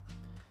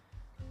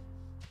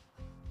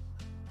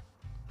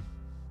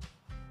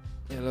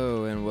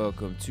Hello and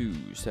welcome to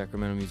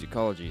Sacramento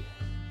Musicology,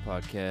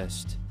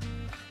 podcast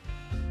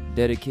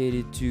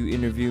dedicated to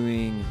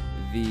interviewing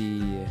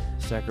the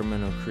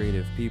Sacramento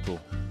creative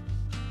people.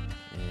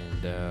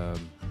 And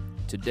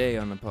today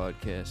on the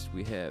podcast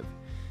we have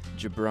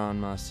Gibran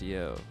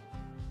Maciel.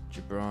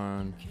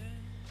 Gibran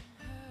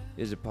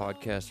is a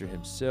podcaster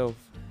himself.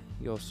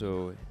 He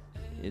also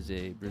is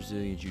a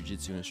Brazilian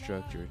Jiu-Jitsu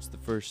instructor. It's the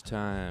first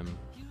time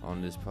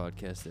on this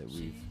podcast that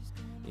we've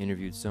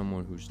interviewed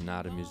someone who's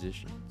not a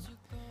musician.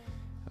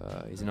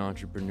 He's an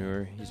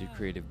entrepreneur. He's a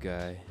creative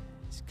guy.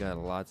 He's got a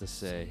lot to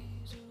say,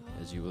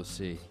 as you will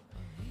see.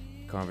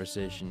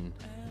 Conversation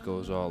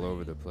goes all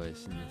over the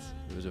place, and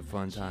it was a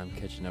fun time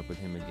catching up with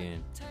him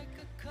again.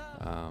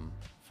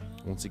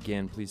 Once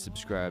again, please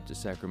subscribe to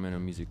Sacramento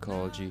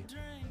Musicology.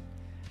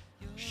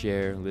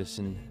 Share,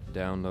 listen,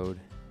 download,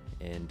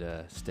 and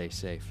stay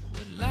safe.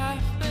 Would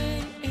life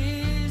be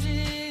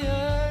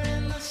easier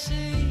in the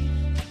sea?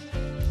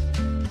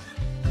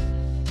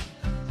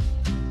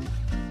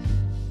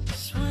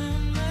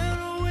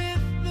 Swimming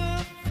with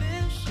the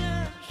fish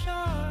and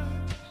sharks.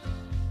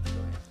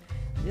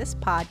 This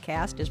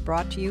podcast is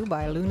brought to you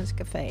by Luna's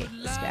Cafe,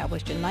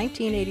 established in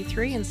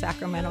 1983 in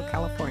Sacramento,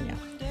 California.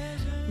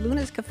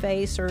 Luna's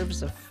Cafe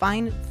serves the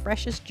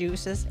freshest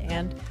juices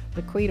and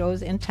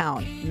liquidos in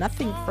town,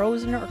 nothing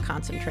frozen or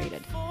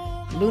concentrated.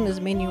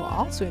 Luna's menu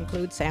also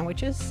includes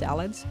sandwiches,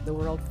 salads, the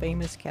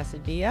world-famous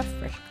quesadilla,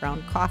 fresh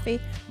ground coffee,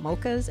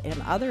 mochas,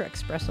 and other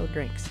espresso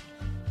drinks.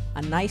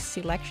 A nice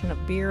selection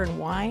of beer and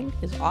wine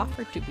is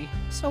offered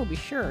so be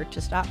sure to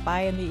stop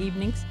by in the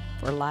evenings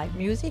for live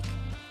music,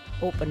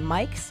 open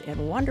mics,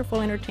 and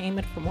wonderful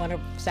entertainment from one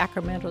of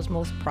Sacramento's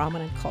most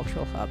prominent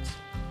cultural hubs.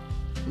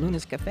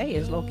 Luna's Cafe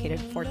is located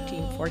at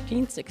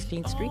 1414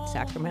 16th Street,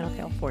 Sacramento,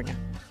 California.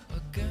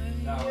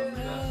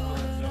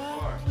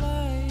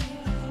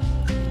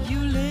 You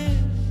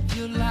live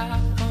your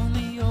life on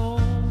the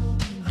old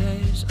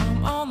days.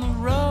 I'm on the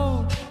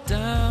road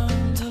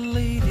down to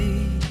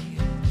Lady.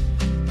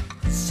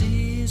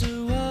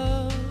 Caesar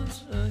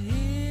was a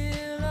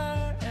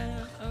healer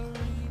and a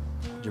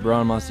reaper.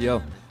 Gibran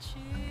Maciel.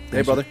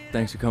 Hey, brother.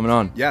 Thanks for coming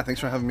on. Yeah, thanks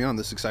for having me on.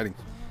 This is exciting.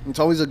 It's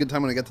always a good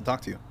time when I get to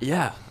talk to you.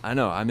 Yeah, I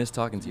know. I miss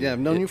talking to you. Yeah, I've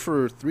known you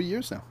for 3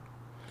 years now.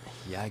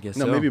 Yeah, I guess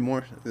No, so. maybe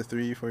more.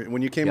 3, 4 years.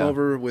 When you came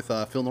over with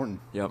Phil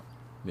Norton. Yep.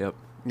 Yeah.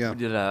 We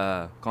did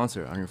a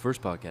concert on your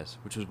first podcast,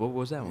 what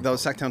was that one? That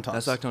was Sacktown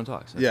Talks. That's Sacktown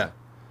Talks. Okay.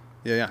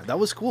 Yeah. That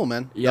was cool,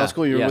 man. Yeah, That was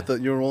cool. You were yeah.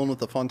 you were rolling with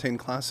the Fontaine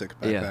Classic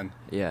back then.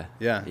 Yeah.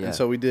 And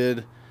so we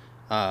did.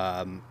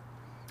 And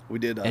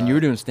you were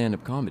doing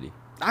stand-up comedy.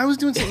 I was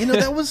doing.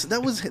 That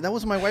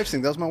was my wife's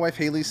thing. That was my wife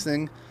Haley's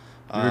thing.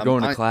 You were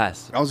going to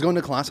class. I was going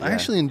to class. Yeah. I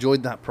actually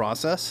enjoyed that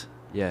process.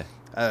 Yeah.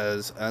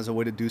 As a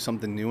way to do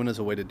something new and as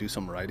a way to do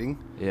some writing.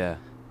 Yeah.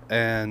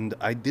 And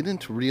I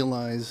didn't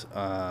realize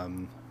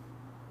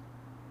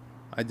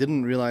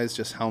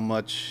just how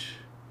much,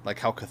 like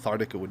how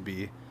cathartic it would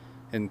be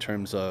in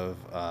terms of,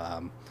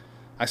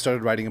 I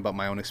started writing about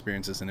my own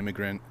experience as an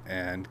immigrant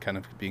and kind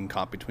of being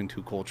caught between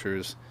two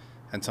cultures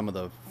and some of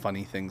the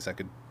funny things that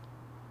could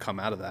come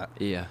out of that.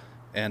 Yeah.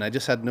 And I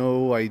just had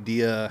no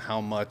idea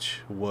how much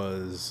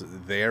was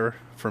there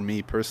for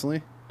me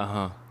personally.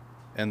 Uh-huh.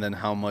 And then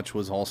how much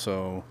was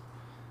also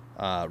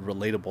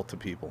relatable to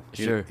people.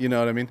 Sure. You know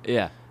what I mean?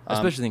 Yeah.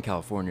 Especially in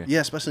California. Yeah,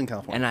 especially in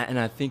California. And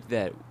I think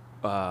that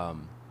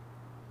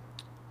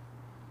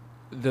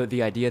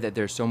the idea that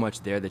there's so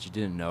much there that you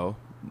didn't know,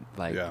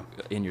 like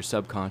in your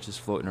subconscious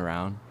floating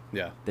around,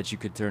 that you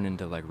could turn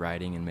into like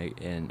writing and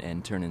make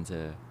and turn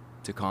into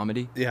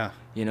comedy. Yeah.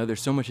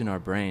 There's so much in our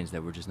brains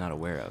that we're just not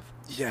aware of.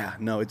 Yeah.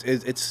 No,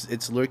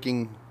 it's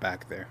lurking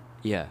back there.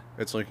 Yeah.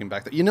 It's lurking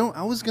back there.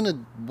 I was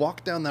gonna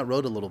walk down that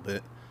road a little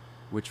bit.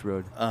 Which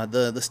road?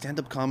 The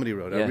stand-up comedy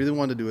road. Yeah. I really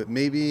wanted to do it.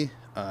 Maybe.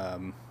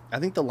 I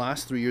think the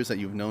last 3 years that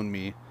you've known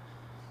me,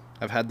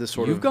 I've had this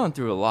You've gone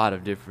through a lot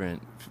of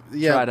different.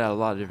 Tried out a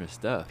lot of different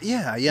stuff.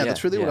 Yeah.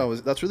 That's really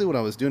what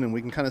I was doing, and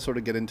we can kind of sort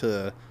of get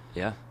into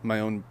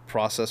my own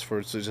process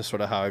for just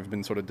sort of how I've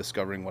been sort of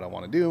discovering what I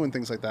want to do and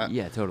things like that.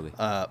 Yeah, totally.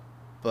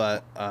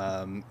 But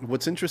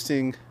what's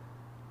interesting,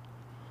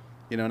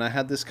 and I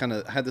had this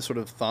sort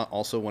of thought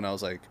also when I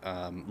was like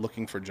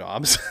looking for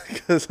jobs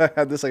because I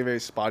had this like very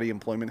spotty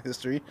employment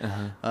history.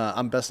 Uh-huh.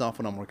 I'm best off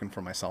when I'm working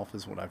for myself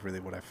is what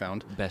I've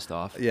found. Best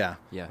off. Yeah.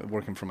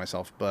 Working for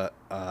myself. But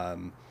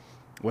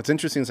what's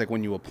interesting is like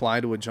when you apply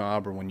to a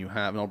job or when you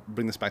have, and I'll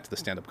bring this back to the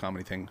stand-up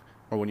comedy thing,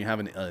 or when you have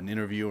an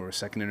interview or a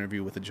second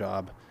interview with a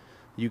job,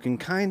 you can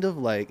kind of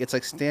like, it's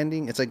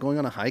like going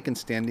on a hike and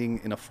standing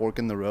in a fork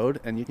in the road,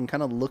 and you can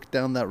kind of look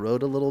down that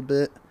road a little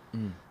bit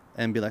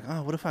and be like,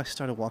 oh, what if I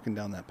started walking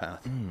down that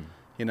path?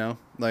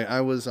 Like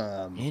I was...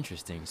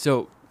 Interesting.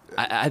 So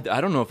I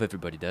don't know if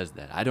everybody does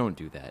that. I don't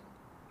do that.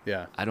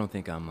 Yeah. I don't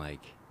think I'm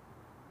like...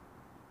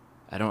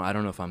 I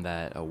don't know if I'm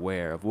that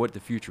aware of what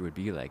the future would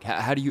be like.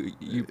 How do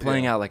you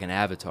playing out like an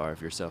avatar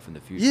of yourself in the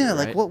future? Yeah,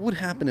 right? like what would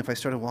happen if I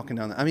started walking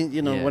down? I mean,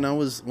 when I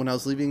was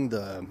leaving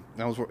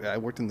I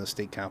worked in the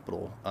state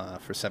capitol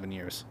for 7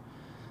 years,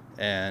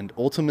 And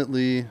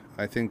ultimately,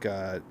 I think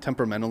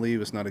temperamentally it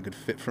was not a good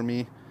fit for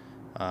me.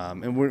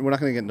 And we're not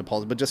going to get into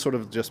politics, but just sort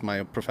of just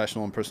my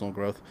professional and personal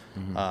growth.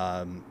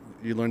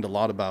 You learned a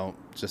lot about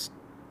just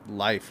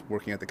life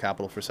working at the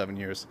Capitol for 7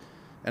 years.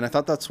 And I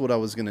thought that's what I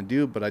was going to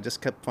do, but I just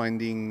kept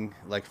finding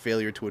like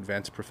failure to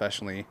advance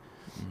professionally.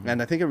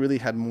 And I think it really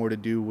had more to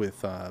do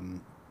with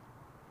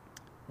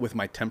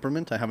my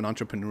temperament. I have an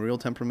entrepreneurial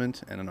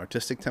temperament and an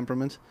artistic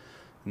temperament,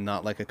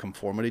 not like a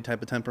conformity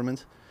type of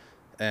temperament.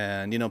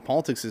 And, you know,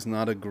 politics is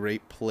not a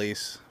great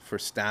place for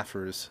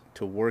staffers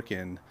to work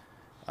in,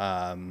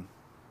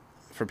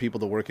 for people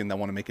to work in that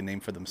want to make a name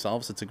for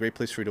themselves. It's a great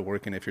place for you to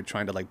work in if you're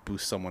trying to like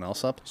boost someone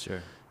else up.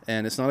 Sure.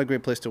 And it's not a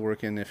great place to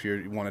work in if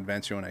you want to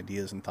advance your own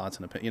ideas and thoughts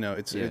and opinions. You know,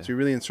 it's you're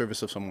really in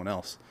service of someone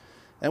else,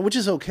 and which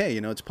is okay.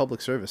 You know, it's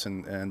public service,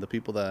 and the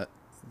people that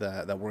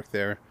work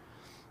there,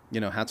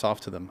 you know, hats off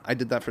to them. I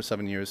did that for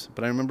 7 years,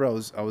 but I remember I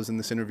was in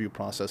this interview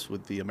process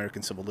with the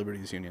American Civil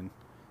Liberties Union.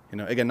 You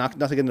know, again, not to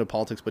get into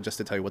politics, but just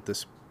to tell you what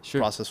this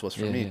process was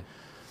for me.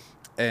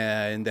 Yeah.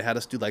 And they had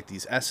us do like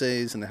these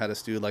essays, and they had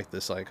us do like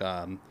this like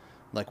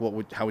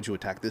how would you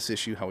attack this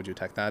issue? How would you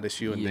attack that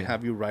issue? And they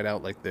have you write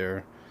out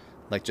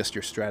like just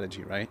your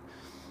strategy, right?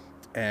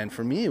 And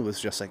for me, it was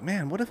just like,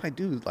 man, what if I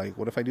do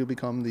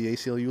become the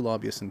ACLU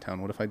lobbyist in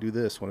town? What if I do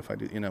this? What if I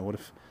do, you know,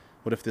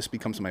 what if this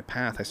becomes my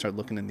path? I start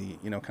looking in the,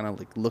 you know, kind of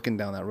like looking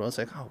down that road. It's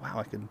like, oh, wow,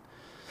 I could,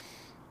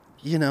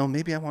 you know,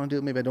 maybe I want to do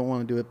it. Maybe I don't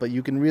want to do it. But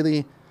you can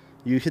really,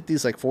 you hit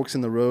these like forks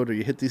in the road, or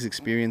you hit these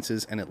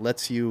experiences, and it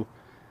lets you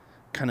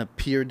kind of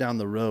peer down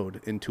the road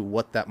into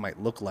what that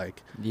might look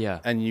like. Yeah.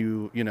 And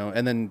you know,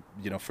 and then,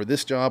 you know, for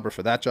this job or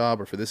for that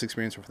job or for this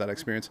experience or for that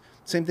experience,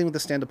 same thing with the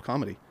stand-up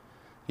comedy.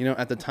 You know,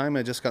 at the time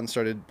I just gotten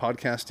started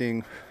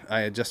podcasting. I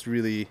had just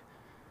really,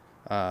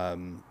 at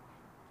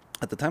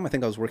the time I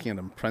think I was working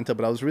at Imprenta,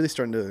 but I was really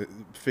starting to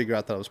figure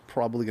out that I was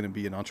probably going to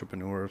be an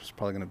entrepreneur. I was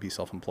probably going to be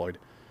self-employed.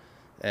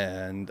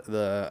 And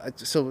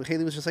so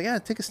Haley was just like, yeah,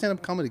 take a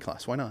stand-up comedy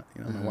class. Why not?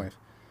 You know, my wife.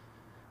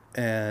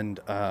 And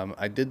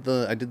I did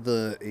the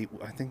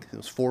I think it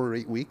was 4 or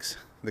 8 weeks,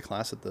 the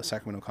class at the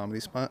Sacramento Comedy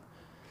Spot,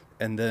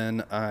 and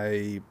then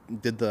I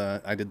did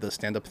the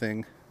stand up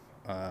thing,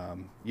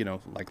 you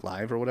know, like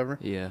live or whatever.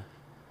 Yeah.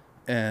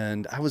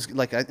 And I was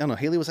like, I don't know,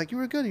 Haley was like, you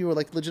were good, you were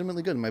like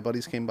legitimately good. And my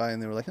buddies came by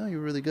and they were like, oh, you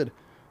were really good.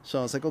 So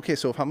I was like, okay,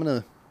 so if I'm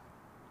gonna,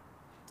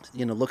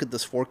 you know, look at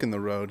this fork in the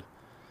road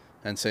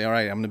and say, all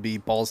right, I'm gonna be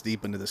balls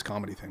deep into this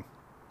comedy thing.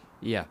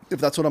 Yeah. If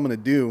that's what I'm gonna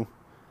do,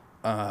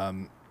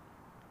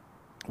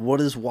 what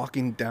does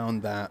walking down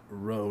that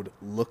road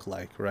look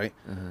like, right?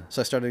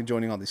 So I started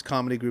joining all these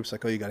comedy groups,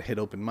 like, oh, you got to hit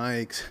open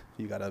mics.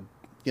 You got to,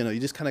 you know, you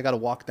just kind of got to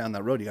walk down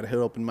that road. You got to hit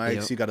open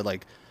mics. You got to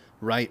like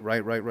write,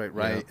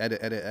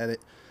 edit,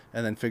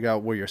 and then figure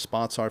out where your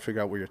spots are,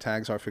 figure out where your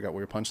tags are, figure out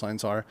where your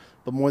punchlines are.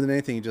 But more than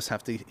anything, you just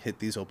have to hit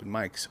these open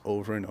mics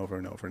over and over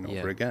and over and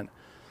over again.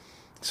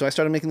 So I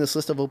started making this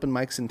list of open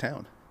mics in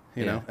town,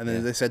 you know, and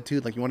then they said, too,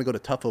 like, you want to go to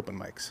tough open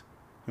mics.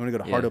 You want to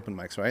go to hard open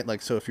mics, right?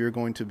 Like, so if you're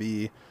going to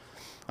be,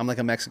 I'm like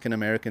a Mexican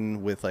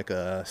American with like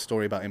a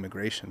story about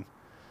immigration.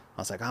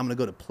 I was like, I'm gonna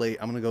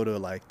go to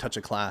like Touch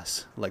a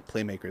Class, like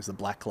Playmakers, the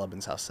black club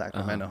in South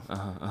Sacramento.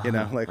 You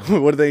know, like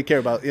what do they care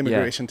about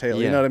immigration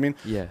tale? You know what I mean?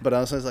 Yeah. But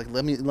I was like,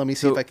 let me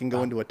see if I can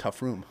go into a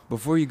tough room.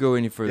 Before you go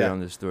any further on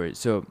this story,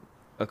 so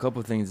a couple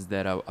of things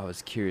that I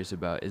was curious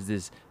about is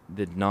this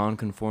the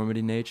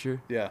non-conformity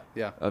nature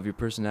of your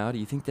personality.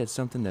 You think that's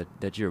something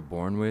that you're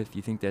born with?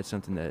 You think that's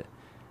something that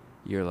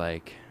you're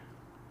like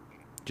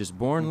just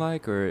born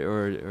like,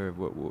 or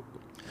what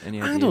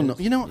any ideas? I don't know.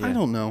 You know, I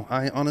don't know.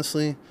 I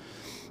honestly,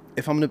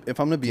 if I'm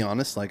gonna be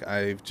honest, like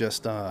I've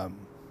just. Do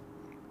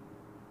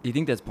you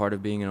think that's part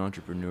of being an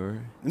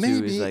entrepreneur? Maybe.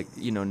 Too, is like,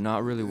 you know,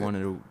 not really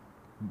wanting to,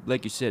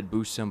 like you said,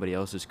 boost somebody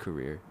else's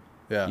career.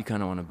 Yeah. You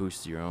kind of want to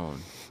boost your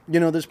own.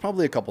 You know, there's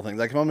probably a couple things.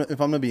 Like if I'm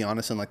gonna be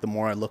honest, and like the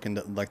more I look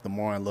into, like the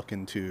more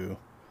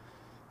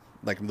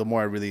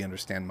I really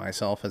understand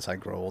myself as I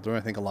grow older,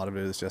 I think a lot of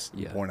it is just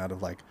born out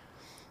of like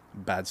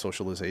bad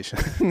socialization.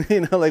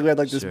 You know, like we had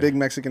like this big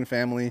Mexican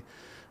family,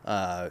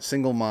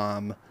 single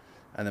mom,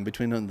 and then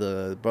between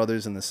the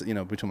brothers and this, you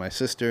know, between my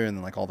sister and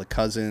then like all the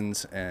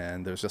cousins,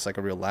 and there's just like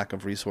a real lack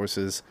of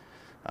resources.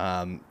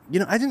 You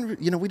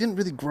know, we didn't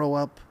really grow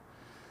up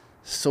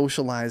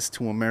socialized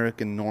to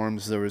American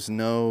norms. There was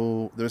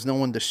no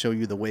one to show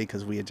you the way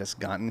because we had just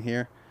gotten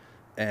here.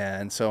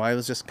 And so I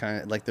was just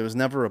kind of like, there was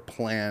never a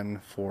plan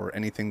for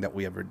anything that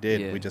we ever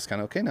did. Yeah. We just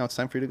kind of, okay, now it's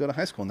time for you to go to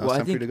high school. Now it's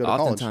time for you to go to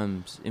college.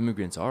 Oftentimes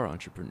immigrants are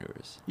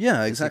entrepreneurs.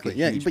 Yeah, exactly.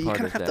 Like but you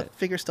kind of have to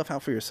figure stuff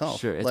out for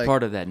yourself. Sure, it's like,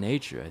 part of that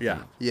nature, I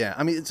think. Yeah.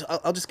 I mean,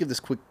 I'll just give this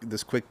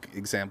quick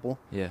example.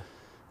 Yeah.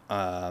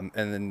 And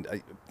then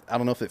I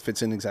don't know if it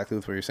fits in exactly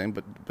with what you're saying,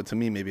 but to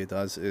me, maybe it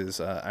does.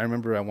 Is I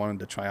remember I wanted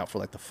to try out for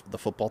like the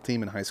football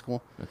team in high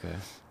school. Okay.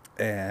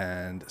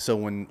 And so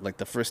when like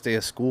the first day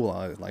of school,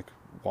 I like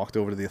walked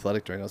over to the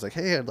athletic director. I was like,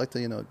 hey, I'd like to,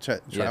 you know,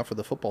 try out for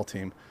the football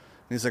team. And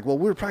he's like, well,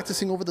 we were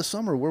practicing over the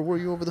summer. Where were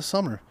you over the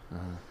summer?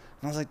 And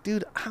I was like,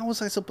 dude, how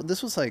was I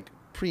this was like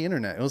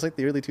pre-internet. It was like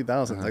the early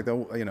 2000s. Like,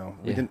 you know,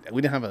 we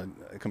didn't have a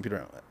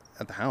computer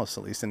at the house,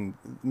 at least. And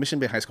Mission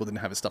Bay High School didn't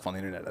have its stuff on the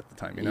internet at the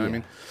time, you know what I Yeah.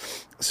 mean?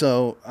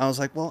 So I was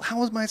like, well,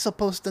 how am I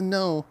supposed to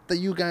know that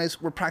you guys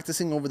were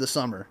practicing over the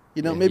summer?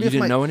 You know, Yeah. maybe you if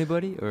didn't my know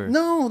anybody, or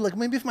no, like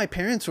maybe if my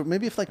parents or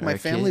maybe if like or my a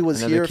family kid?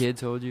 was Another here. kid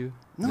told you?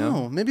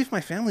 No, maybe if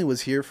my family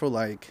was here for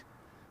like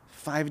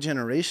 5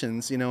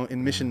 generations, you know,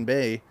 in Mission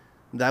Bay,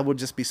 that would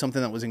just be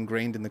something that was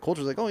ingrained in the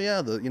culture. It's like, oh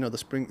yeah,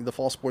 the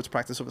fall sports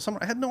practice over the summer.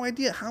 I had no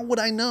idea. How would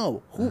I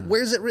know?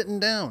 Where's it written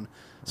down?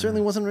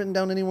 Certainly wasn't written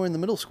down anywhere in the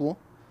middle school.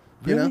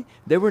 You Really? know?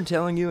 They weren't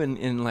telling you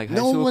in like high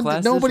school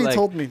classes? Nobody like,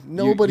 told me.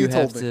 Nobody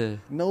told have me. to-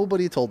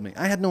 Nobody told me.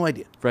 I had no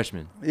idea.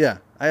 Freshman. Yeah,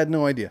 I had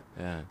no idea.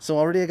 Yeah. So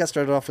already I got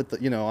started off with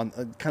the, on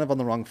kind of on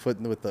the wrong foot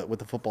with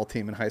the football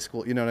team in high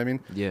school. You know what I mean?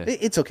 Yeah.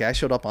 It's okay. I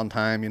showed up on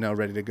time,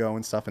 ready to go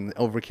and stuff, and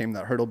overcame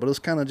that hurdle. But it was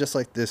kind of just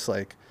like this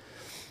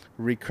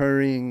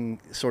recurring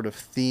sort of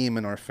theme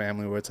in our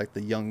family where it's like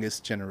the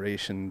youngest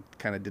generation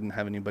kind of didn't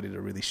have anybody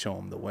to really show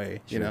them the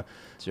way, Sure.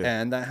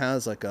 and that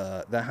has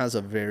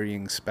a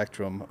varying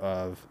spectrum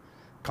of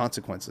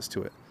consequences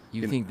to it.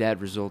 You think that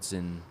results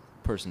in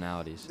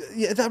personalities?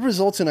 Yeah, that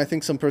results in, I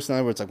think, some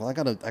personality where it's like, well, I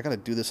gotta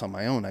do this on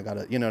my own. I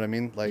gotta, you know what I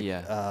mean? Like,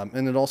 Yeah.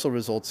 And it also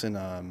results in,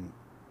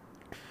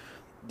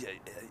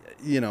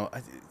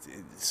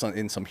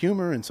 in some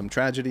humor, in some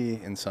tragedy,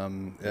 in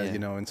some, Yeah.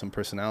 in some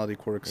personality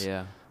quirks.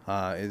 Yeah.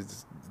 It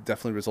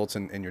definitely results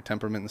in your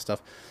temperament and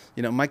stuff.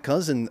 My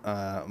cousin,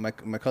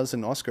 my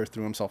cousin Oscar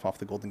threw himself off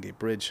the Golden Gate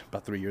Bridge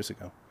about 3 years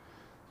ago.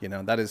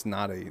 That's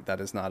not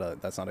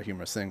a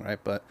humorous thing, right?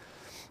 But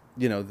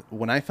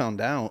when I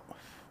found out,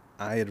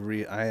 I had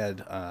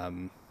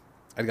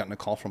gotten a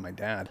call from my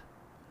dad,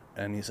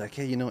 and he's like,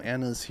 hey,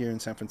 Anna's here in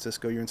San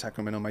Francisco. You're in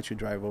Sacramento. Might you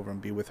drive over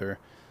and be with her?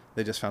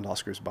 They just found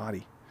Oscar's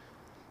body.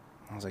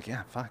 I was like,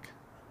 yeah, fuck.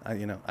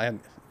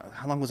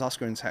 How long was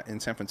Oscar in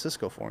San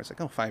Francisco for? He's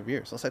like, 5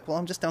 years. I was like, well,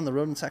 I'm just down the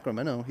road in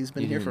Sacramento. He's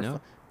been You here didn't for.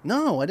 know?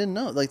 No, I didn't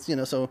know.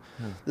 So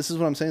this is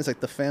what I'm saying. It's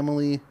like the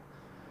family.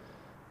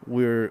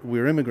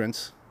 We're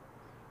immigrants,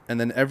 and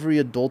then every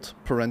adult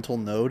parental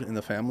node in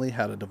the family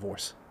had a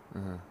divorce.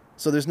 Uh-huh.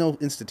 So there's no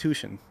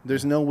institution.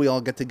 There's no we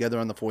all get together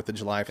on the 4th of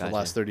July for the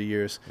last 30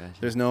 years. Gotcha.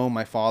 There's no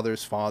my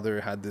father's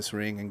father had this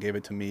ring and gave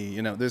it to me.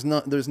 There's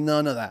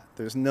none of that.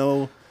 There's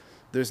no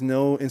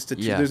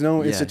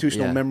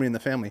institutional memory in the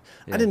family.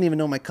 Yeah. I didn't even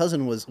know my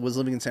cousin was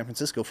living in San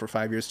Francisco for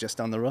 5 years just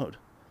down the road.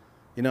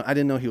 I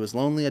didn't know he was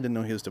lonely. I didn't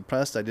know he was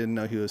depressed. I didn't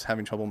know he was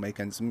having trouble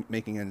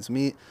making ends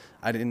meet.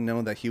 I didn't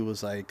know that he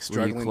was like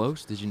struggling. Were you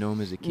close? Did you know him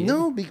as a kid?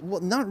 No,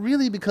 well, not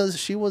really, because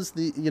she was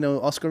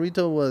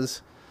Oscarito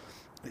was,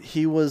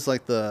 he was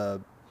like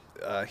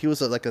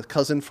like a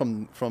cousin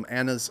from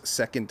Anna's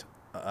second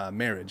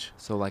marriage.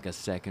 So like a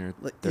second or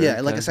third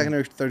like a cousin? second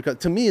or third cousin.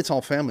 To me, it's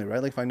all family,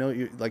 right? Like if I know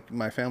you, like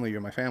my family,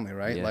 you're my family,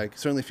 right? Yeah. Like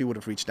certainly if you would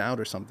have reached out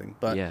or something.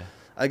 But Yeah.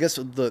 I guess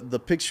the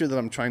picture that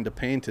I'm trying to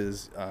paint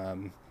is,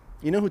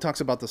 who talks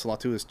about this a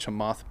lot too is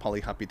Chamath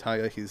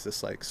Palihapitiya. He's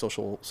this like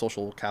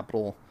social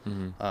capital,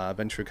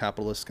 venture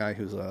capitalist guy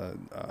who's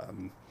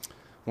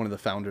one of the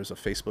founders of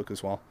Facebook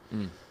as well.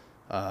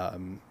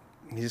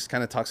 He just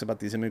kind of talks about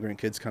these immigrant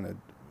kids kind of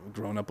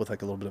grown up with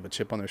like a little bit of a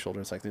chip on their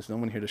shoulder. It's like, there's no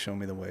one here to show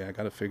me the way. I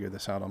got to figure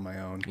this out on my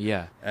own.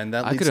 Yeah. And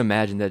that I could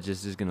imagine that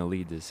just is going to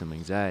lead to some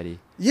anxiety.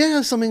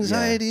 Yeah, some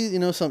anxiety,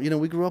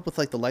 we grew up with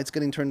like the lights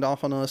getting turned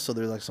off on us. So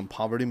there's like some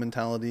poverty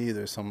mentality.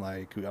 There's some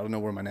like, I don't know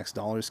where my next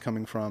dollar is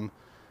coming from.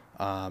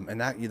 And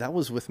that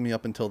was with me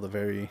up until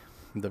very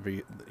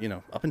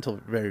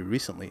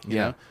recently, you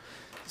know?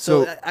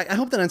 So I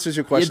hope that answers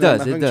your question. It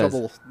does. I'm having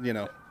trouble,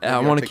 I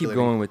want to keep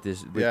going with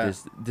this. Yeah.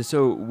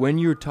 So when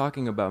you're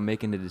talking about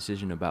making a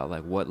decision about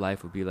like what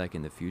life would be like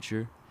in the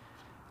future,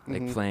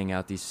 like playing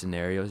out these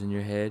scenarios in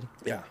your head.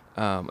 Yeah.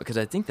 Because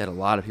I think that a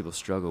lot of people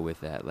struggle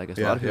with that. Like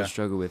a lot of people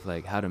struggle with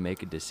like how to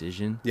make a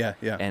decision. Yeah.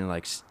 Yeah. And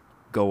like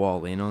go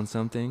all in on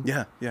something.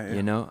 Yeah. Yeah.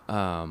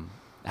 Yeah.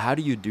 How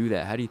do you do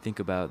that? How do you think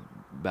about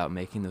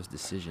making those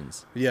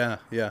decisions? Yeah.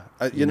 Yeah.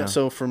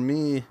 So for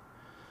me,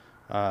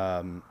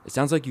 it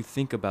sounds like you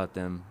think about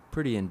them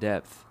pretty in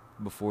depth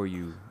before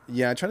you.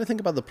 Yeah, I try to think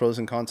about the pros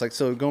and cons. Like,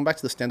 so going back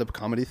to the stand-up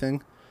comedy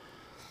thing,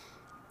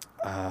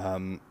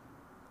 I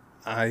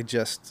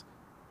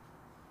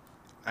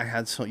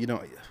had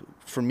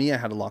for me, I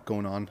had a lot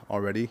going on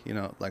already.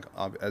 Like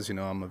as you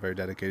know, I'm a very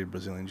dedicated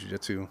Brazilian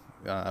Jiu-Jitsu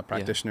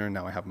practitioner.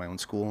 Now I have my own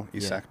school,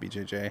 East Sac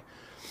BJJ.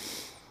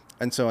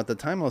 And so at the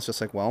time, I was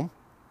just like, well,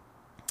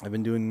 I've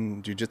been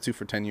doing Jiu-Jitsu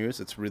for 10 years.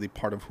 It's really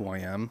part of who I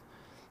am.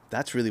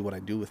 That's really what I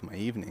do with my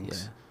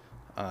evenings.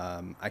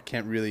 Yeah. I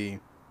can't really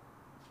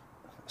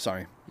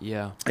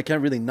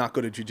not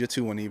go to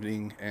Jiu-Jitsu one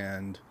evening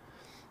and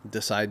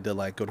decide to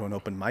like go to an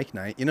open mic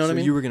night. You know what I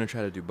mean? You were going to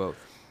try to do both.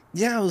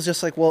 Yeah, I was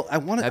just like, well, I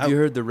want to. Have you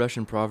heard the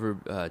Russian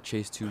proverb,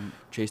 chase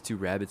two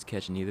rabbits,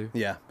 catch neither?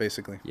 Yeah,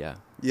 basically. Yeah.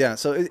 Yeah,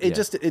 so it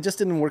just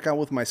didn't work out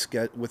with my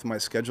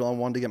schedule. I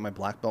wanted to get my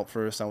black belt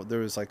first. There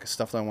was like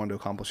stuff that I wanted to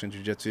accomplish in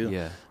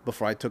Jiu-Jitsu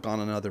before I took on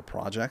another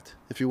project,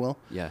 if you will.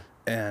 Yeah.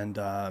 And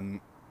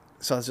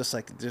so I was just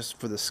like, just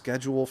for the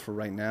schedule for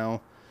right now,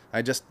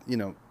 I just,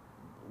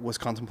 was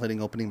contemplating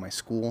opening my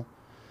school.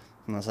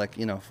 And I was like,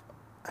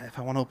 if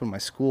I want to open my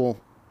school,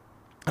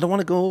 I don't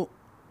want to go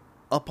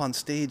up on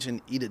stage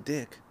and eat a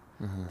dick.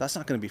 That's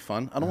not going to be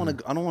fun. I don't want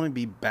to. I don't want to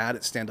be bad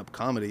at stand-up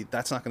comedy.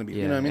 That's not going to be.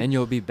 Yeah, You know what I mean? and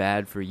you'll be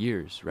bad for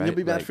years, right? You'll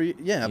be bad for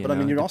yeah, but I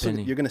mean, you're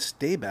depending. you're going to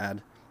stay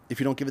bad if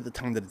you don't give it the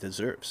time that it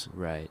deserves.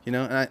 Right. You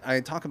know, and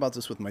I talk about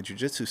this with my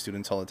jiu-jitsu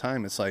students all the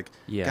time. It's like,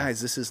 guys,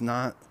 this is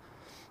not.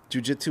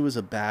 Jiu-jitsu is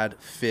a bad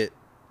fit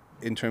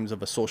in terms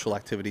of a social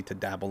activity to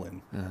dabble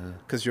in,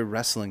 because you're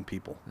wrestling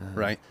people,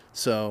 right?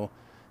 So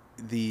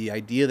the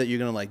idea that you're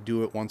going to like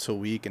do it once a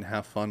week and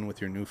have fun with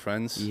your new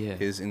friends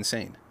is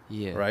insane.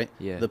 Yeah. Right?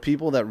 Yeah. The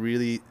people that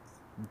really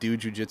do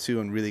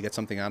jiu-jitsu and really get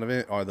something out of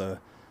it are the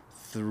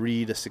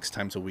 3 to 6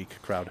 times a week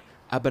crowd.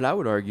 But I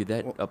would argue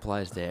that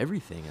applies to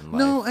everything in life.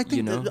 No, I think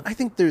you know? I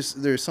think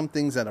there's some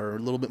things that are a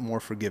little bit more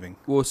forgiving.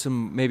 Well,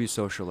 some maybe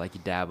social, like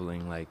you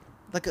dabbling, like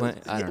I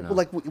don't know.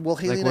 Like Haley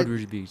like what and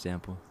would be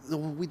example?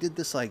 we did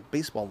this like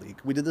baseball league.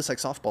 We did this like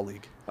softball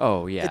league.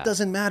 Oh yeah. It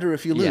doesn't matter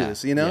if you Yeah,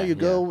 lose. You know,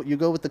 yeah, you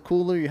go with the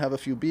cooler. You have a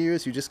few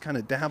beers. You just kind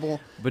of dabble.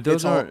 But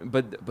those aren't.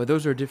 But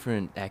those are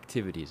different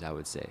activities, I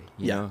would say.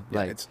 You know,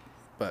 like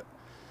but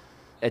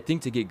I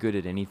think to get good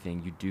at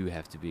anything, you do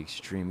have to be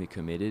extremely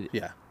committed.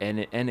 Yeah.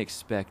 And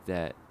expect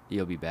that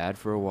you'll be bad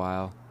for a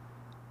while,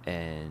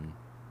 and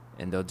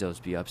there'll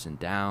just be ups and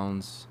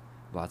downs,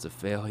 lots of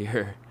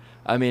failure.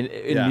 I mean,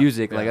 in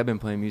music, like I've been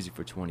playing music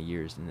for 20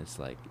 years, and it's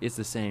like it's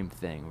the same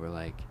thing. We're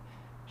like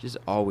just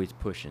always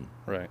pushing.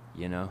 Right.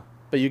 You know.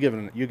 But you give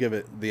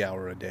it the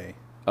hour a day.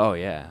 Oh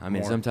yeah. I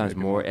mean, sometimes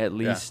more. At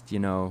least you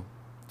know.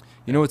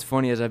 You know what's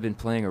funny is I've been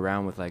playing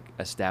around with like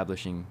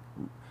establishing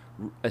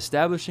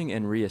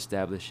and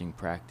reestablishing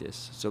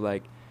practice. So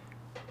like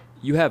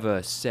you have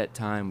a set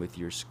time with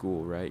your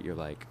school, right? You're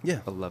like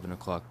 11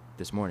 o'clock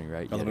this morning,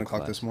 right? 11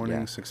 o'clock this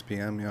morning, 6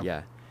 p.m. Yeah.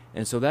 Yeah,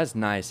 and so that's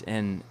nice,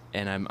 and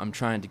I'm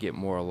trying to get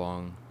more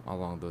along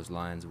those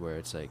lines where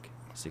it's like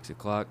 6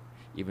 o'clock,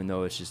 even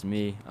though it's just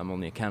me. I'm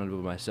only accountable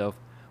to myself,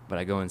 but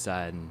I go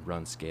inside and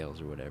run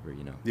scales or whatever,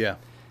 you know. Yeah.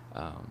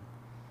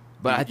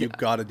 But you've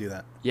got to do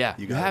that. Yeah,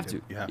 you have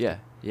to. You have to.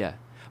 Yeah.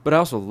 But I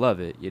also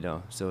love it, you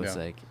know. So it's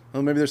like.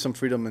 Well, maybe there's some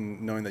freedom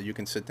in knowing that you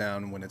can sit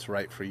down when it's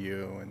right for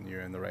you and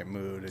you're in the right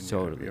mood and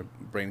your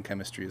brain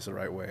chemistry is the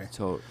right way.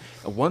 So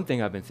one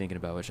thing I've been thinking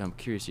about, which I'm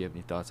curious if you have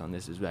any thoughts on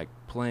this, is like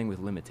playing with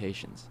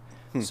limitations.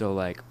 So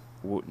like,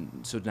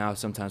 so now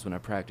sometimes when I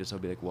practice, I'll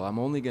be like, well, I'm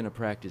only going to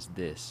practice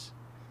this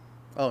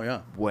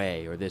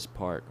way or this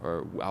part,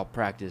 or I'll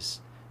practice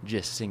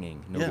just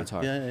singing, no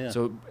guitar. Yeah.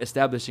 So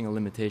establishing a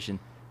limitation,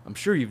 I'm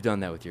sure you've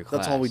done that with your class.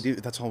 That's all we do.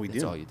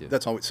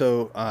 That's all.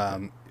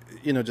 So,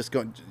 you know, just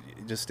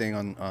staying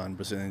on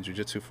Brazilian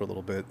Jiu-Jitsu for a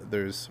little bit.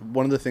 There's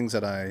one of the things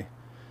that I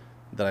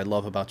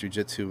love about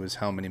Jiu-Jitsu is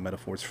how many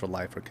metaphors for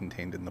life are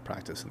contained in the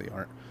practice of the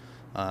art.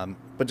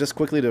 But just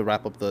quickly to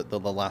wrap up the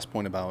last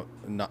point about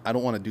I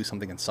don't want to do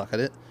something and suck at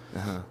it.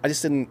 I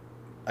just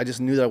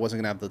knew that I wasn't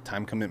gonna have the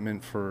time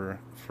commitment for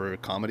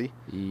comedy.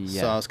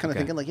 So I was kind of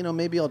thinking like, you know,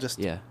 maybe I'll just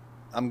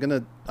I'm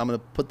gonna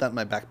put that in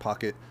my back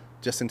pocket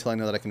just until I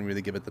know that I can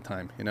really give it the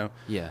time, you know?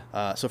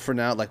 Yeah. So for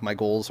now, like my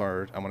goals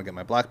are, I want to get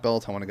my black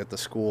belt. I want to get the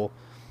school.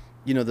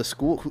 You know, the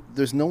school,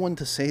 there's no one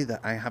to say that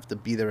I have to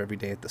be there every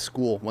day at the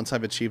school. Once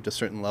I've achieved a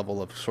certain level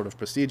of sort of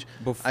prestige,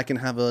 I can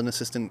have an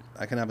assistant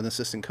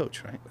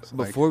coach, right? So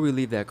before we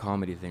leave that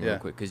comedy thing real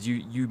quick, because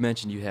you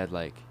mentioned you had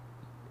like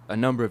a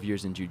number of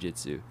years in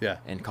jiu-jitsu. Yeah.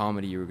 And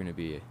comedy, you were going to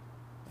be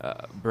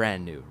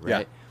brand new,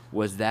 right? Yeah.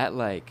 Was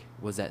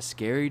that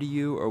scary to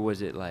you, or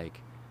was it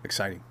like...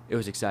 Exciting. It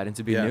was exciting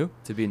to be new.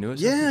 To be new.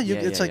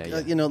 It's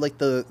like you know, like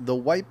the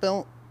white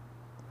belt.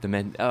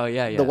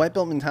 The white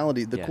belt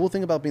mentality. The cool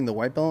thing about being the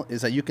white belt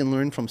is that you can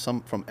learn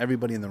from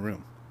everybody in the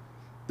room.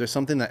 There's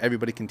something that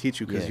everybody can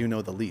teach you because you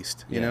know the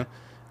least. You know,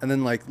 and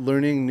then like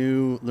learning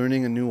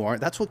a new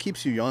art. That's what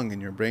keeps you young in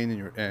your brain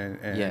and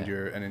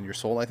in your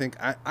soul. I think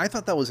I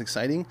thought that was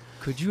exciting.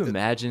 Could you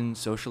imagine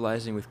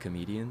socializing with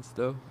comedians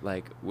though?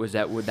 Like, would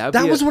that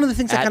was one of the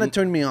things that kind of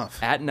turned me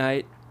off at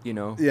night? You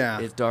know,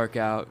 yeah, it's dark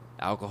out,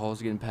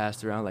 alcohol's getting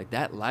passed around. Like,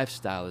 that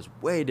lifestyle is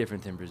way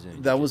different than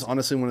Brazilian. That was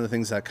honestly one of the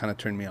things that kind of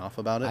turned me off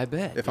about it. I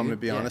bet. If I'm going to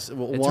be honest.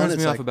 Well, it turns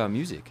me off about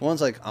music. One's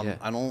like,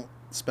 I don't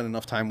spend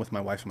enough time with my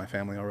wife and my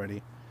family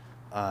already.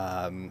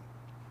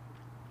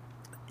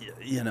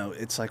 You know,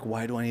 it's like,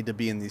 why do I need to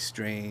be in these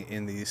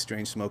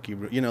strange smoky,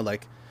 you know,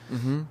 like,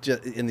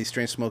 in these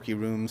strange smoky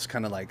rooms,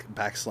 kind of like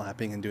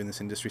backslapping and doing this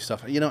industry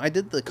stuff. You know, I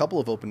did a couple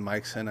of open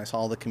mics and I saw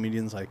all the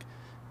comedians like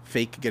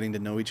fake getting to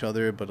know each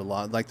other, but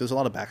there's a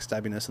lot of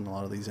backstabbiness in a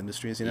lot of these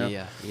industries, you know?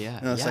 Yeah.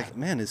 And I was like,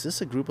 man, is this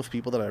a group of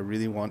people that I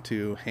really want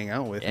to hang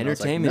out with?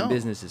 Entertainment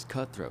business is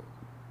cutthroat.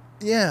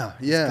 Yeah.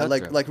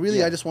 Cutthroat. Like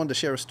really, I just wanted to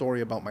share a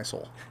story about my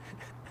soul.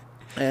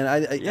 And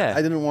I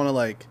didn't want to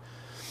like,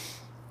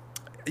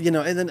 you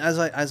know, and then as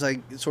I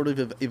sort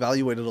of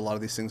evaluated a lot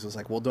of these things, I was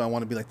like, well, do I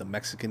want to be like the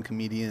Mexican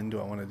comedian?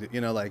 Do I want to do,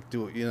 you know, like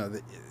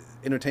the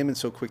entertainment's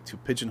so quick to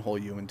pigeonhole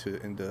you into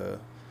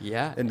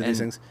these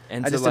things.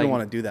 And I just didn't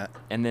want to do that.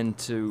 And then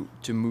to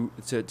move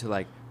to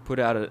like put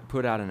out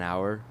an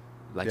hour,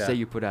 like say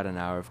you put out an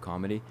hour of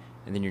comedy,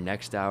 and then your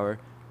next hour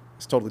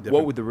It's totally different.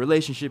 What would the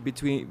relationship be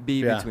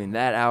Yeah. between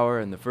that hour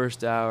and the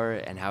first hour,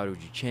 and how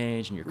would you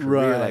change in your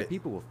career? Right. Like,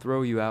 people will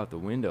throw you out the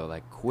window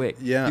like quick.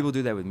 Yeah. People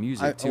do that with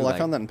music too. I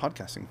found that in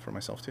podcasting for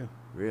myself too.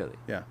 Really?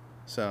 Yeah.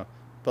 So,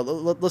 but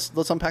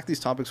let's unpack these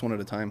topics one at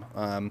a time.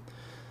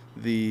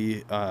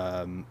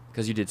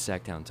 Because you did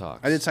Sacktown Talks.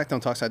 I did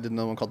Sacktown Talks. I did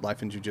another one called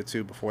Life in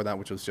Jiu-Jitsu before that,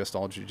 which was just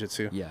all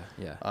jiu-jitsu.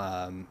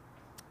 Yeah.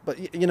 But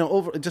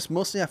just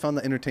mostly I found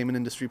the entertainment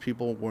industry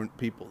people weren't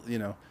people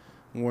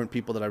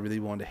that I really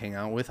wanted to hang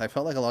out with. I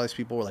felt like a lot of these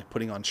people were like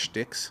putting on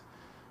shticks,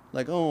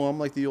 like, oh, I'm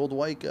like the old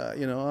white guy,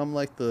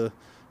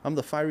 I'm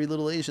the fiery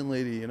little Asian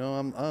lady,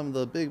 I'm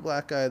the big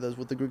black guy that's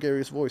with the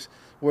gregarious voice.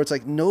 Where it's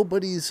like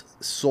nobody's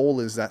soul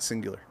is that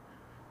singular.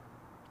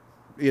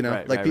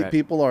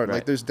 People are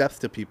like, there's depth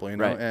to people,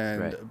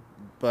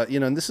 but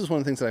and this is one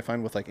of the things that I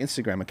find with like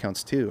Instagram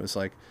accounts too. Is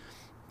like,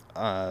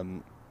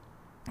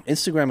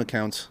 Instagram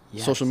accounts,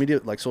 Yes. social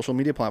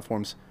media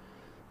platforms.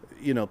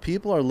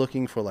 People are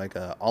looking for like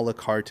a la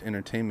carte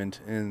entertainment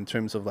in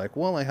terms of like,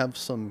 well, I have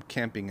some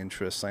camping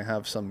interests, I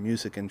have some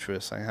music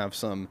interests, I have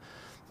some,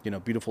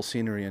 beautiful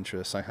scenery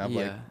interests, I have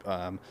like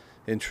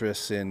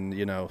interests in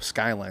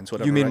skylines,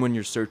 whatever. You mean right? when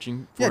you're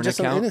searching for an just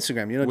account? on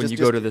Instagram, when you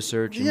go to the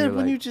search, and you're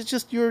when like, you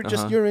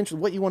your interest,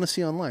 what you want to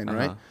see online,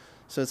 right? Uh-huh.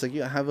 So it's like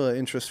you have an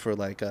interest for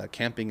like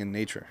camping and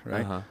nature,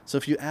 right? Uh-huh. So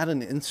if you add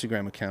an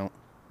Instagram account,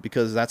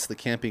 because that's the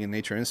camping and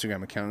nature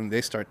Instagram account, and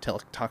they start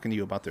talking to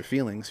you about their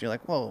feelings, you're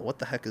like, whoa, what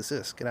the heck is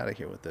this? Get out of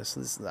here with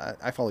this.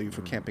 I follow you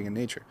for camping and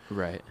nature.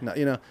 right.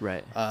 No,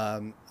 Right.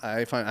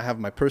 I find I have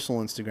my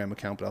personal Instagram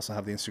account, but I also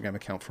have the Instagram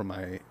account for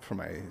my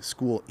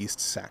school, East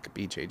Sac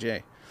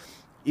BJJ.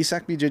 East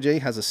Sac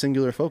BJJ has a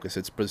singular focus.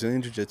 It's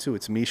Brazilian Jiu-Jitsu.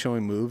 It's me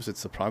showing moves.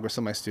 It's the progress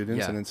of my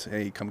students, Yeah. and it's,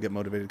 hey, come get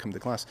motivated, come to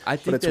class. I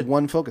think but it's that-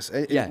 one focus.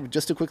 Yeah.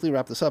 Just to quickly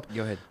wrap this up.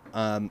 Go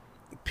ahead.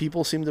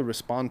 People seem to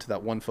respond to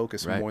that one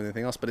focus Right. more than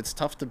anything else, but it's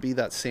tough to be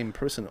that same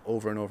person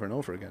over and over and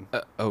over again.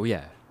 Oh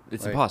yeah,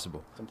 it's Right.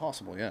 impossible. It's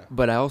impossible, yeah.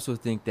 But I also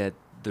think that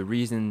the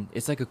reason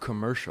it's like a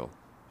commercial.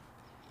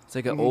 It's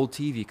like an old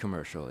TV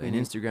commercial. An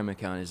Instagram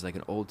account is like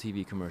an old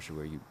TV commercial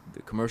where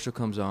the commercial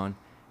comes on,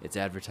 it's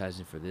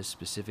advertising for this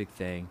specific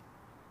thing,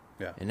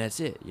 Yeah. and that's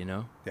it.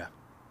 Yeah.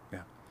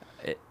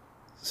 It,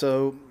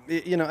 So,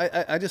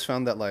 I just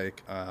found that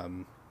like,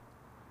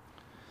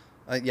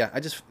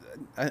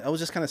 I was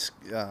just kind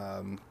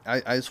of,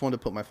 I just wanted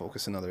to put my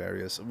focus in other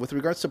areas. With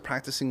regards to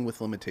practicing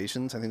with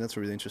limitations, I think that's a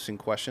really interesting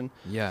question.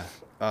 yeah.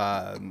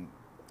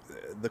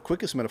 The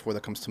quickest metaphor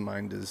that comes to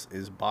mind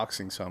is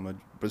boxing. So I'm a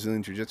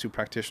Brazilian Jiu-Jitsu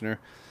practitioner.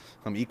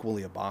 I'm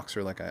equally a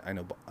boxer. Like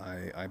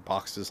I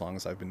boxed as long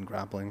as I've been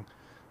grappling.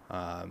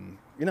 I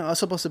was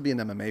supposed to be an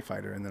MMA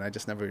fighter, and then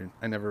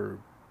I never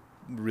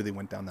really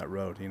went down that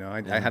road.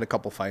 I had a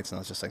couple fights, and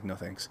I was just like, no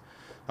thanks.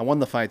 I won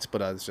the fights,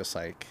 but I was just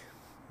like,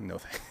 no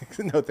thanks,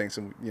 no thanks.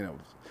 And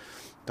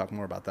talk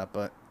more about that.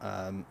 But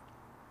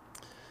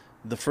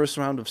the first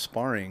round of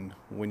sparring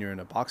when you're in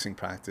a boxing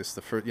practice,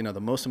 the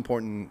most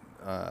important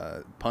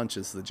punch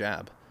is the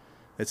jab.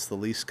 It's the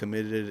least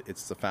committed.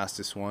 It's the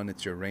fastest one.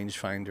 It's your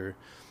rangefinder.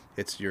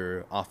 It's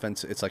your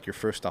offense. It's like your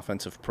first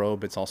offensive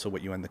probe. It's also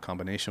what you end the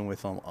combination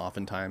with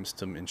oftentimes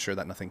to ensure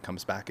that nothing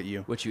comes back at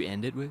you. What you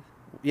ended with?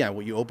 Yeah,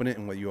 what you open it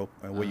and what you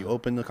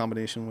open the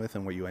combination with,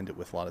 and what you end it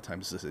with a lot of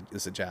times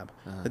is a jab.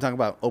 They talk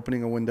about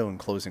opening a window and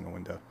closing a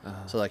window.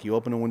 So like you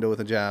open a window with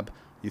a jab,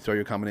 you throw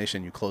your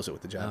combination, you close it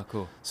with the jab. Oh,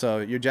 cool. So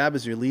your jab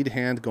is your lead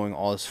hand going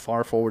all as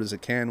far forward as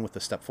it can with a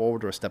step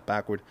forward or a step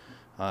backward.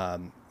 But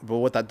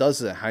what that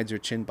does is it hides your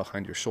chin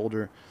behind your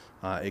shoulder.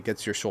 It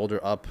gets your shoulder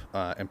up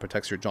and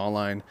protects your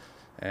jawline,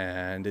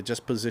 and it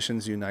just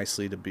positions you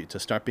nicely to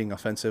start being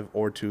offensive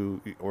or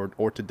to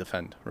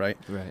defend. Right.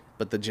 Right.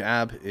 But the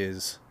jab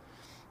is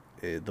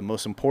the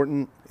most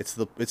important. It's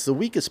the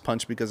weakest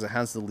punch because it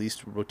has the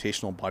least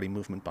rotational body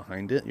movement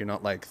behind it. You're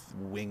not like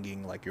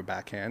winging like your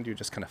backhand. You're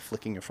just kind of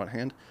flicking your front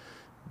hand.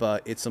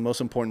 But it's the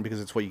most important because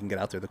it's what you can get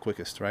out there the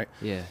quickest, right?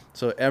 Yeah.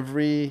 So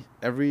every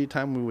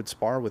time we would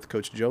spar with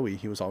Coach Joey,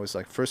 he was always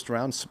like, first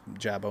round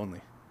jab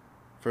only.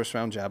 First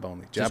round jab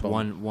only. Jab Just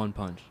only. one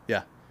punch.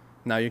 Yeah.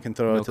 Now you can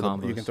throw No it to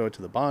combos. you can throw it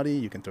to the body.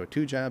 You can throw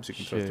 2 jabs. You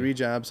can throw Sure. 3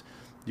 jabs.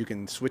 You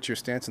can switch your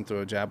stance and throw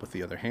a jab with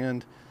the other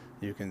hand.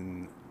 You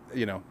can,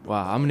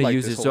 Wow, I'm gonna like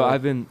use this it. So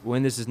whole-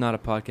 when this is not a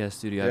podcast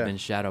studio, Yeah. I've been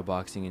shadow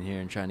boxing in here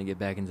and trying to get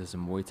back into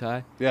some Muay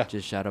Thai. Yeah.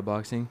 Just shadow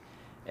boxing,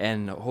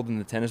 and holding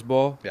the tennis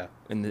ball. Yeah.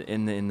 In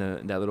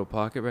the that little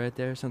pocket right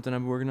there, something I've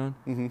been working on.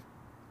 Mm-hmm.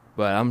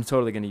 But I'm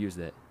totally gonna use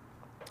that.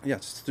 Yeah,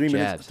 it's 3 Jabs.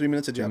 minutes. 3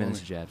 minutes of 3 jab minutes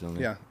only. of jabs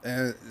only. Yeah,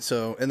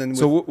 and then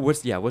So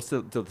what's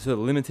the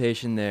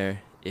limitation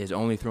there is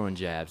only throwing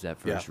jabs that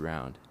first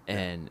round,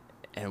 Yeah.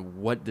 and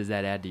what does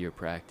that add to your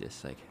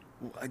practice? Like,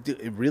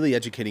 really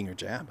educating your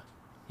jab.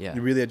 yeah.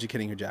 You're really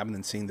educating your jab and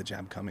then seeing the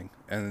jab coming,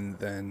 and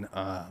then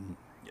a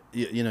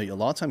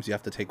lot of times you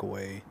have to take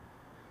away,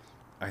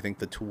 I think,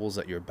 the tools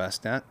that you're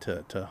best at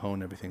to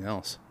hone everything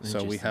else.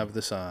 So we have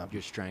this.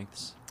 Your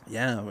strengths.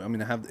 Yeah, I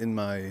mean, I have in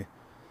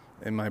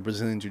my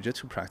Brazilian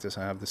Jiu-Jitsu practice,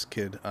 I have this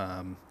kid.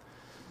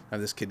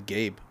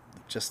 Gabe.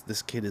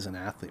 This kid is an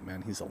athlete,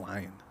 man. He's a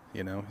lion.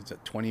 He's a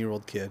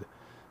 20-year-old kid.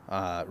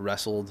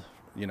 wrestled,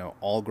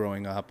 all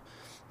growing up.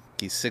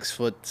 He's 6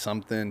 foot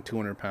something,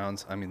 200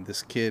 pounds. I mean,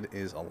 this kid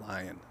is a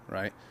lion,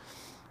 right?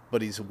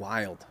 But he's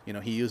wild.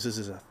 He uses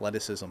his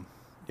athleticism,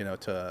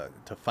 to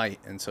fight.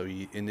 And so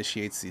he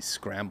initiates these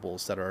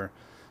scrambles that are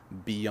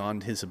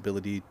beyond his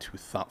ability to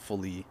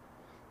thoughtfully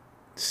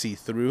see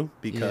through,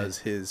 because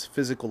his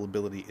physical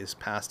ability is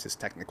past his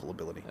technical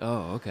ability.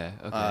 Oh, okay.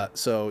 Okay.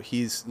 So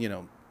he's,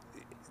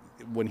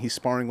 when he's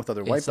sparring with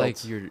other white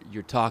belts, it's like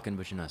you're talking,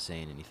 but you're not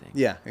saying anything.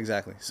 Yeah,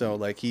 exactly. So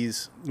like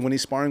when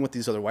he's sparring with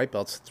these other white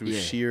belts through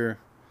sheer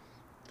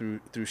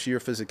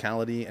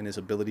physicality and his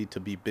ability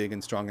to be big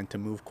and strong and to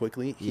move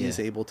quickly, he's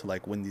able to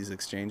like win these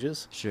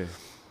exchanges. Sure.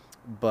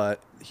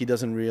 But he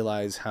doesn't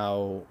realize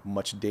how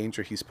much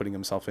danger he's putting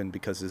himself in,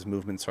 because his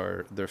movements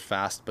they're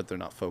fast, but they're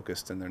not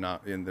focused, and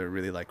they're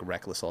really like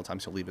reckless all the time.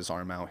 So he'll leave his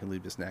arm out, he'll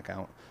leave his neck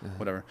out,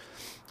 whatever.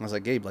 I was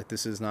like, Gabe, like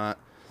this is not,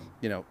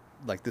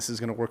 like this is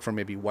going to work for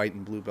maybe white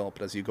and blue belt,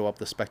 but as you go up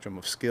the spectrum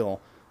of skill,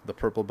 the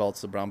purple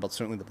belts, the brown belts,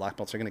 certainly the black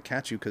belts are going to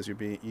catch you because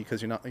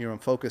you're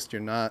unfocused.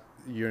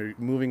 You're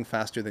moving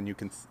faster than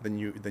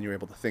you're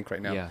able to think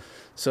right now. Yeah.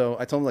 So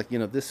I told him, like,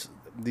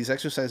 these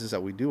exercises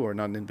that we do are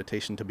not an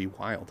invitation to be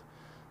wild.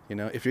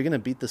 If you're going to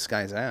beat this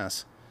guy's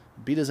ass,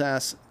 beat his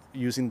ass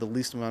using the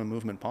least amount of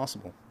movement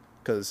possible,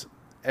 because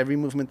every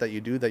movement that you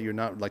do that you're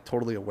not like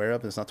totally aware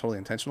of and it's not totally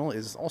intentional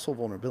is also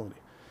vulnerability.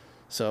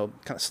 So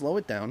kind of slow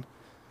it down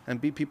and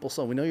beat people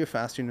slow. We know you're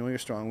fast, we know you're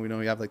strong, we know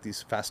you have like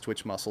these fast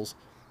twitch muscles.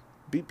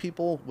 Beat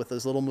people with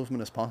as little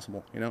movement as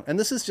possible, And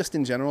this is just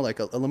in general like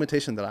a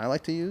limitation that I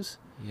like to use.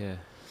 Yeah.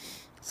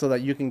 So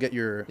that you can get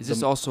your... Is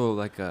this also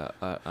like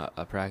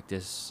a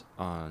practice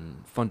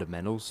on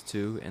fundamentals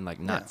too, and like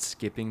not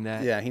skipping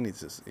that? Yeah, he needs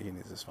his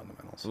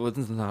fundamentals. Well,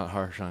 it's not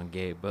harsh on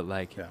Gabe, but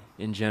like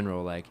in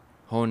general, like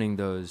honing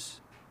those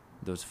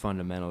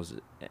fundamentals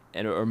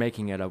or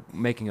making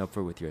up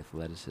for with your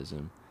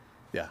athleticism.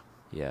 Yeah.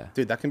 Yeah.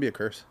 Dude, that can be a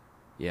curse.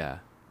 Yeah.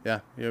 Yeah.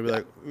 You'll be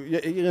like,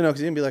 because you're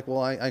gonna be like,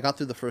 well, I got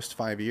through the first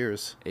 5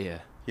 years. Yeah.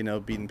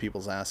 Beating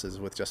people's asses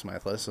with just my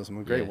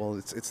athleticism. Great. Yeah. Well,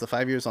 it's the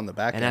 5 years on the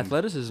back end. And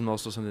athleticism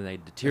also something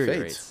that deteriorates.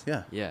 It fades.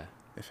 Yeah. Yeah.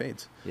 It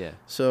fades. Yeah.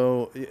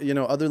 So,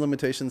 other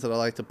limitations that I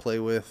like to play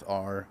with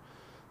are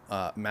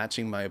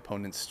matching my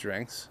opponent's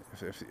strengths,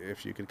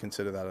 if you could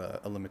consider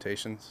that a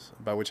limitation,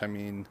 by which I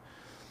mean,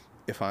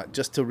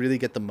 just to really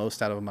get the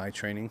most out of my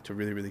training,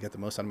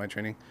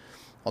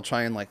 I'll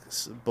try and like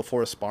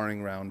before a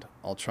sparring round,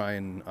 I'll try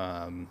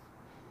and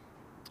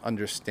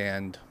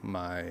understand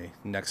my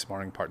next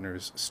sparring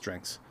partner's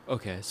strengths.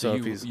 Okay, so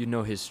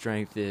his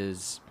strength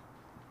is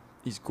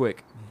he's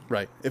quick.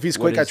 Right. If he's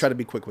quick, I try to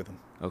be quick with him.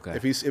 Okay.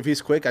 If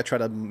he's quick, I try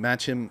to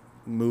match him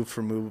move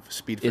for move,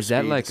 speed for speed,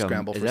 scramble for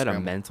scramble. Is that a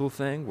mental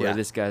thing where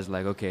this guy's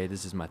like, okay,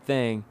 this is my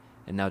thing,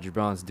 and now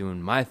Gibran's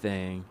doing my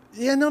thing?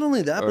 Yeah, not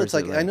only that, but it's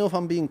like I know if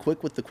I'm being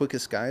quick with the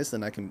quickest guys,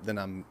 then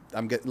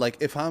I'm get like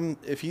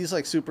if he's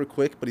like super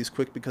quick, but he's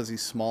quick because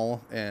he's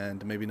small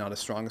and maybe not as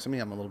strong as me.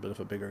 I'm a little bit of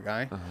a bigger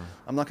guy.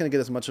 I'm not going to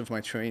get as much out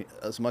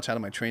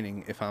of my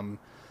training if I'm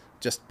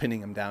just pinning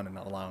him down and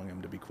not allowing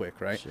him to be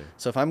quick, right? Sure.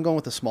 So if I'm going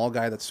with a small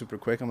guy that's super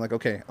quick, I'm like,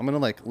 okay, I'm gonna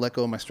like let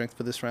go of my strength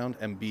for this round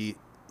and be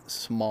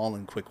small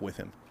and quick with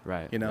him.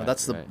 Right.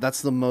 That's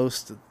the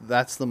most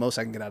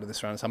I can get out of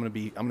this round. Is I'm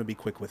gonna be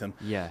quick with him.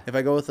 Yeah. If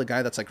I go with a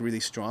guy that's like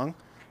really strong,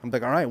 I'm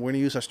like, all right, we're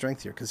gonna use our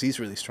strength here because he's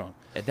really strong.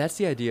 That's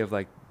the idea of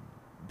like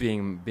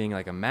being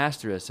like a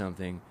master at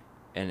something,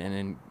 and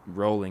then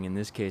rolling in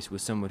this case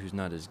with someone who's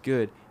not as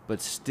good, but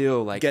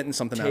still like getting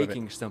something out of it,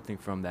 taking something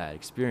from that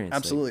experience.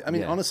 Absolutely. Like, I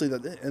mean, honestly,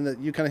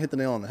 you kind of hit the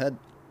nail on the head.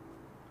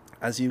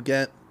 As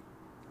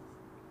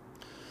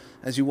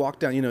you walk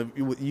down,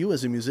 you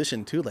as a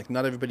musician too, like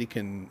not everybody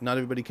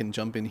can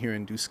jump in here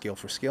and do scale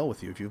for scale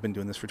with you if you've been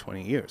doing this for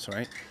 20 years,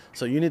 right?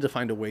 So you need to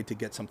find a way to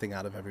get something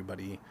out of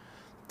everybody,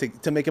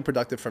 to make it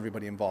productive for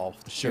everybody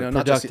involved. Sure,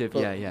 productive.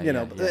 Yeah.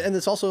 And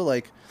it's also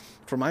like,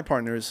 for my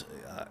partners,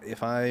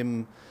 if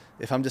I'm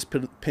just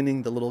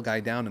pinning the little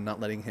guy down and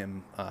not letting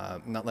him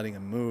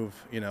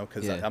move,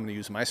 because I'm going to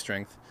use my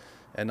strength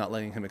and not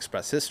letting him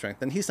express his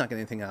strength, then he's not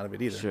getting anything out of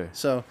it either. Sure.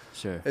 So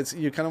sure. It's,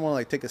 you kind of want to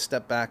like take a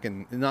step back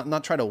and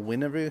not try to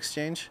win every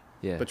exchange,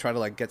 but try to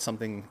like get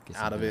something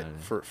out of it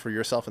for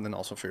yourself and then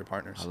also for your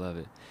partners. I love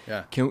it.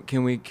 Yeah.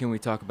 Can we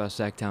talk about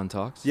Sacktown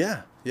Talks?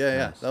 Yeah.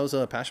 Nice. That was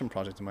a passion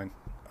project of mine.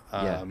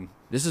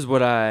 This is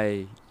how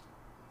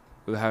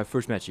I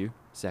first met you,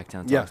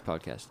 Sacktown Talks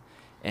podcast.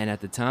 And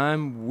at the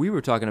time we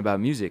were talking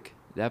about music,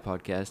 that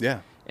podcast.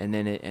 Yeah. And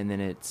then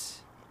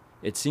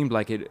it seemed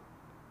like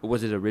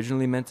was it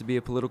originally meant to be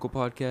a political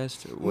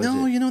podcast?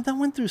 That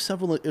went through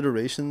several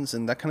iterations,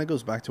 and that kind of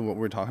goes back to what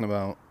we're talking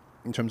about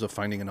in terms of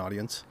finding an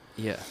audience.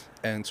 Yeah.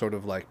 And sort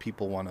of like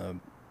people want to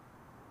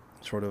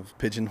sort of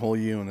pigeonhole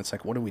you, and it's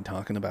like, what are we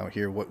talking about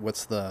here?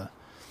 What's the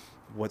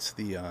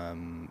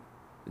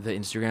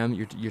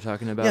Instagram you're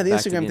talking about? Yeah, the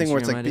Instagram thing where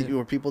it's like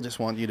where people just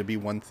want you to be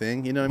one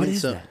thing. You know what I mean? What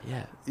is that?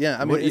 Yeah.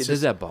 Yeah, I mean,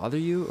 does that bother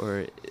you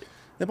or?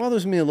 It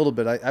bothers me a little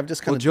bit. I've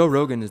just kind of... Joe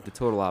Rogan is the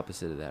total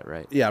opposite of that,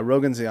 right? Yeah,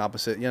 Rogan's the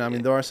opposite. I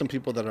mean, there are some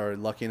people that are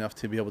lucky enough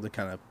to be able to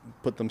kind of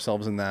put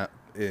themselves in that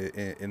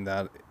in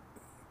that,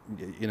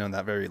 you know, in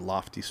that very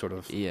lofty sort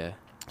of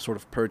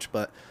perch.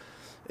 But,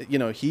 you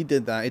know, he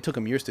did that. It took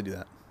him years to do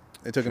that.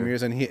 It took him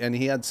years, and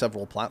he had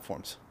several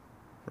platforms,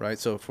 right?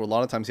 So for a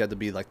lot of times he had to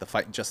be like the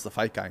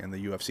fight guy in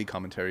the UFC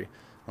commentary.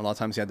 A lot of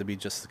times he had to be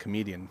just the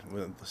comedian,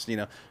 you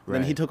know. Right.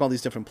 Then he took all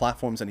these different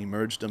platforms and he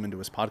merged them into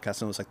his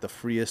podcast, and it was like the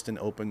freest and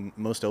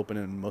most open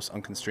and most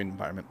unconstrained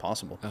environment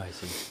possible. Oh, I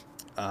see.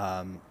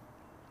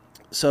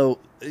 So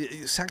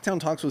Sacktown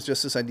Talks was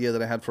just this idea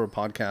that I had for a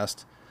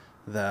podcast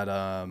that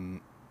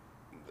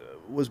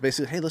was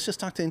basically, hey, let's just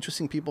talk to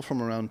interesting people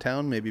from around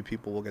town. Maybe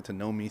people will get to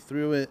know me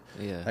through it.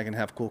 Yeah. I can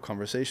have cool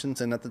conversations.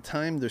 And at the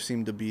time, there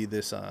seemed to be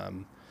this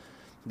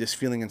this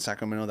feeling in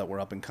Sacramento that we're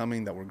up and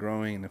coming, that we're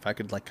growing, and if I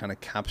could like kind of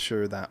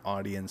capture that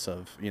audience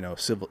of, you know,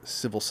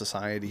 civil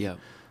society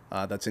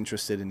that's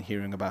interested in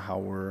hearing about how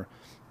we're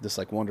this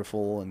like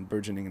wonderful and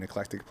burgeoning and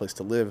eclectic place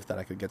to live, that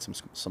I could get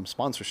some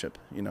sponsorship,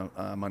 you know,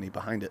 money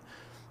behind it.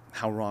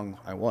 How wrong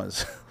I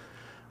was.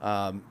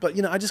 But,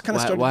 you know, I just kind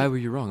of started. Why were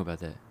you wrong about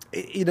that?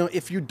 You know,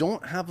 if you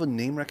don't have a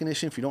name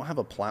recognition, if you don't have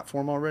a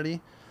platform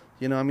already,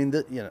 you know, I mean,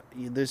 you know,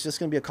 there's just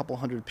going to be a couple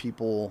hundred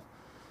people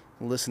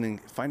listening.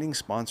 Finding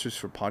sponsors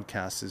for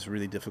podcasts is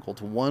really difficult.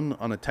 One,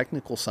 on a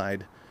technical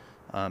side,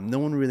 no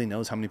one really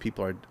knows how many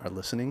people are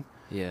listening.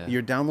 Yeah.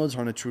 Your downloads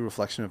aren't a true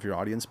reflection of your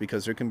audience,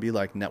 because there can be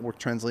like network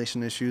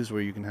translation issues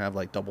where you can have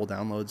like double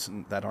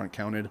downloads that aren't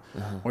counted,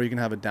 or you can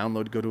have a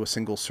download go to a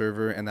single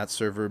server and that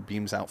server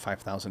beams out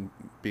 5,000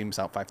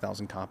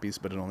 copies,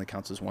 but it only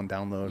counts as one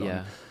download.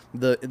 Yeah.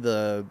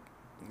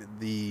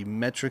 The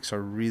metrics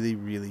are really,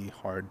 really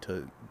hard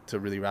to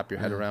really wrap your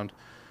head around.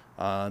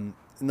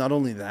 Not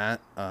only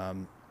that,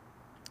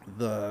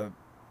 the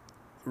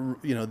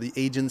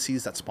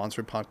agencies that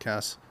sponsor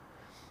podcasts,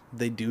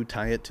 they do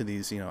tie it to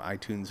these, you know,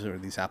 iTunes or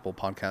these Apple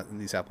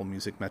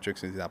Music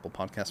metrics, and these Apple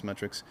Podcast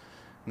metrics,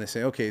 and they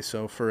say, okay,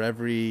 so for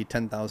every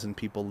 10,000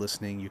 people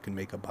listening, you can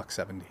make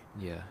 $1.70.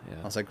 Yeah.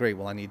 I was like, great.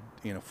 Well, I need,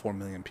 you know, 4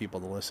 million people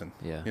to listen.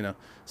 Yeah. You know,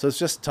 so it's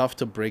just tough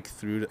to break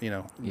through, you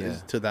know,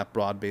 to that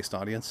broad-based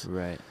audience.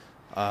 Right.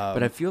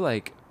 But I feel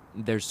like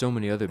there's so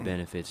many other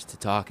benefits to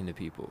talking to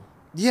people.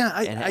 Yeah,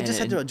 I just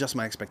had to adjust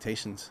my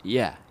expectations.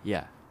 Yeah.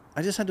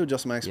 I just had to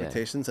adjust my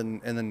expectations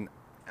and then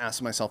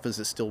ask myself, is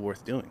it still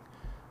worth doing?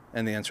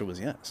 And the answer was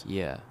yes.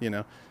 Yeah. You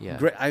know? Yeah.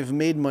 Great. I've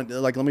made money.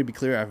 Like, let me be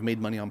clear. I've made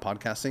money on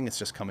podcasting. It's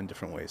just come in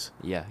different ways.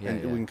 Yeah.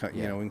 And we can,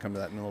 you know, we can come to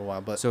that in a little while.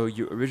 But so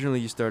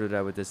you started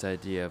out with this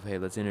idea of, hey,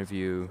 let's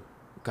interview,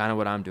 kind of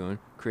what I'm doing,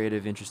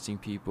 creative, interesting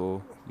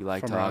people. You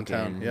like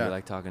talking. You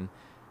like talking,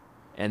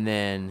 and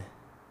then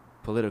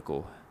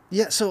political.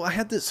 Yeah. So I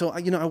had this. So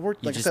you know, I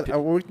worked. Like I said, I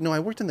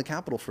worked in the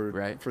Capitol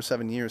for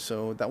 7 years.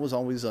 So that was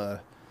always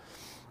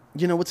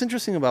you know, what's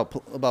interesting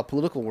about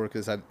political work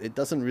is that it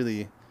doesn't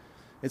really.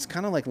 It's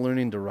kind of like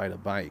learning to ride a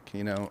bike,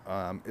 you know.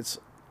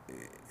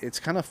 It's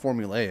kind of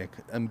formulaic.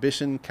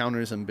 Ambition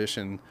counters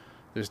ambition.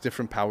 There's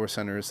different power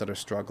centers that are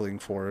struggling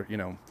for, you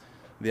know,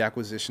 the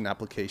acquisition,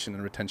 application,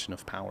 and retention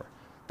of power.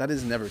 That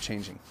is never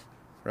changing,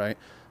 right?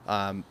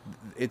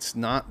 It's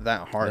not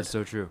that hard. That's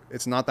so true.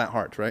 It's not that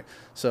hard, right?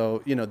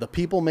 So, you know, the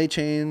people may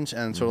change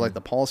and sort of like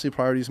the policy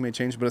priorities may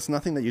change, but it's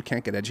nothing that you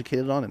can't get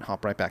educated on and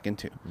hop right back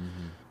into.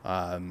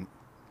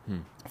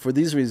 For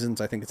these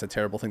reasons, I think it's a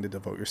terrible thing to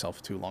devote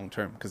yourself to long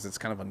term, because it's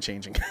kind of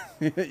unchanging,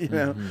 you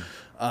know.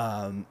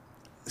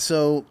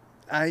 So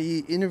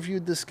I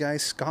interviewed this guy,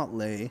 Scott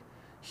Lay.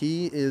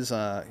 He is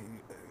a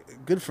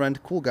good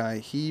friend, cool guy.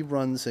 He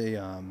runs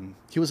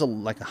he was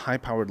like a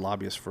high-powered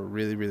lobbyist for a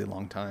really, really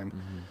long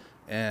time.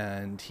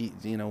 And he,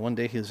 you know, one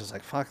day he was just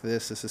like, fuck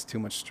this is too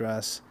much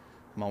stress.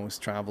 I'm always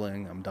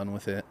traveling. I'm done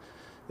with it.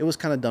 It was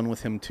kind of done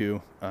with him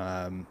too.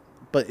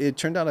 But it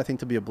turned out, I think,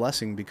 to be a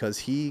blessing, because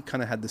he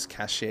kind of had this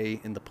cachet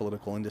in the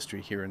political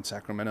industry here in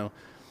Sacramento.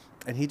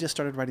 And he just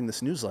started writing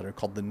this newsletter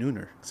called The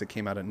Nooner, because it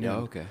came out at noon. Oh,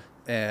 okay.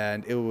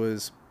 And it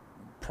was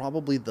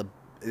probably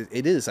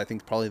it is, I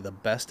think, probably the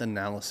best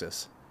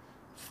analysis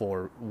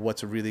for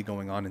what's really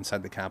going on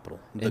inside the Capitol.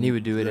 And he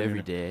would do it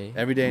every day?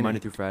 Every day. Monday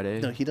through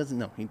Friday? No, he doesn't.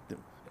 No,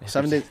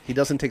 7 days. He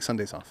doesn't take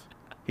Sundays off.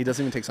 He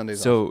doesn't even take Sundays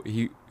off. So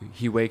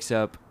he wakes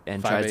up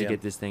and tries to 5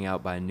 get this thing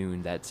out by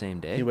noon that same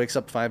day? He wakes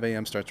up 5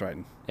 a.m., starts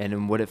writing. And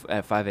then what if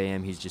at 5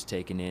 a.m. he's just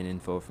taking in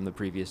info from the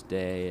previous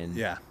day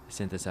and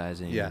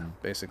synthesizing? Yeah,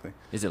 basically.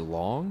 Is it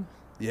long?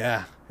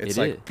 Yeah. It's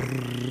yeah,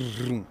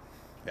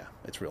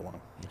 it's real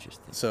long.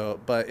 Interesting. So,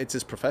 but it's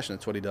his profession.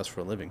 It's what he does for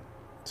a living.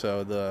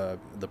 So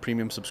the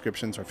premium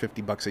subscriptions are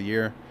 $50 a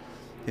year.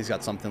 He's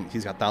got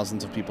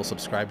thousands of people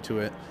subscribed to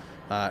it.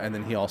 And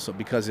then he also,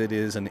 because it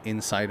is an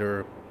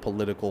insider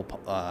political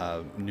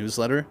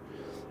newsletter,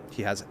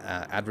 he has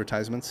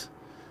advertisements.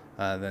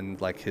 Then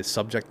like his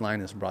subject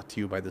line is brought to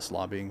you by this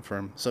lobbying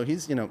firm. So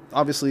he's, you know,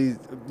 obviously,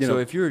 So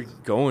if you're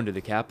going to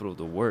the Capitol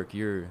to work,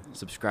 you're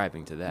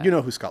subscribing to that. You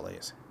know who Scott Lay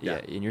is.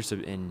 Yeah. And you're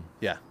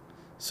Yeah.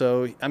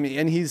 So, I mean,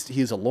 and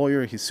he's a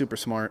lawyer. He's super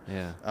smart.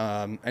 Yeah.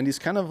 And he's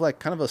kind of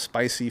a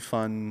spicy,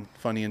 funny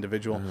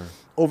individual.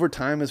 Over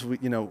time, as we,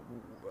 you know,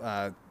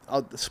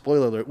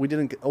 spoiler alert, we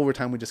didn't get, over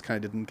time we just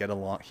kind of didn't get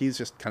along. He's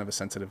just kind of a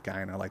sensitive guy,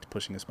 and I liked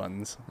pushing his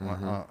buttons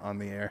on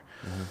the air.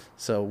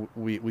 So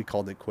we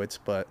called it quits,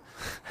 but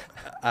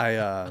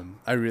I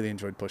really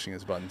enjoyed pushing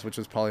his buttons, which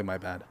was probably my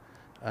bad.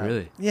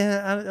 Really?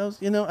 Yeah, I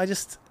was,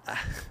 I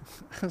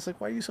was like,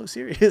 why are you so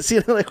serious?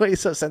 Like, why are you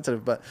so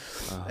sensitive? But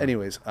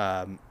anyways,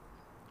 so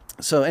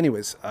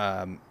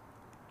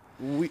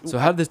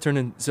how did this turn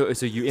in? So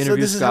you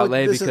interviewed Scott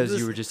Lay because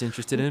you were just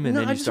interested in him, and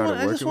then you started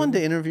working. I just wanted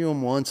to interview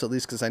him once, at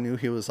least, because I knew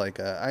he was like.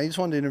 I just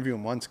wanted to interview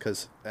him once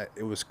because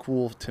it was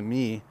cool to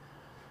me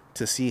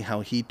to see how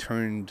he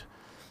turned,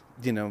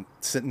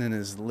 sitting in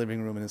his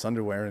living room in his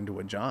underwear into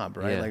a job,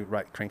 right? Yeah.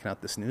 Like cranking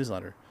out this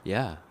newsletter.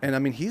 Yeah. And I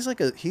mean, he's a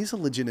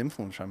legit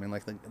influencer. I mean,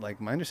 like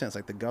my understanding is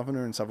like the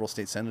governor and several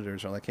state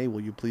senators are like, hey,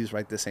 will you please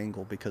write this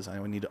angle because I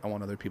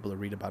want other people to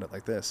read about it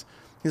like this.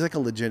 He's like a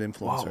legit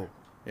influencer. Whoa.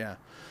 Yeah.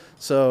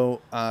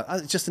 So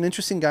just an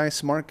interesting guy,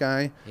 smart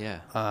guy.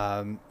 Yeah.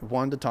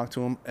 Wanted to talk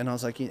to him, and I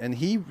was like, and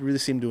he really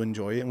seemed to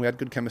enjoy it, and we had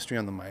good chemistry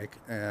on the mic.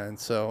 And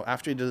so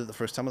after he did it the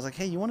first time, I was like,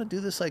 hey, you want to do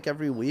this like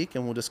every week,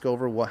 and we'll just go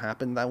over what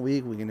happened that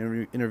week. We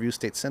can interview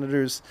state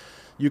senators.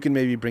 You can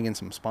maybe bring in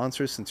some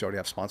sponsors since you already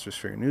have sponsors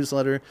for your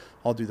newsletter.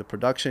 I'll do the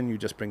production. You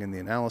just bring in the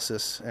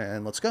analysis,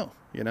 and let's go.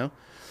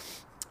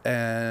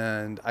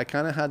 And I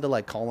kind of had to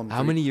like call him.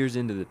 How many years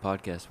into the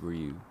podcast were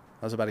you?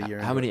 That was about a year.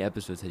 How many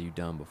episodes had you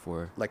done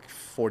before? Like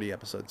 40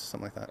 episodes,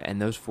 something like that.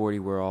 And those 40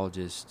 were all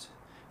just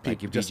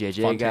like your just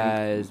BJJ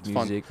guys,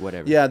 music,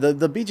 whatever. Yeah,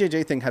 the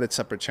BJJ thing had its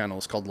separate channel.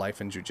 It's called Life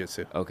and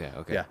Jiu-Jitsu. Okay.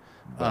 Yeah.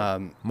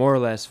 More or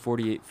less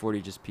 40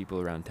 just people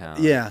around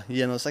town. Yeah.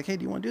 And I was like, hey,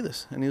 do you want to do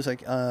this? And he was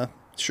like,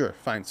 sure,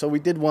 fine. So we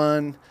did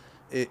one.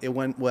 It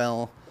went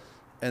well.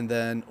 And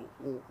then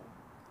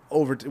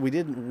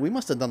we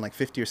must have done like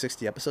 50 or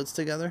 60 episodes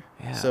together.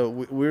 Yeah. So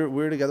we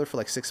were together for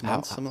like 6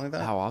 months, something like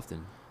that. How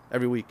often?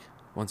 Every week.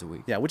 Once a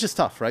week. Yeah, which is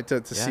tough, right?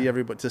 To see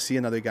everybody, to see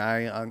another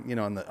guy and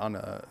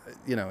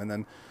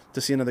then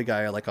to see another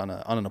guy like on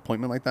an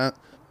appointment like that.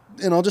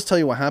 And I'll just tell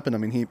you what happened. I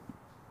mean,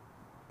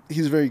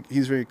 he's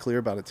very clear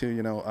about it too.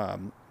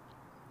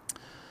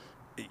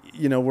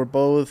 We're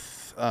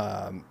both.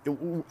 I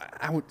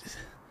would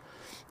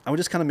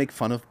just kind of make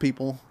fun of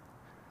people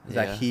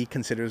that he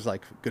considers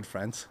like good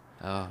friends.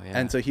 Oh yeah.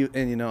 And so we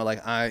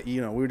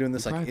were doing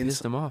this like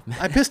pissed him off, man.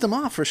 I pissed him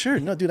off for sure.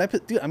 No, dude,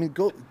 I mean,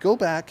 go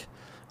back.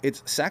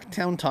 It's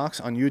Sacktown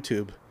Talks on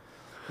YouTube.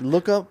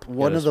 Look up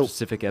one of the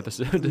specific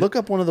episode. Look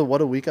up one of the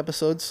What a Week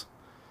episodes,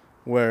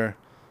 where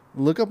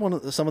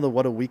some of the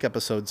What a Week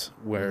episodes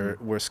where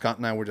Scott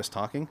and I were just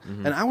talking,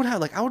 and I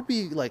would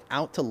be like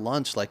out to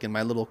lunch like in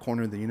my little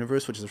corner of the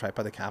universe, which is right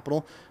by the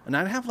Capitol, and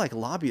I'd have like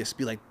lobbyists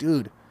be like,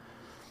 dude,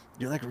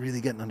 you're like really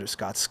getting under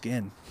Scott's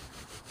skin.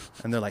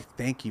 And they're like,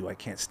 thank you, I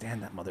can't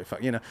stand that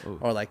motherfucker, Ooh.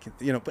 or like,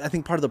 but I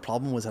think part of the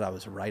problem was that I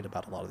was right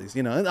about a lot of these,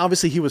 and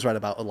obviously he was right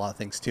about a lot of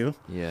things too.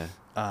 Yeah.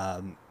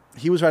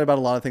 He was right about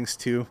a lot of things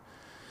too,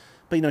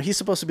 but he's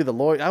supposed to be the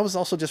lawyer. I was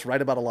also just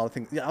right about a lot of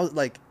things. I was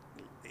like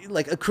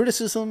a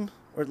criticism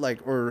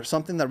or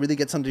something that really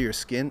gets under your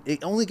skin.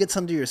 It only gets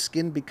under your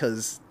skin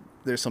because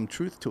there's some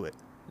truth to it.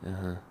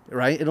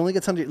 Right? It only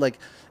gets under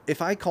if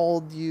I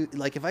called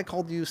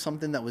you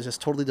something that was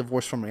just totally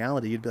divorced from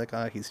reality, you'd be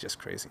like, he's just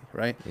crazy,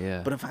 right?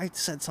 Yeah. But if I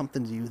said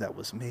something to you that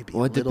was maybe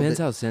it depends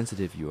how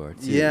sensitive you are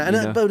too.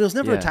 Yeah, but it was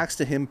never attacks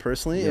to him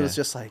personally. Yeah. It was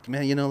just like,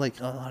 man,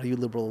 like a lot of you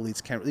liberal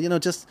elites can't,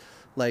 just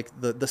like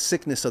the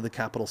sickness of the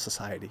capital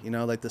society,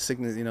 like the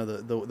sickness,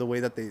 the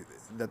way that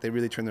they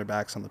really turn their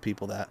backs on the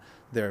people that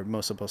they're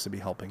most supposed to be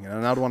helping.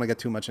 And I don't want to get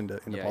too much into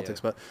politics,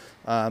 but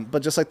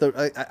just like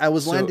I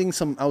was landing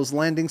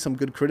some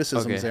good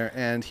criticisms there,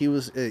 and he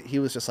was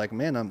just like,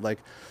 man, I'm like,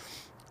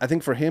 I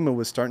think for him it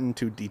was starting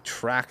to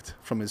detract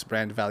from his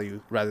brand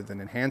value rather than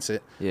enhance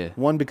it. Yeah.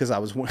 One, because I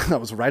was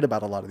right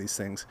about a lot of these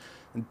things,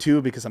 and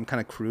two, because I'm kind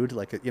of crude.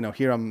 Like,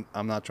 here I'm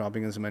not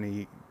dropping as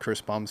many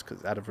curse bombs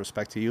out of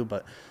respect to you.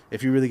 But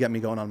if you really get me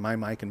going on my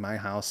mic in my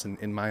house and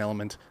in my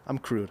element, I'm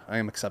crude. I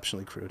am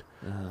exceptionally crude.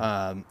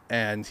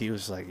 And he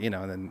was like, and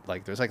then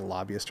like there's like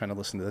lobbyists trying to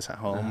listen to this at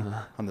home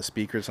on the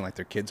speakers, and like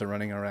their kids are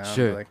running around.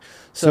 Sure. Like,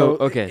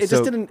 It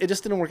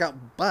just didn't work out.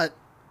 But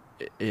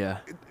yeah.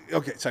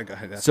 Okay, sorry, go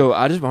ahead. So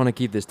I just want to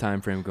keep this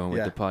time frame going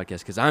with the podcast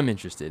because I'm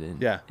interested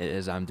in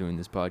as I'm doing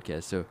this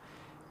podcast. So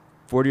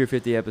 40 or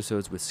 50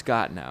 episodes with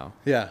Scott now.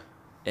 Yeah.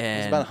 And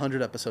it's about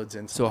 100 episodes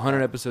in. So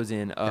 100 episodes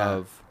in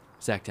of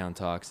Sacktown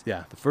Talks.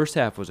 Yeah. The first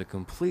half was a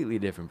completely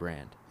different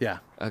brand. Yeah.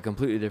 A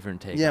completely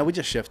different take. Yeah, we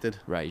just shifted.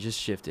 Right, you just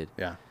shifted.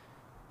 Yeah.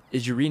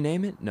 Did you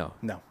rename it? No.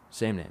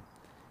 Same name.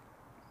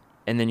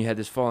 And then you had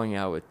this falling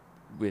out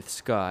with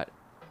Scott.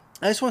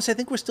 I just want to say, I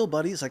think we're still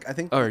buddies. Like, I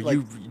think. Or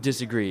you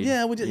disagreed?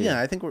 Yeah, we did.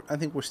 Yeah, I think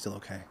we're still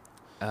okay.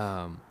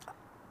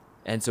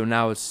 And so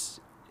now it's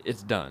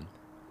done,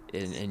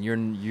 and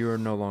you're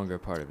no longer a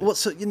part of it. Well,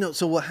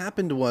 so what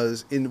happened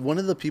was in one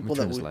of the people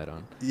that turn this light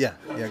on. Yeah,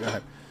 go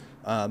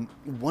ahead.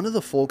 One of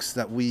the folks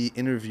that we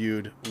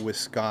interviewed with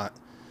Scott,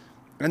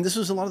 and this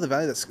was a lot of the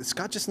value that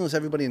Scott just knows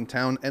everybody in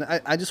town, and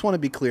I just want to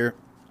be clear.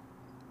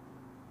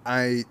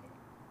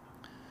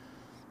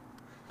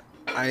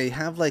 I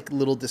have like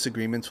little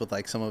disagreements with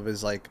like some of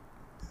his like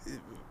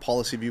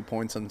policy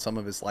viewpoints on some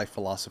of his life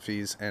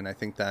philosophies, and I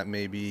think that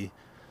maybe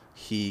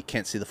he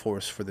can't see the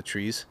forest for the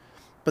trees.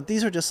 But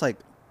these are just like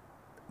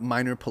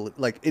minor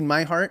like in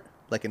my heart,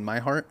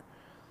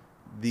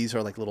 these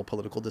are like little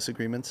political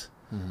disagreements.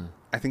 Mm-hmm.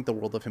 I think the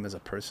world of him as a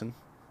person,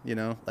 you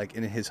know, like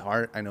in his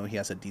heart, I know he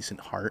has a decent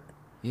heart.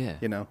 Yeah.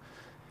 You know,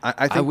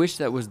 I think, wish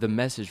that was the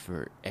message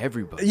for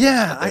everybody.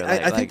 Yeah,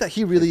 I think that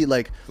he really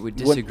like would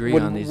disagree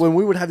when, on these. when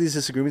we would have these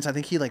disagreements. I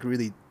think he like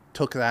really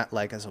took that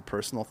like as a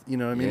personal, you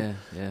know what I mean? Yeah,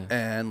 yeah.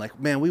 And like,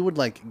 man, we would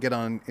like get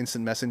on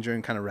instant messenger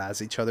and kind of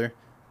razz each other,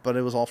 but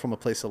it was all from a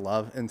place of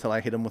love until I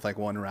hit him with like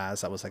one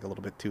razz that was like a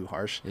little bit too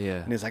harsh.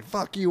 Yeah. And he's like,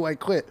 "Fuck you, I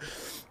quit."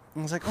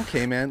 And I was like,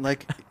 "Okay, man."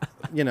 Like,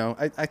 you know,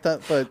 I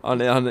thought, but on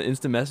the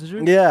instant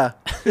messenger.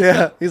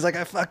 yeah. He's like,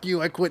 "I fuck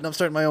you, I quit, and I'm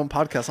starting my own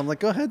podcast." I'm like,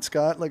 "Go ahead,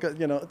 Scott." Like,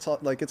 you know, it's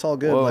all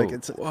good. Whoa, like,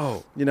 it's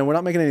you know, we're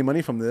not making any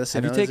money from this.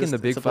 Have you know? taken It's the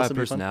just- Big it's supposed Five to be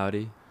fun.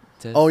 personality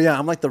test? Oh yeah,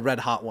 I'm like the red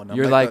hot one.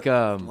 You're like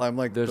I'm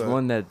like there's the,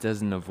 one that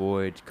doesn't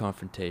avoid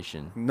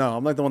confrontation. No,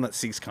 I'm like the one that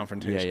seeks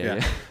confrontation.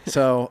 Yeah.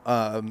 So,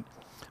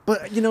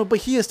 but you know, but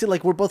he is still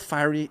like we're both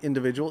fiery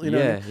individuals. You know.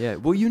 What I mean? Yeah.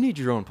 Well, you need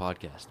your own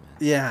podcast, man.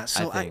 Yeah.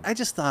 So think. I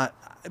just thought,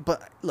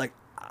 but like,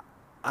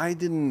 I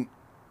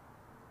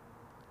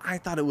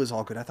thought it was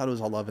all good. I thought it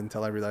was all love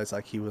until I realized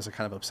like he was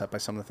kind of upset by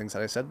some of the things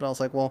that I said. But I was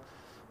like, well,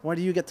 why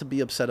do you get to be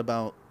upset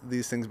about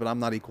these things, but I'm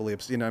not equally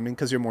upset? You know what I mean?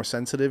 Because you're more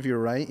sensitive, you're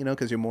right. You know,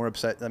 because you're more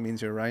upset, that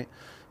means you're right.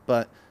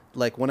 But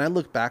like when I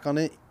look back on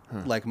it,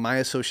 like my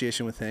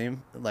association with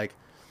him, like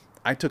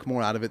I took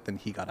more out of it than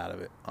he got out of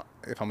it.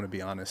 If I'm gonna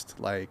be honest,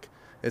 like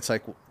it's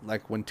like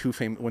when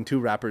two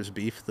rappers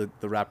beef,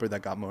 the rapper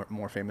that got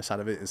more famous out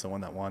of it is the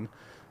one that won.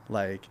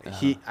 Like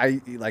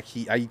I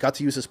got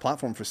to use his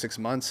platform for 6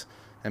 months,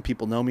 and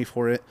people know me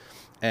for it,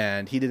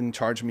 and he didn't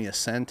charge me a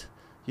cent.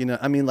 You know,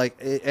 I mean, like,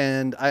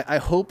 and I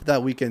hope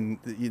that we can,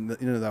 you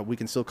know, that we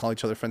can still call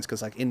each other friends,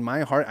 because like in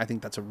my heart, I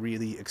think that's a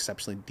really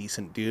exceptionally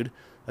decent dude,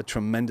 a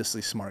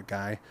tremendously smart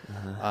guy.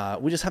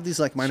 We just have these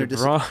like minor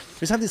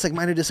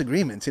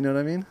disagreements. You know what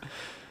I mean?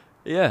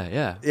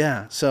 Yeah.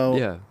 Yeah. So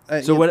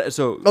yeah. So what?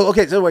 So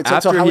okay. So wait.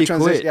 So how he we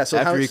transition? quit. Yeah. So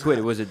after how he quit,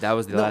 that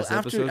was the last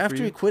episode after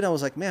for you? he quit, I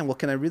was like, man, well,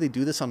 can I really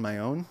do this on my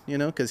own? You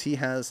know, because he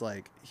had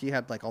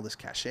like all this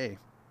cachet,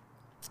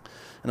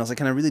 and I was like,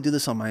 can I really do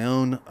this on my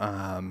own?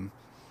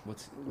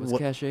 What's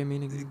cachet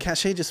meaning?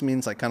 Cachet just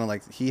means like kind of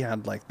like he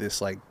had like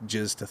this like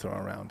jizz to throw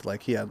around.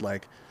 Like he had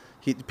like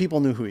people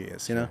knew who he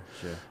is. You know.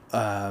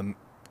 Sure.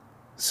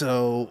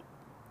 So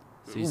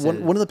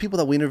one of the people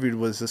that we interviewed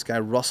was this guy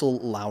Russell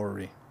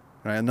Lowery.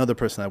 Right, another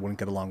person I wouldn't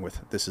get along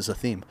with. This is a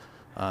theme.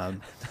 I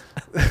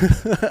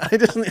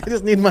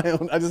just need my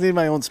own. I just need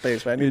my own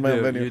space. Right? I need my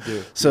own venue. You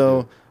do.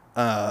 So,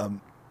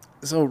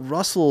 so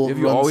Russell. Have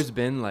you always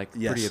been like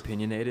Yes. pretty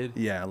opinionated?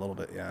 Yeah, a little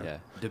bit. Yeah. Yeah.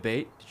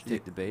 Debate? Did you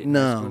take debate? in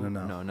No, high school?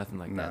 no. Nothing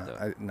like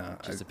that though.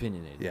 Just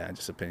opinionated. Yeah,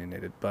 just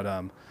opinionated.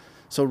 But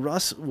so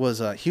Russ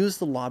was he was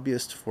the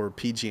lobbyist for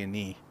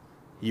PG&E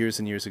years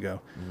and years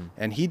ago,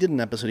 and he did an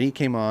episode. He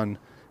came on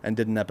and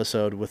did an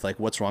episode with like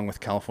what's wrong with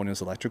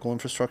California's electrical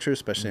infrastructure,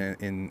 especially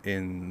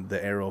in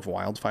the era of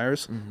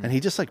wildfires. And he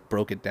just like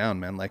broke it down,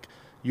 man. Like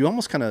you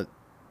almost kind of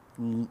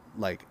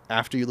like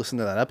after you listen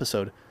to that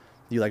episode,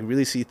 you like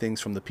really see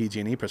things from the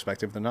PG&E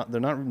perspective. They're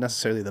not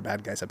necessarily the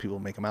bad guys that people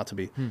make them out to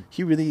be.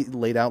 He really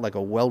laid out like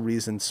a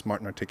well-reasoned,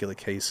 smart and articulate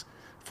case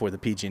for the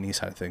PG&E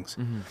side of things.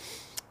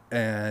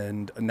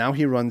 And now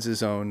he runs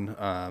his own,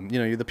 you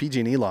know, you're the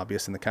PG&E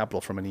lobbyist in the Capitol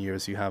for many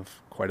years. You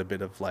have quite a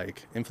bit of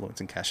like influence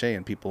and cachet,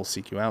 and people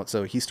seek you out.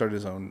 So he started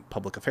his own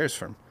public affairs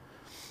firm.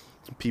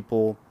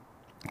 People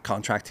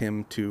contract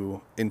him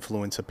to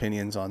influence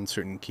opinions on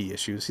certain key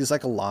issues. He's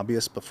like a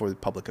lobbyist, but for the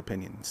public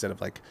opinion. Instead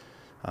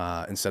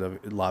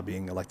of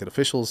lobbying elected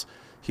officials,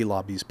 he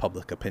lobbies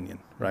public opinion,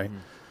 right?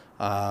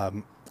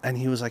 And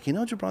he was like, you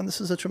know, Gibran,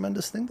 this is a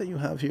tremendous thing that you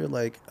have here.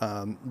 Like,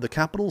 the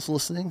Capitol's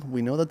listening.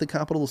 We know that the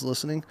Capitol is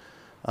listening.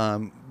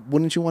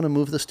 Wouldn't you want to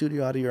move the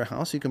studio out of your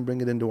house? You can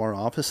bring it into our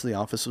office. The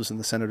office was in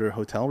the Senator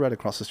Hotel right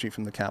across the street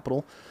from the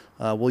Capitol.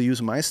 We'll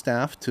use my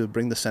staff to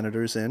bring the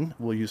senators in.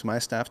 We'll use my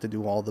staff to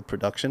do all the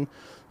production.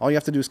 All you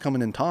have to do is come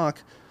in and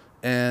talk.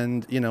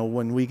 And, you know,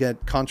 when we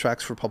get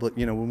contracts for public,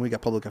 you know, when we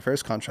get public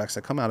affairs contracts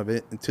that come out of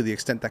it, to the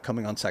extent that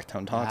coming on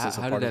Sacktown Talks is a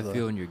part of the... How did that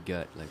feel in your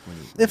gut? Like when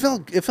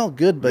you... It felt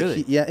good, but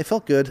Really? it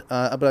felt good.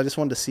 But I just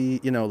wanted to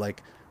see, you know,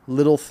 like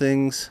little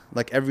things,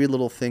 like every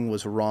little thing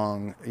was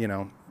wrong, you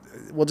know.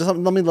 Well, just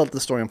let me let the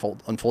story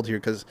unfold here,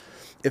 because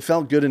it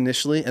felt good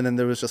initially, and then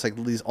there was just like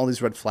all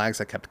these red flags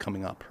that kept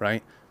coming up,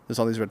 right? There's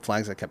all these red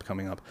flags that kept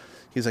coming up.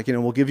 He's like, you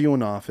know, we'll give you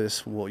an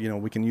office. You know,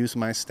 we can use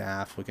my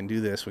staff. We can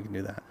do this. We can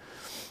do that.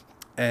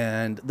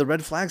 And the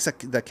red flags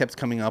that kept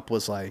coming up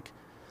was like,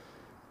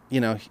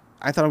 you know,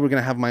 I thought we were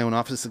going to have my own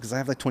office because I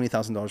have like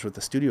 $20,000 worth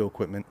of studio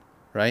equipment,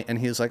 right? And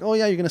he was like, oh,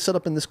 yeah, you're going to set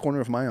up in this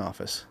corner of my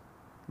office.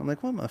 I'm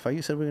like, well, if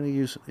you said we're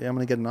going to I'm going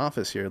to get an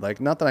office here.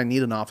 Like, not that I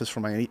need an office for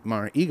my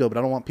ego, but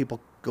I don't want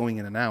people going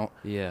in and out.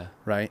 Yeah.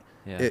 Right?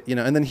 Yeah. You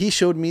know, and then he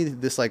showed me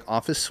this like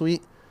office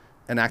suite,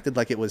 and acted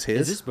like it was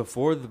his. Is this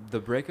before the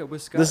breakup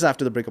with Scott? This is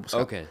after the breakup with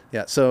Scott. Okay.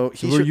 Yeah. So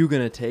were you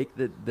gonna take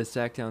the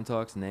Sacktown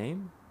Talks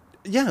name?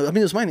 Yeah, I mean,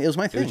 it was mine. It was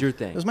my thing. It was your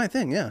thing. It was my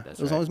thing. Yeah, That's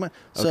it was right. always mine.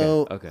 Okay,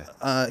 So,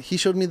 okay. He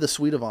showed me the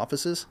suite of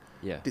offices.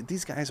 Yeah. Dude,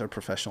 these guys are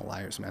professional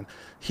liars, man.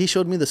 He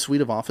showed me the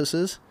suite of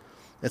offices.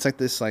 It's like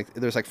this, like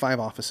there's like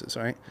 5 offices,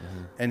 right?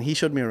 And he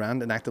showed me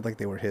around and acted like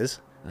they were his.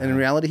 And in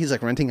reality, he's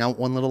like renting out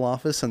one little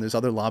office, and there's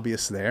other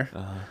lobbyists there.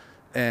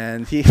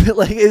 And he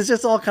like it's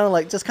just all kind of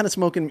like just kind of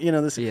smoking, you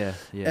know, this. Yeah.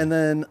 And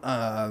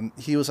then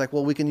he was like,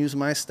 well, we can use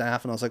my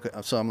staff. And I was like,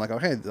 so I'm like,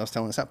 okay, I was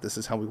telling the staff, this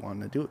is how we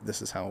want to do it.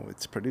 This is how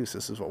it's produced.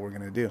 This is what we're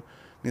going to do.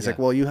 And he's like,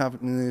 well,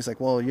 he's like,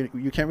 well,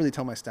 you can't really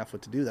tell my staff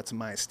what to do. That's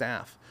my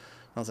staff.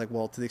 And I was like,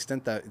 well, to the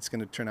extent that it's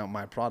going to turn out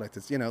my product,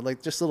 it's, you know,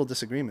 like just little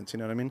disagreements, you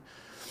know what I mean?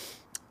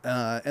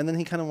 And then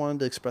he kind of wanted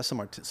to express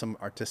some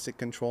artistic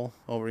control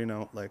over, you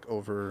know, like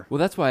over. Well,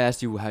 that's why I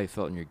asked you how you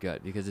felt in your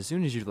gut, because as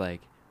soon as you're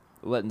like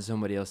letting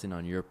somebody else in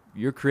on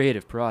your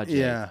creative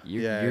project,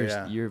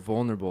 you're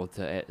vulnerable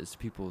to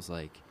people's,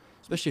 like,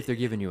 especially if they're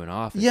giving you an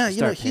office. Yeah,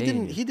 you know,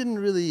 he didn't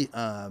really.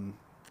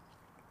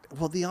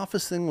 Well, the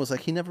office thing was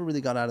like he never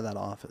really got out of that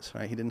office,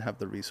 right? He didn't have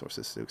the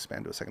resources to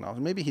expand to a second office.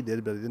 Maybe he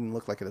did, but it didn't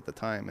look like it at the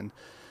time. And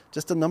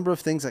just a number of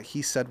things that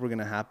he said were going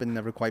to happen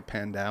never quite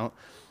panned out.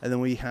 And then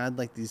we had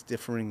like these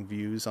differing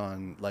views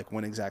on like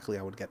when exactly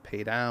I would get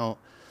paid out,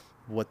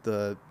 what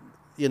the,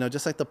 you know,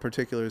 just like the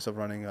particulars of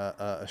running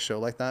a show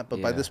like that.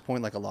 But by this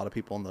point, like a lot of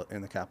people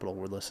in the Capitol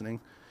were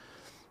listening.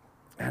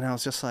 And I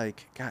was just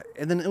like, God.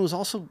 And then it was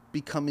also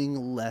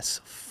becoming less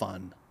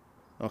fun.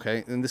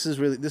 Okay. And this is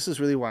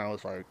really why I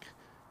was like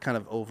kind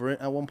of over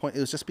it at one point. It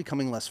was just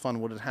becoming less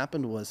fun. What had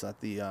happened was that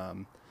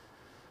the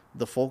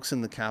folks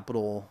in the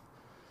Capitol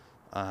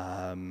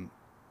kind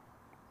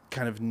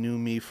of knew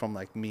me from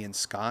like me and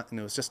Scott,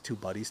 and it was just 2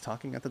 buddies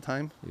talking at the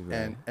time.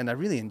 Right. And I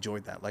really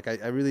enjoyed that. Like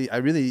I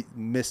really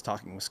miss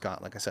talking with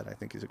Scott. Like I said, I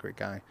think he's a great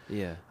guy.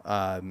 Yeah.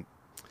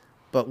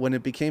 But when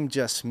it became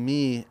just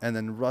me, and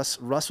then Russ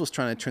was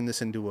trying to turn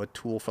this into a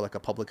tool for like a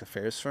public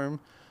affairs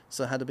firm.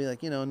 So it had to be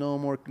like, you know, no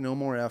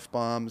more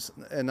F-bombs.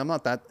 And I'm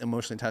not that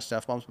emotionally attached to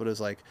F-bombs, but it was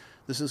like,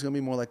 this is going to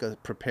be more like a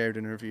prepared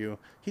interview.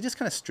 He just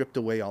kind of stripped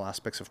away all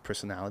aspects of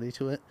personality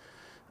to it.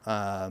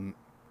 And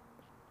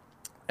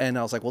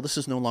I was like, well, this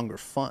is no longer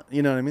fun.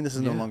 You know what I mean? This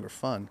is no longer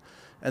fun.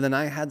 And then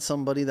I had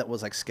somebody that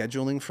was like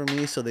scheduling for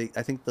me. So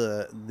I think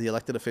the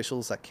elected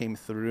officials that came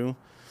through,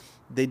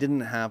 they didn't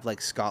have like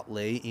Scott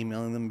Lay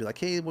emailing them and be like,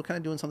 hey, we're kind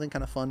of doing something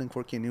kind of fun and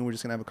quirky and new. We're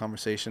just going to have a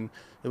conversation.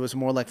 It was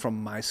more like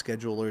from my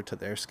scheduler to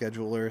their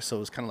scheduler. So it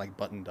was kind of like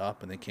buttoned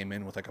up, and they came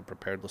in with like a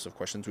prepared list of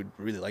questions. We'd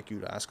really like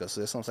you to ask us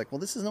this. And I was like, well,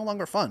 this is no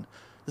longer fun.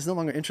 This is no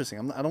longer interesting.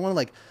 I don't want to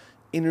like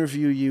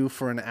interview you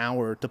for an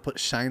hour to put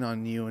shine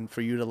on you and for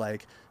you to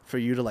like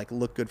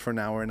look good for an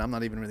hour, and I'm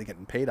not even really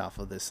getting paid off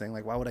of this thing.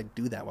 Like, why would I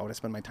do that? Why would I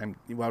spend my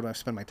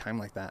time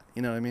like that?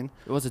 You know what I mean?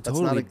 Well, it's a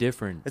totally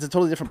different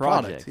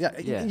product.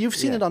 Yeah. You've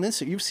seen it on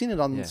Instagram. You've seen it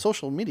on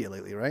social media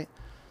lately, right?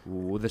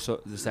 Well, the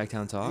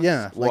Sacktown Talks?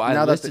 Yeah. Well,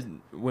 I listened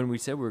when we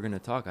said we were going to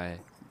talk. I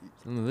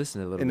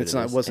listened a little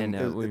bit.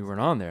 And we weren't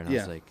on there, and I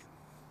was like,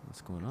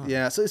 what's going on?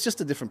 Yeah, so it's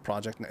just a different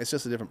project. It's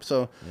just a different.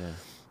 So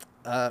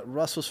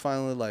Russ was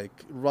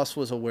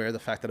was aware of the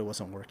fact that it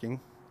wasn't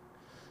working.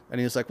 And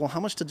he was like, well, how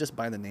much to just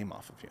buy the name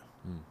off of you?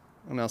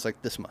 And I was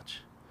like, this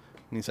much.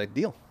 And he's like,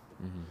 deal.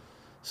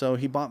 So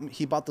he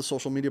bought the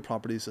social media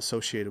properties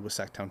associated with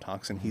Sacktown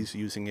Talks, and he's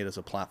using it as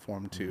a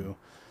platform to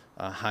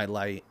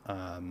highlight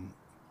highlight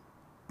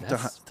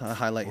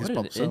his pub.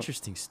 What an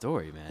interesting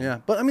story, man.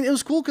 Yeah, but I mean, it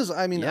was cool because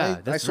I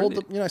sold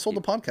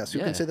the podcast. You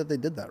can say that they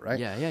did that, right?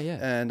 Yeah.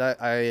 And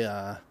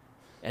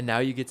and now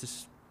you get to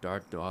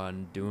start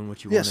on doing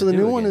what you want to do. Yeah, so the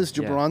new one is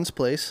Gibran's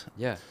Place.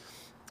 Yeah.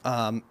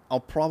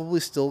 I'll probably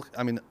still,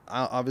 I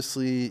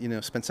obviously, you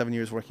know, spent 7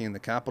 years working in the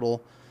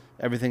Capitol.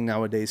 Everything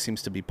nowadays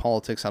seems to be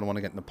politics. I don't want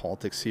to get into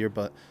politics here,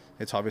 but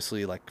it's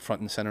obviously like front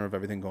and center of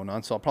everything going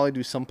on. So I'll probably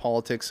do some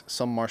politics,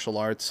 some martial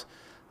arts.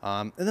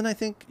 And then I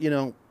think, you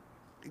know,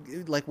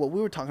 like what we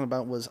were talking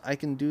about was I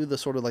can do the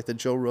sort of like the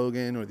Joe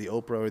Rogan or the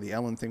Oprah or the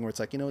Ellen thing where it's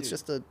like, you know, it's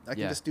just I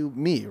can just do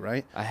me,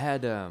 right? I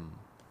had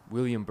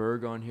William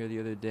Berg on here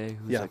the other day,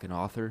 who's like an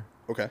author.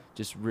 Okay.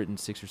 Just written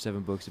 6 or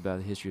 7 books about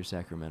the history of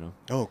Sacramento.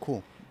 Oh,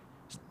 cool.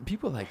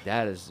 People like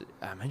that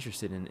I'm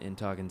interested in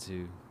talking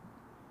to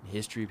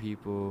history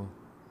people,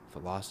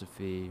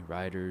 philosophy,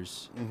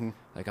 writers.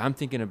 Like I'm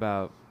thinking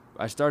about,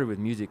 I started with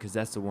music because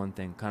that's the one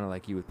thing, kind of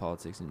like you with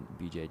politics and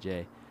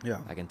BJJ. Yeah.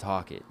 I can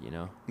talk it, you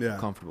know? Yeah. I'm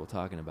comfortable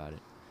talking about it.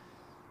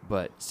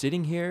 But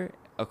sitting here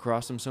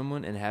across from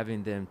someone and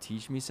having them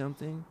teach me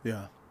something.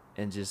 Yeah.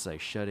 And just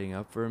like shutting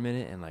up for a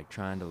minute and like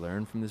trying to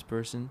learn from this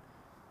person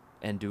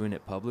and doing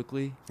it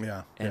publicly.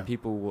 Yeah. And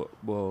people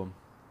will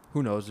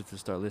who knows if they'll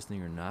start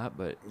listening or not,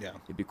 but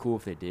it'd be cool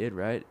if they did,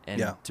 right?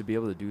 And to be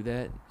able to do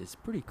that is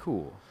pretty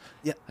cool.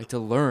 Yeah. Like to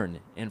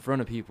learn in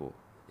front of people.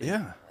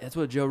 That's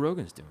what Joe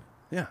Rogan's doing.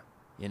 Yeah.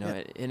 You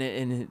know,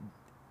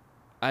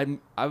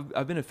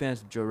 I've been a fan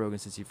of Joe Rogan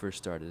since he first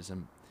started.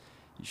 I'm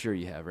sure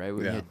you have, right?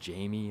 We had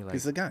Jamie. Like,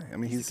 he's the guy. I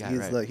mean, he's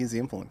the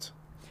influence.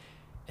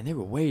 And they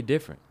were way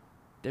different.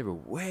 they were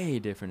way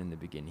different in the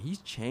beginning. He's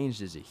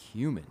changed as a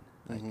human,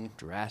 like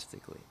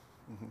drastically.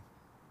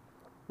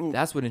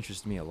 That's what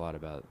interests me a lot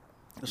about.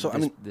 So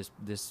this,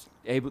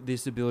 I mean,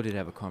 this ability to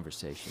have a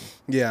conversation.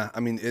 yeah,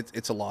 I mean,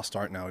 it's a lost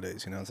art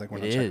nowadays. You know, it's like we're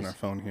not checking our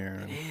phone here.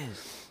 It And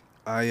is.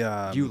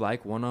 Do you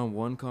like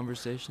one-on-one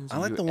conversations? I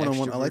like the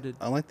one-on-one. I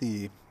like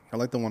the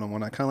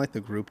one-on-one. I kind of like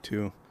the group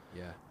too.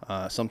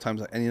 Yeah.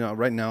 Sometimes, and you know,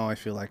 right now I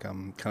feel like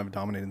I'm kind of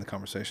dominating the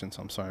conversation,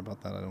 so I'm sorry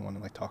about that. I don't want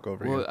to like talk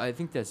over you. Well, I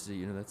think that's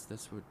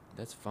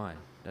that's fine.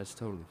 That's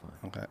totally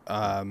fine. Okay.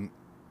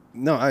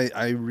 No,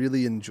 I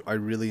really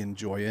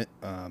enjoy it.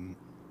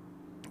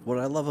 What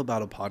I love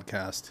about a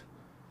podcast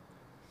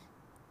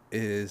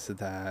is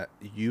that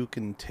you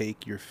can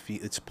take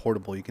it's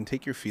portable. You can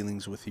take your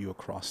feelings with you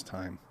across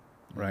time,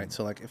 right?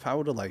 So like if I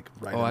were to like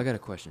write. I got a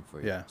question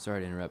for you. Yeah. Sorry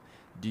to interrupt.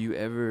 Do you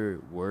ever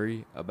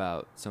worry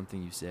about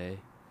something you say,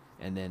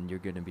 and then you're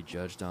going to be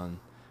judged on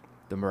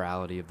the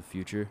morality of the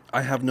future?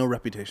 I have no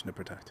reputation to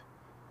protect.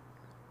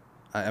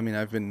 I mean,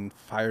 I've been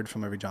fired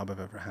from every job I've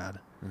ever had.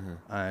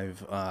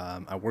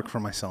 I work for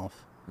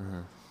myself.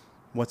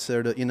 What's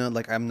there to, you know,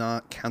 like I'm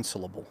not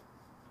cancelable.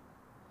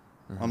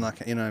 I'm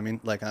not, you know what I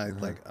mean? Like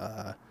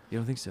You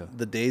don't think so?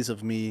 The days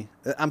of me,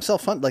 I'm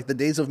self-funded. Like the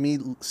days of me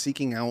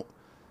seeking out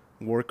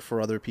work for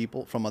other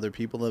people, from other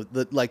people,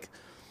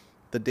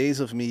 the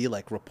days of me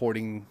like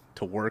reporting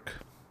to work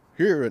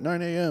here at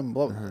 9 a.m.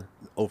 Blah, blah,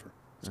 over.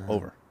 It's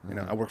over. You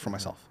know, I work for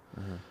myself.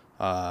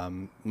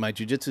 My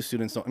jiu-jitsu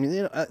students don't. I mean,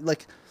 you know,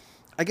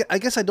 I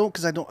guess I don't,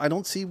 because I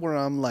don't see where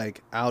I'm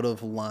like out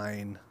of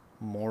line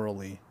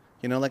morally.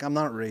 You know, like I'm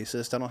not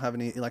racist. I don't have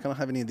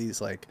any of these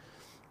like,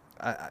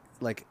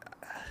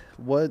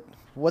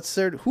 what's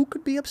there? Who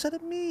could be upset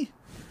at me?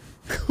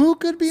 Who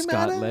could be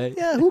Scott mad at Lay.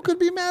 Yeah, who could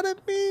be mad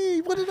at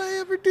me? What did I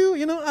ever do?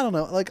 You know, I don't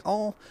know. Like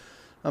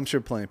I'm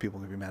sure plenty of people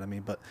could be mad at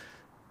me, but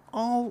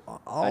I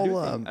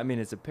mean,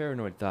 it's a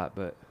paranoid thought,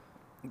 but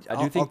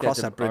I do think I'll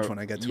cross that bridge when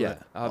I get to it. Yeah,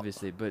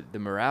 obviously, but the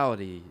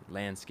morality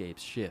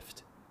landscapes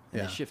shift.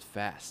 And Yeah. They shift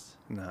fast.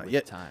 No, with yeah.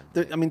 time.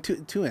 I mean,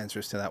 two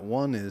answers to that.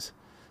 One is,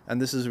 and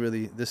this is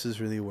really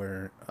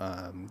where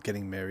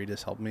getting married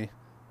has helped me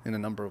in a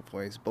number of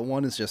ways. But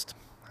one is just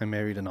I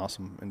married an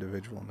awesome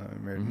individual. And I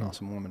married an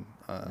awesome woman,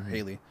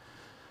 Haley.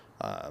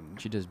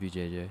 She does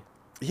BJJ.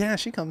 Yeah,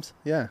 she comes.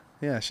 Yeah.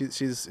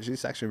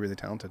 She's actually really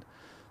talented.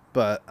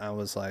 But I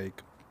was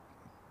like,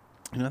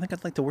 you know, I think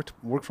I'd like to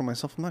work for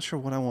myself. I'm not sure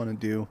what I want to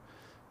do.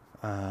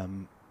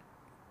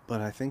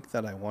 But I think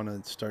that I want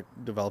to start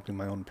developing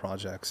my own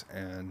projects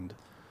and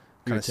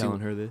You were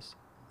telling her this?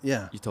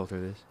 Yeah. You told her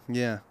this?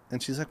 Yeah.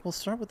 And she's like, well,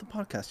 start with the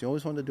podcast. You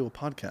always wanted to do a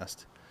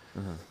podcast.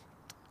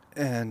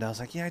 And I was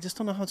like, yeah, I just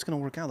don't know how it's going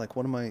to work out. Like,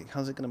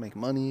 how's it going to make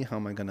money? How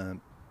am I going to,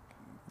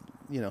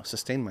 you know,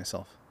 sustain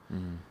myself?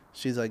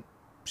 She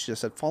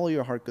just said, follow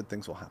your heart, good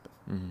things will happen.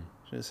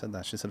 She just said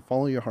that. She said,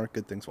 follow your heart,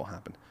 good things will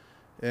happen.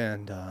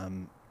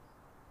 And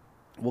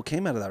what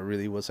came out of that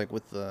really was like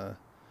with the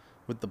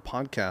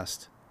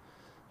podcast,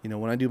 you know,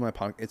 when I do my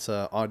podcast, it's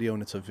a audio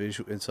and it's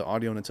a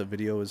audio and it's a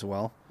video as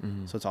well.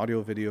 So it's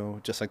audio, video,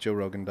 just like Joe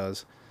Rogan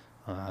does.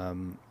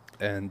 And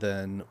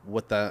then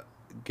what that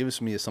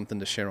gives me is something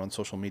to share on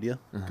social media,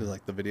 because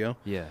like the video.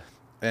 Yeah.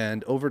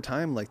 And over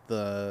time, like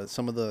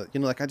some of the,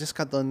 you know, like I just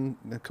got done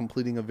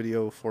completing a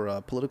video for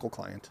a political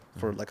client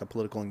for like a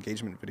political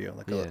engagement video,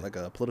 like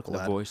a political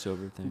ad.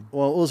 Voiceover thing.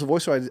 Well, it was a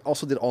voiceover. I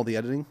also did all the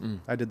editing.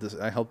 I did this.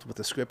 I helped with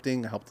the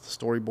scripting. I helped with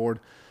the storyboard.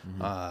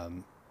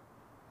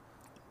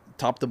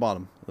 Top to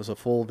bottom. It was a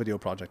full video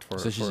project for.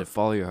 So she said,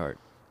 follow your heart.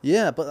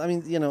 Yeah, but I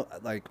mean, you know,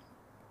 like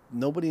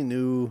nobody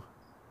knew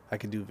I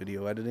could do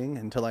video editing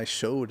until I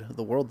showed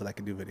the world that I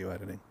could do video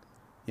editing.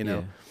 You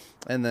know,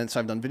 and then so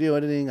I've done video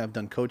editing. I've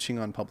done coaching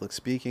on public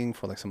speaking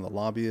for like some of the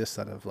lobbyists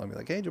that have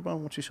like, hey, Gibran, why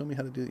don't you show me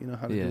how to do, you know,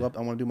 how to do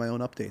I want to do my own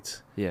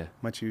updates. Yeah.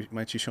 Might you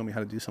show me how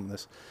to do some of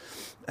this?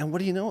 And what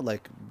do you know?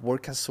 Like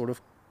work has sort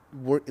of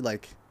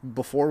like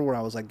before where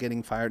I was like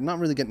getting fired, not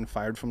really getting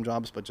fired from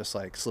jobs, but just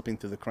like slipping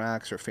through the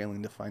cracks or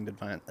failing to find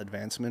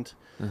advancement.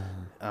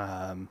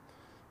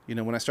 You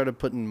know, when I started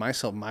putting my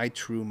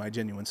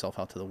genuine self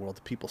out to the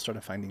world, people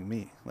started finding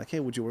me. Like,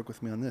 hey, would you work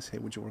with me on this? Hey,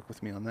 would you work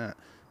with me on that?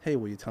 Hey,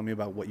 will you tell me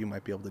about what you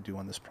might be able to do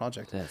on this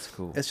project? That's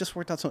cool. It's just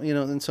worked out so, you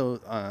know, and so...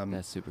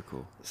 that's super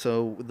cool.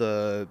 So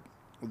the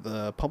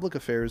public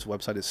affairs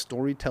website is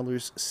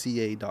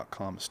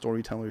storytellersca.com.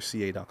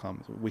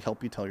 Storytellersca.com. We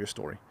help you tell your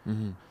story.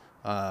 And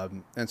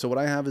so what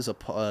I have is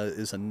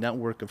a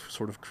network of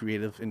sort of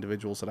creative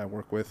individuals that I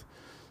work with.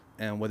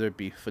 And whether it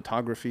be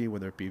photography,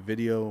 whether it be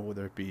video,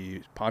 whether it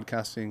be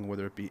podcasting,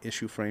 whether it be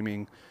issue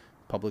framing,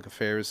 public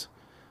affairs,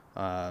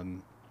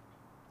 anything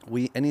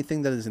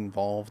that is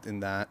involved in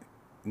that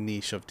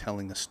niche of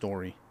telling a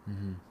story,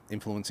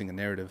 influencing a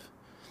narrative,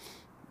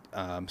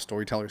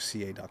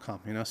 storytellersca.com.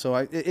 You know,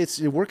 so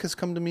your work has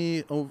come to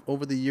me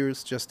over the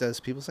years, just as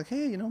people's like,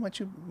 hey, you know, might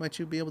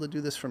you be able to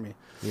do this for me?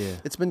 Yeah,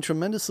 it's been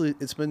tremendously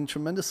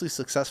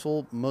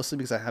successful, mostly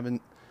because I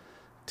haven't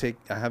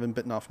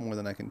bitten off more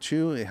than I can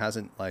chew. It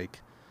hasn't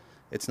like,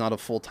 It's not a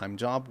full-time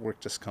job. Work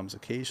just comes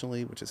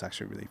occasionally, which is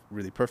actually really,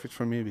 really perfect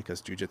for me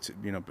because jiu-jitsu,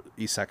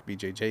 East Sac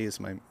BJJ is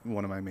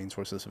one of my main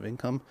sources of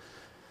income.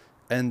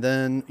 And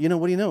then,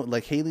 what do you know?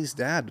 Like Haley's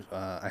dad,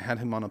 I had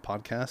him on a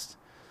podcast,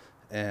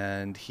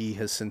 and he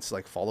has since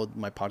like followed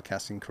my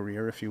podcasting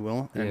career, if you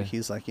will. And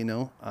he's like,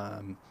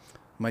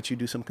 might you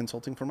do some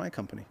consulting for my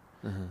company?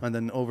 And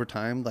then over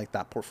time, like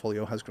that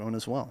portfolio has grown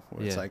as well.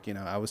 Where it's like,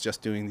 I was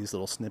just doing these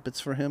little snippets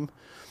for him.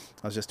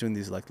 I was just doing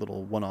these like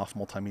little one-off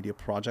multimedia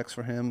projects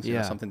for him.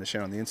 So something to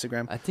share on the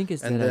Instagram. I think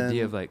it's that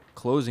idea of like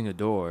closing a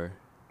door.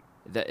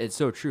 That it's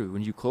so true.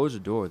 When you close a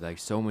door, like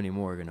so many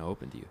more are going to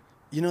open to you.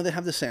 They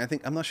have this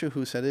saying, I'm not sure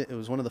who said it. It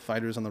was one of the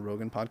fighters on the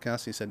Rogan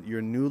podcast. He said,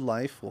 your new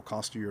life will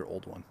cost you your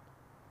old one.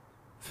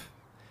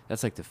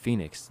 That's like the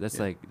phoenix. That's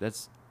like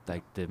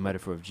the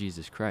metaphor of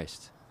Jesus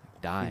Christ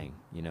dying,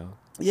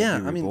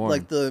 Yeah, I mean,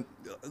 like the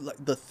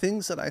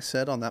things that I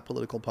said on that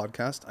political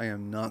podcast, I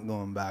am not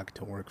going back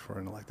to work for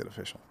an elected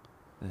official.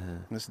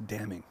 It's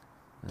damning.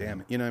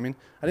 Damn it. You know what I mean?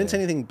 I didn't say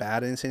anything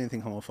bad. I didn't say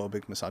anything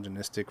homophobic,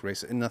 misogynistic,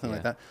 racist, nothing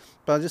like that.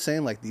 But I was just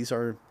saying, like, these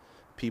are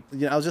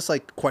people, I was just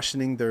like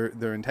questioning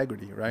their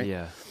integrity, right?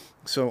 Yeah.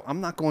 So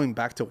I'm not going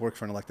back to work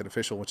for an elected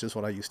official, which is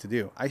what I used to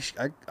do.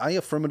 I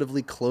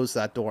affirmatively closed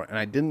that door, and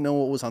I didn't know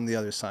what was on the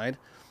other side,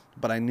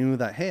 but I knew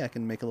that, hey, I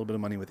can make a little bit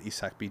of money with East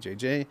Sac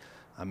BJJ.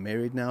 I'm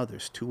married now.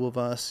 There's 2 of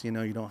us. You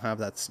don't have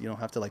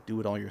to like do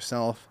it all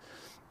yourself.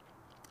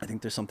 I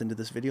think there's something to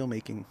this video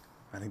making.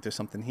 I think there's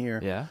something here.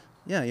 Yeah.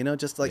 Yeah,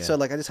 just like, so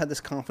like I just had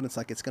this confidence,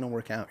 like it's going to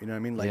work out. You know what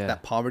I mean? Like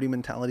that poverty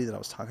mentality that I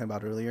was talking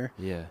about earlier.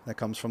 Yeah. That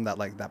comes from that,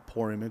 like that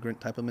poor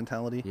immigrant type of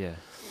mentality. Yeah.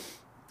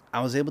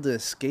 I was able to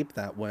escape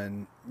that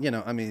when,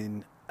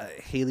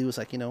 Haley was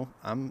like,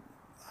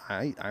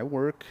 I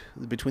work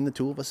between the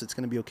 2 of us. It's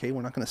going to be okay.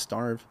 We're not going to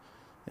starve.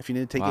 If you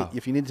need to take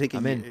it, you need to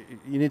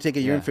take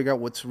a year and figure out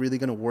what's really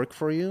going to work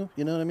for you.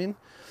 You know what I mean?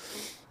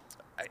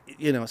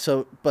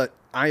 But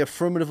I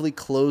affirmatively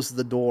closed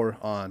the door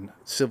on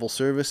civil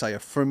service. I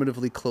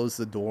affirmatively closed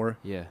the door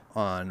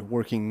on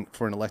working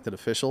for an elected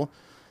official.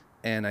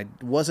 And I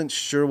wasn't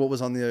sure what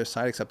was on the other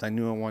side, except I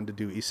knew I wanted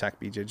to do East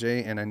Sac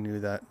BJJ, and I knew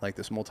that like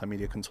this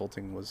multimedia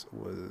consulting was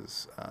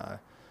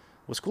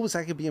cool. Because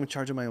I could be in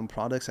charge of my own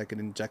products. I could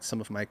inject some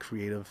of my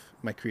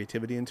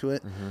creativity into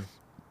it,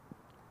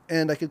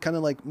 and I could kind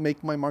of like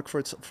make my mark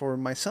for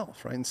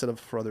myself, right, instead of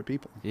for other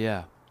people.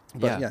 Yeah.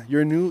 But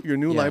your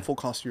new life will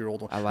cost you your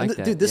old one. I like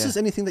that. Dude, this is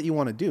anything that you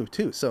want to do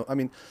too. So I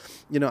mean,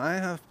 I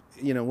have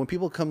when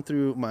people come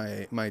through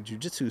my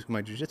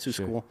jujitsu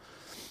school,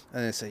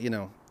 and they say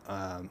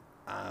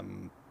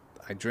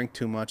I drink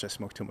too much, I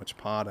smoke too much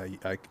pot,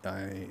 I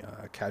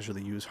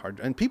casually use hard,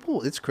 and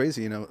people, it's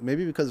crazy,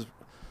 maybe because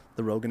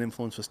the Rogan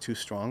influence was too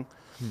strong,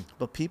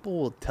 but people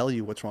will tell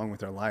you what's wrong with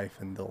their life,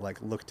 and they'll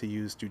like look to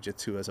use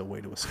jiu-jitsu as a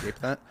way to escape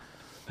that.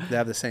 They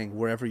have the saying,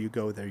 wherever you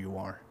go, there you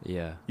are.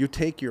 Yeah. You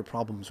take your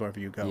problems wherever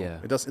you go. Yeah.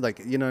 It doesn't, like,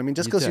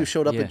 just because you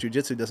showed up at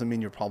jiu-jitsu doesn't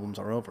mean your problems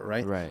are over,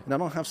 right? Right. And I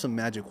don't have some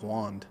magic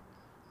wand.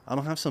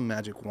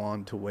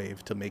 To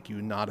wave to make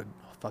you not a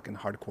fucking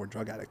hardcore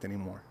drug addict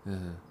anymore.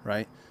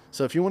 Right?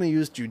 So if you want to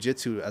use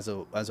jiu-jitsu as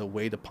a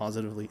way to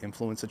positively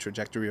influence the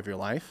trajectory of your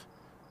life,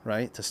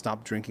 right? To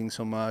stop drinking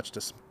so much,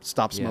 to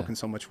stop smoking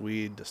so much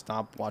weed, to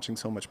stop watching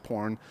so much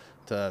porn,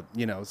 to,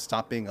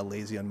 stop being a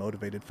lazy,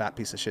 unmotivated, fat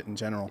piece of shit in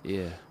general.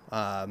 Yeah.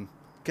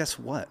 Guess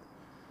what?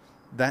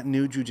 That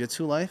new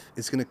jiu-jitsu life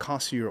is going to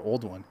cost you your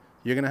old one.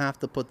 You're going to have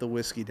to put the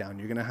whiskey down.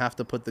 You're going to have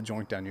to put the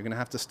joint down. You're going to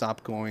have to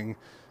stop going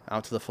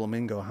out to the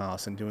Flamingo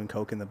house and doing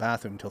coke in the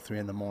bathroom till 3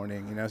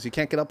 a.m. So you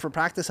can't get up for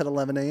practice at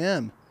 11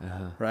 a.m.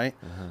 Right?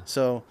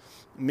 So,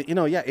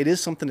 it is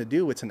something to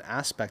do. It's an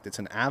aspect. It's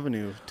an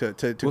avenue to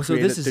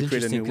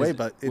create a new way.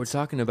 But we're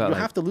talking about you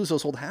have to lose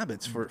those old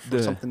habits for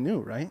something new,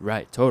 right?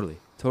 Right.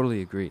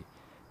 Totally agree.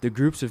 The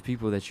groups of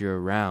people that you're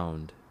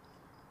around,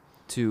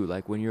 too,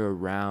 like when you're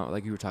around,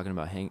 like you were talking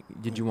about,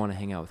 did you want to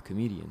hang out with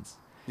comedians?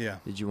 Yeah.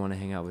 Did you want to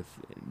hang out with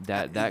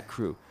that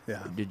crew?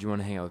 Yeah. Did you want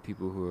to hang out with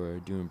people who are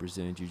doing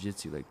Brazilian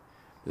Jiu-Jitsu? Like,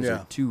 those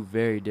are 2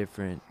 very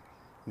different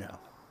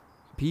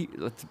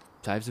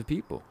types of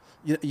people.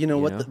 You know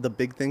what? The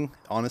big thing,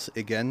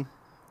 honestly, again,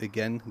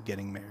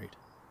 getting married.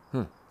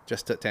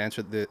 Just to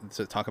answer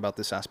to talk about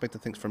this aspect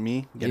of things, for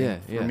me,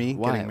 getting married.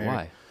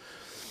 Why?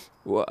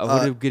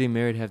 What did getting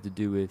married have to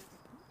do with?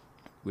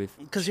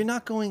 Because you're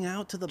not going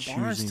out to the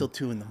bars till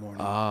 2 a.m.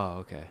 Oh,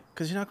 okay.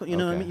 Because you're not going.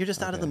 What I mean? You're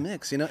just out of the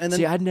mix. And then,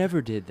 see, I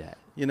never did that.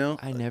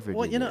 I never.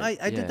 Well, did that.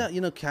 I did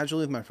that.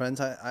 Casually with my friends.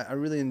 I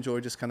really enjoy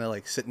just kind of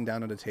like sitting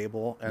down at a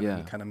table and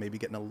then kind of maybe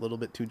getting a little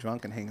bit too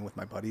drunk and hanging with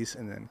my buddies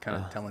and then kind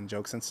of telling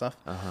jokes and stuff.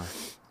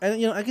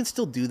 And I can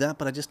still do that,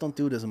 but I just don't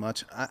do it as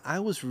much.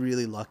 I was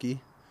really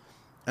lucky.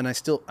 And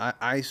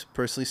I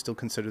personally still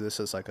consider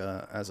this as like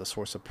as a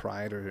source of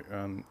pride, or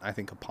I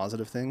think a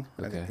positive thing.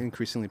 Okay. I think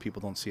increasingly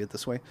people don't see it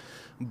this way,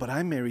 but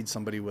I married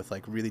somebody with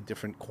like really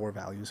different core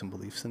values and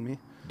beliefs than me.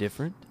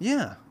 Different?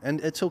 Yeah,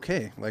 and it's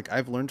okay. Like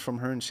I've learned from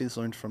her, and she's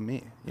learned from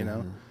me.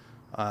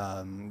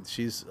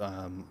 She's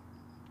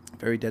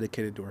very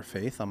dedicated to her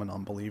faith. I'm a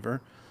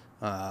non-believer.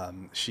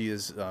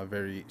 She's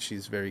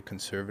very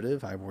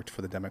conservative. I worked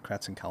for the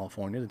Democrats in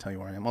California, to tell you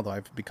where I am. Although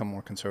I've become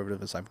more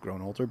conservative as I've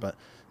grown older, but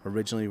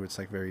originally it's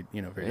like very,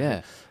 very.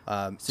 Yeah.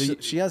 So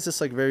she has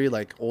this like very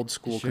like old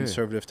school Sure.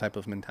 conservative type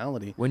of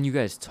mentality. When you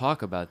guys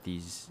talk about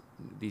these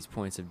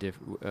points of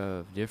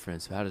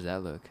difference, how does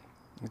that look?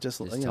 It just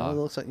Just it talk.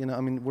 looks like, I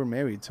mean, we're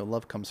married, so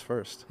love comes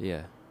first,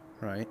 Yeah.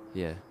 right?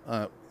 Yeah.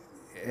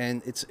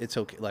 And it's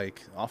okay.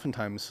 Like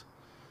oftentimes,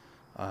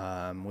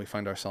 we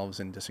find ourselves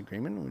in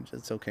disagreement, which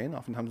it's okay, and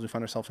oftentimes we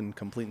find ourselves in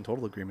complete and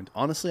total agreement.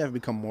 Honestly, I've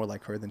become more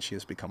like her than she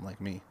has become like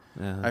me.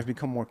 Uh-huh. I've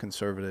become more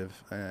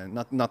conservative, and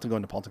not to go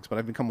into politics, but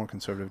I've become more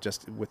conservative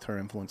just with her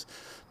influence.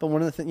 But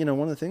one of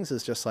the things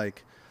is just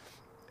like,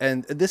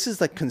 and this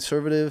is like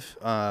conservative.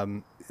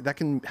 That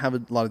can have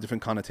a lot of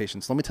different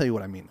connotations. Let me tell you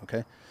what I mean.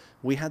 Okay,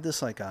 we had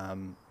this like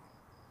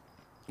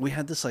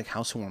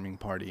housewarming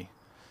party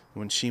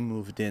when she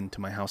moved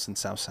into my house in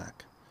South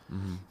Sac.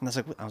 Mm-hmm.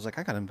 And I was like,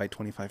 I gotta invite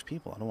 25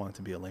 people. I don't want it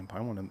to be a lame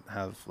party. I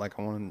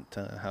want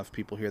to have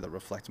people here that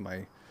reflect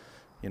my,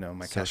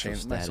 my Social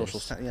cachet, my social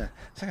status. status. Yeah,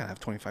 so I gotta have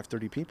 25,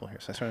 30 people here.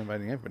 So I started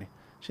inviting everybody.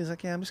 She's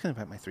like, yeah, I'm just gonna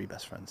invite my 3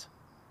 best friends.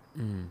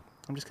 Mm-hmm.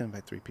 I'm just gonna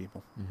invite 3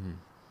 people.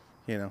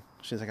 Mm-hmm.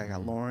 She's like, I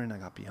got Lauren, I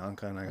got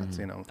Bianca, and I got I can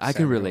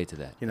Samuel. relate to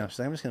that. She's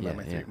like, I'm just gonna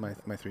invite Yeah,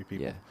 my 3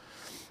 people. Yeah.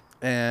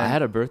 And I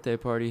had a birthday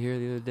party here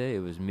the other day. It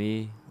was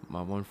me,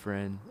 my one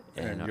friend,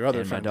 And your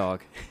other and friend. my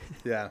dog.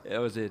 yeah. That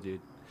was it, dude.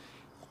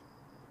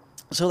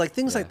 So like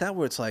things Yeah. like that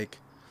where it's like,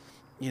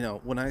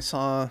 when I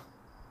saw,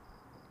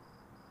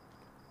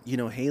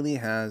 Haley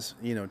has,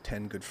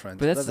 10 good friends.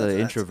 But that's the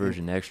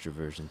introversion,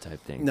 extroversion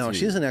type thing. No, too.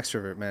 she's an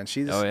extrovert, man.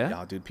 She's, Oh,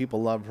 yeah? dude,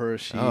 people love her.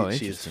 She's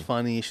Interesting.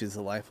 funny. She's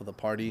the life of the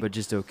party. But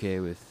just okay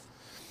with.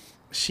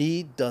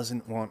 She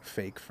doesn't want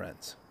fake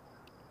friends.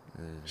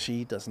 Uh,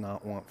 She does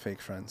not want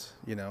fake friends,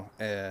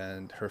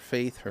 and her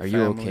faith, her are family.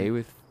 you okay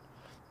with?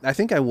 I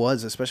think I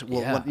was, especially,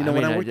 Yeah, when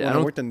I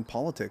don't- worked in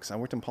politics. I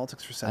worked in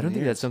politics for 7 I don't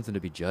think years. that's something to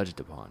be judged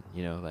upon.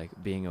 Like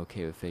being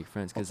okay with fake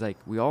friends, because like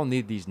we all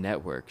need these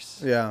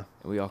networks. Yeah,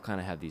 And we all kind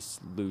of have these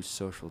loose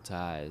social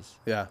ties,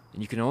 yeah.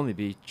 and you can only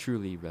be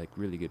truly like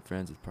really good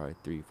friends with probably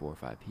 3, 4,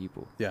 5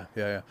 people. Yeah.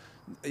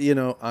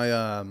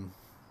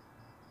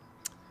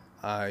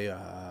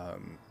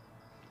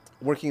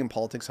 Working in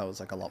politics, I was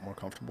like a lot more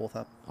comfortable with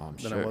that Oh, I'm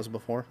than sure. I was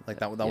before. Like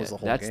that was the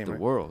whole that's game. the right?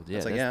 world. Yeah,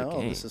 It's like, that's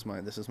the game.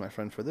 this is my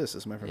friend for this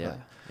is my friend for Yeah,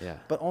 that. yeah.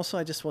 But also,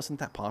 I just wasn't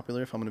that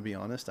popular. If I'm going to be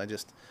honest, I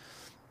just,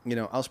 I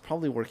was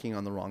probably working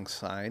on the wrong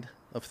side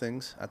of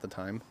things at the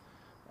time.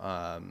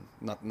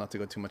 Not to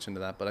go too much into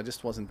that, but I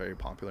just wasn't very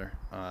popular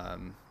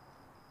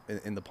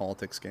in the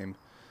politics game.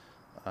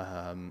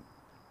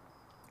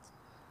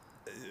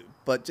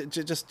 But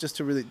just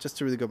to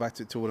really go back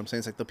to what I'm saying,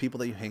 it's like the people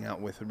that you hang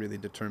out with really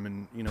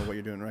determine what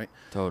you're doing, right?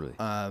 Totally.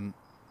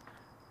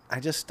 I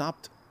just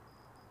stopped,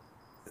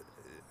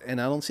 and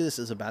I don't see this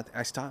as a bad thing.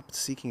 I stopped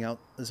seeking out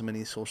as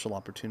many social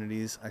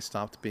opportunities. I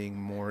stopped being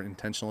more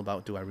intentional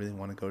about, do I really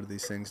want to go to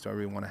these things? Do I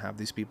really want to have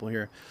these people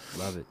here?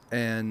 Love it.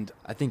 And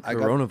I think I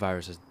got-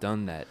 coronavirus has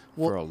done that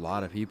Well, for a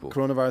lot of people.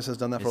 coronavirus has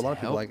done that for a It's lot of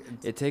people. helped.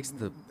 Like, it takes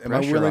the am I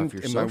pressure willing? off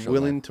your Am I social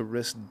willing life. to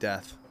risk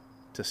death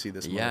to see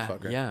this Yeah,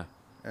 motherfucker? yeah,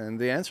 And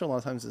the answer a lot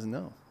of times is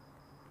no.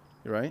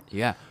 You're right.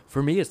 yeah.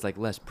 For me, it's like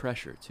less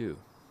pressure too.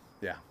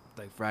 Yeah.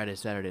 Like Friday,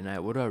 Saturday night.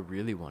 What do I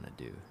really want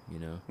to do?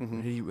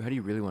 Mhm. How do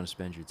you really want to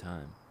spend your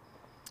time?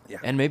 Yeah.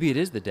 And maybe it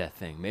is the death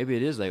thing. Maybe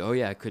it is like, oh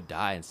yeah, I could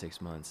die in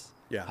 6 months.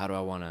 Yeah. How do I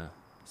want to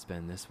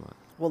spend this one?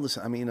 Well,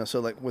 listen, I mean, so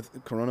like with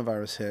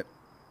coronavirus hit,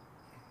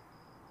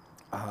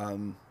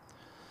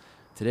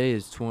 Today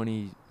is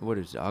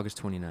August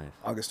 29th.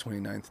 August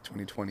 29th,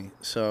 2020.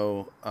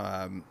 So,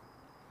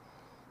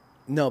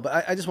 no,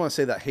 but I just want to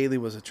say that Haley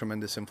was a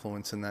tremendous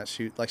influence in that.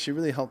 She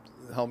really helped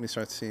me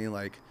start seeing,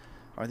 like,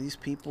 are these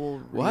people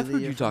really Well, I've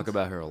heard you your talk friends?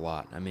 about her a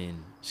lot. I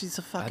mean, She's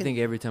a fucking... I think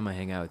every time I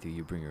hang out with you,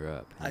 you bring her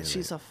up. and you're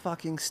she's like, a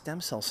fucking stem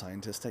cell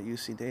scientist at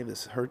UC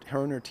Davis. Her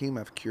and her team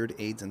have cured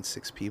AIDS in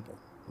 6 people.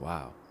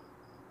 wow.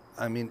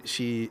 I mean,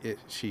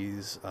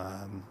 she's...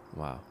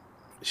 Wow.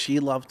 She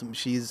loved me.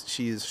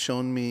 She's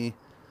shown me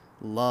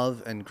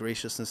love and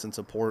graciousness and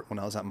support when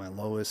I was at my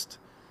lowest,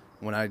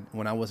 when I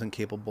wasn't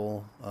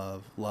capable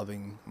of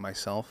loving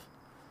myself.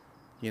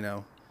 She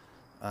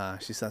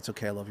said, "That's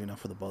okay. I love you enough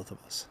for the both of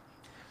us."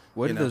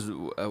 What You are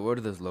know? what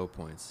are those low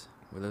points?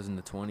 Were those in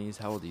the 20s?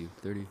 How old are you?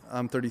 30?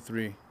 I'm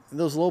 33.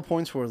 Those low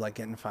points were like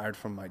getting fired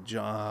from my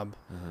job,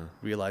 Uh-huh.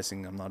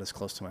 realizing I'm not as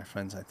close to my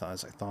friends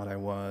as I thought I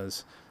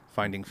was,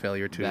 finding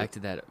failure to... Back to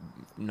that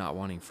not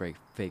wanting fake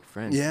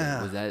friends.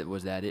 Yeah. Was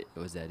that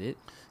it?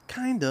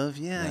 Kind of,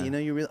 yeah.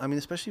 Yeah. I mean,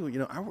 especially,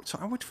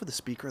 I worked for the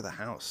Speaker of the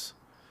House.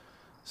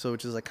 So,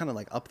 which is like kind of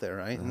like up there,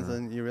 right? And Uh-huh.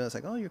 then you realize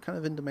like, oh, you're kind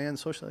of in demand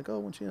socially. Like, oh,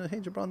 once hey,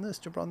 Gibran this,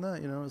 Gibran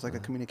that. It's like a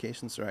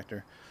communications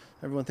director.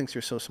 Everyone thinks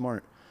you're so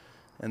smart.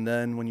 And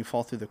then when you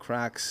fall through the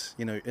cracks,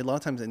 a lot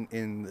of times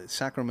in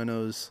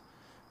Sacramento's,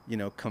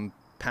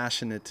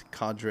 compassionate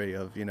cadre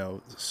of,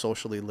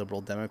 socially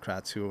liberal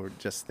Democrats who are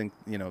just think,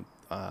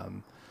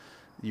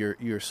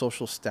 your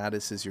social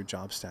status is your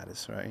job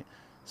status, right?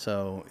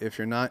 So if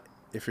you're not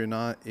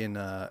in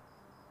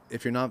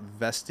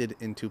vested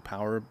into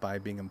power by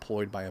being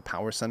employed by a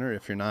power center,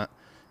 if you're not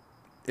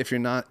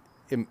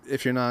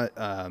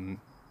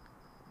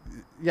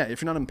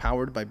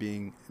empowered by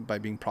being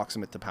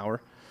proximate to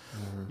power,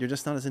 you're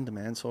just not as in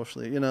demand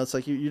socially. It's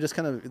like you just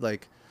kind of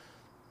like,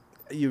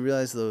 you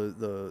realize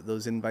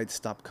those invites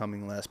stop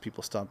coming less,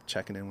 people stop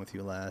checking in with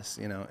you less,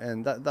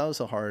 and that was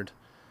a hard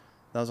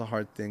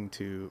thing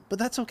to, but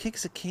that's okay,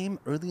 because it came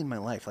early in my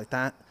life. Like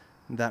that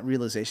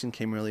realization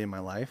came early in my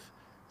life,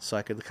 so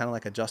I could kind of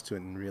like adjust to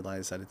it and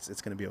realize that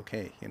it's going to be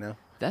okay.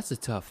 That's a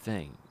tough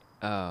thing.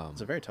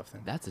 It's a very tough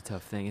thing. That's a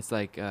tough thing. It's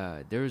like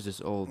there was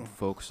this old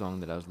folk song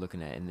that I was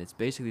looking at, and it's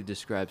basically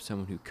describes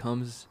someone who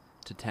comes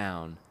to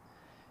town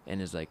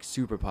and is like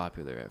super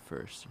popular at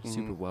first,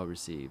 super well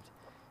received,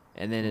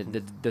 and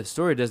then the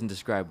story doesn't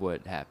describe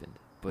what happened,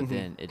 but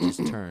then it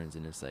just turns,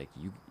 and it's like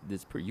you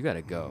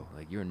gotta go.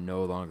 Like, you're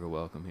no longer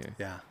welcome here.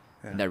 Yeah.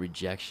 And that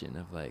rejection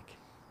of like,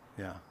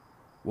 yeah.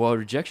 Well,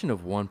 rejection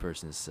of one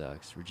person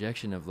sucks.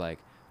 Rejection of like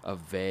a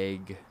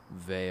vague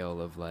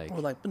veil of like,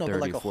 30, but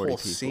like a 40 whole people.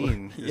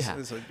 scene.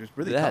 It's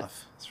really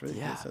tough. It's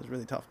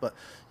really tough. But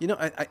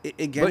I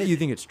again. But you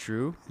think it's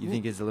true? You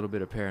think it's a little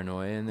bit of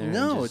paranoia in there?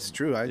 No, it's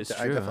true. I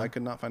huh?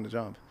 could not find a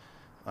job.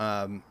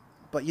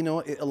 But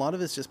a lot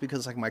of it's just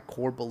because like my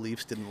core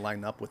beliefs didn't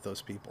line up with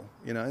those people.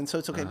 And so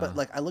it's okay. But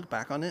like I look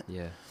back on it.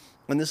 Yeah.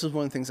 And this is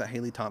one of the things that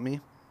Haley taught me.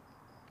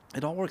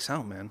 It all works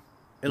out, man.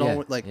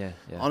 All like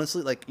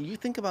honestly, like you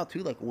think about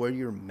too, like where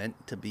you're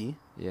meant to be.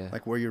 Yeah.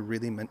 Like where you're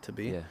really meant to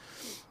be. Yeah.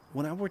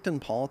 When I worked in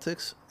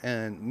politics,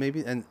 and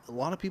a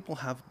lot of people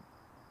have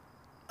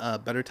a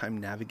better time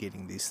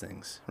navigating these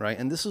things, right?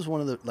 And this is one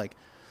of the, like,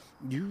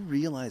 you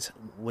realize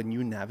when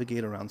you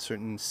navigate around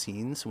certain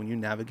scenes, when you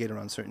navigate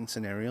around certain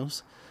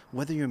scenarios,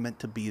 whether you're meant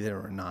to be there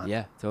or not.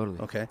 Yeah, totally.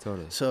 Okay.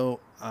 Totally. So,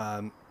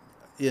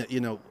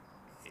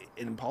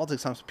 in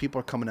politics, sometimes people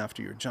are coming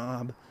after your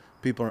job.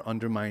 People are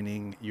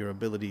undermining your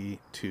ability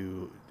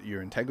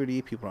your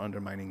integrity. People are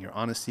undermining your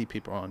honesty.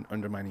 People are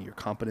undermining your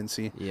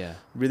competency. Yeah.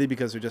 Really,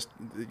 because they're just,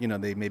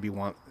 they maybe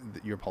want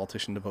your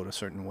politician to vote a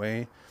certain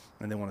way,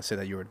 and they want to say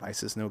that your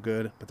advice is no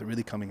good, but they're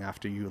really coming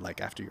after you, like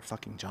after your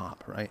fucking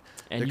job, right?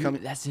 And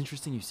that's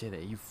interesting you say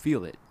that. You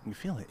feel it. You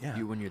feel it, yeah.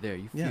 When you're there,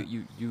 you feel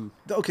you.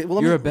 Okay,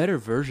 well, you're a better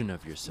version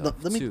of yourself.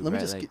 Let me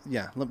just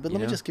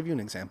just give you an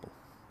example.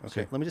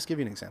 Okay, Sure. let me just give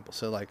you an example.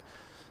 So like,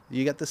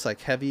 you get this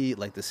like heavy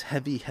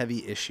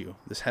issue,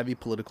 this heavy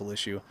political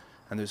issue,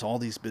 and there's all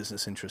these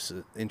business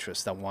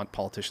interests that want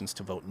politicians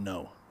to vote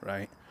no,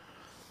 right?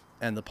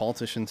 And the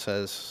politician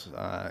says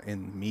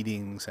in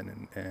meetings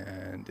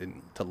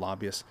and to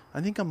lobbyists, I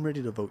think I'm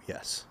ready to vote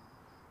yes.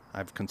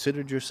 I've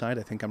considered your side.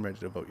 I think I'm ready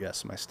to vote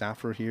yes. My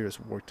staffer here has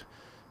worked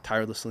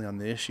tirelessly on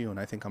the issue,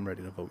 and I think I'm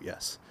ready to vote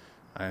yes.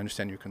 I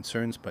understand your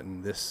concerns, but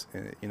in this,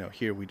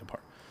 here we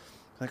depart.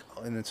 Like,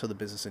 and then so the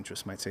business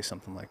interest might say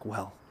something like,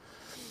 well,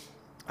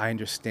 I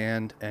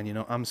understand,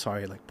 and I'm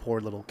sorry, like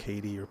poor little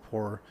Katie or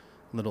poor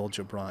little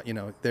Gibran,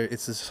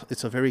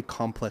 it's a very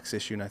complex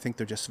issue, and I think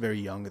they're just very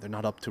young. They're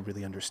not up to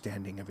really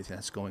understanding everything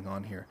that's going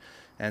on here,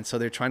 and so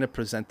they're trying to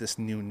present this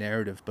new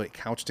narrative, but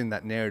couched in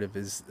that narrative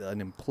is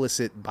an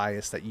implicit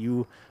bias that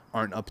you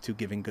aren't up to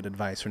giving good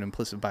advice, or an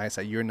implicit bias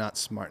that you're not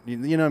smart. You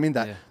know what I mean?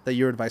 That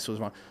your advice was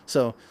wrong.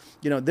 So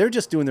they're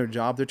just doing their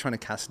job. They're trying to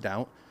cast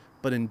doubt.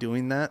 But in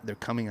doing that, they're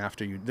coming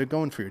after you. They're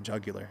going for your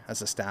jugular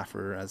as a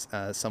staffer,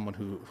 as someone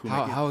who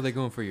how are they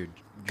going for your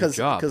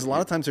job? Because a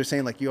lot of times they're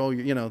saying like,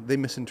 they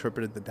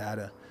misinterpreted the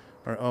data,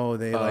 or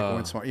they like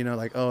weren't smart.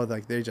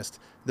 Like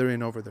they're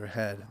in over their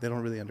head. They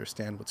don't really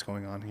understand what's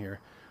going on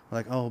here.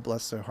 Like, oh,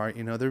 bless their heart.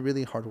 They're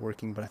really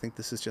hardworking, but I think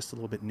this is just a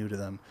little bit new to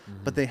them.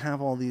 Mm-hmm. But they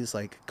have all these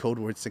like code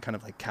words to kind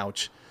of like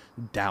couch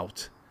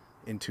doubt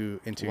into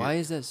why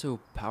is that so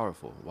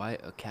powerful? Why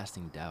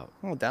casting doubt?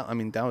 Well,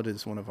 doubt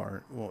is one of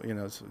our,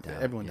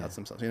 everyone doubts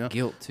themselves,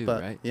 guilt too,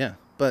 but, right? Yeah,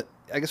 but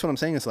I guess what I'm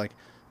saying is like,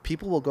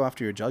 people will go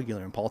after your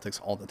jugular in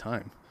politics all the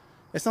time.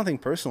 It's nothing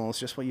personal. It's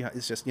just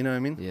it's just, you know what I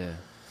mean? Yeah.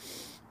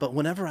 But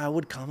whenever I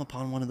would come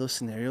upon one of those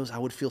scenarios, I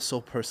would feel so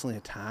personally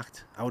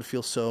attacked. I would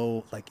feel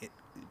so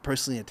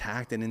personally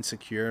attacked and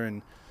insecure,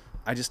 and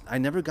I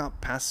never got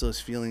past those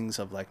feelings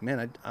of like,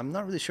 man, I'm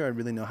not really sure I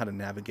really know how to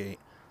navigate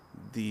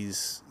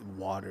these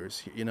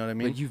waters, you know what I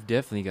mean? But you've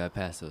definitely got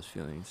past those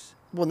feelings.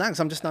 Well, not because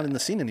I'm just not in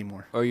the scene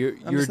anymore. Or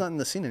I'm just not in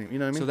the scene anymore. You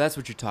know what I mean? So that's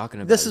what you're talking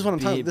about. This is what I'm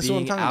talking. This is what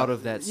I'm talking about. Being out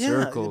of that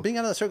circle. Being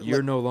out of that circle.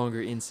 You're no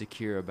longer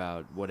insecure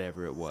about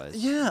whatever it was.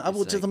 Yeah, I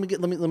will. Just let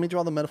me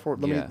draw the metaphor.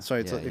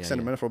 Sorry, it's an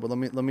extended metaphor, but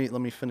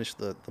let me finish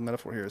the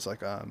metaphor here. It's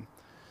like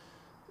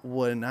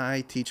when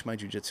I teach my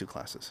jiu-jitsu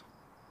classes,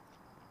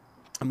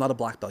 I'm not a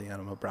black belt yet.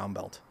 I'm a brown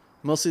belt.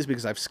 Mostly it's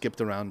because I've skipped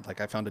around.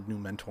 Like I found a new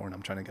mentor, and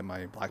I'm trying to get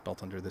my black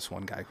belt under this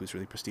one guy who's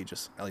really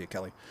prestigious, Elliot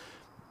Kelly.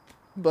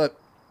 But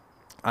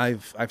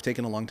I've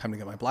taken a long time to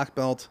get my black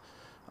belt.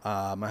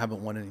 I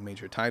haven't won any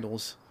major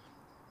titles.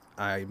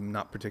 I'm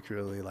not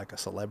particularly like a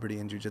celebrity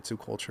in jiu-jitsu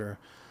culture.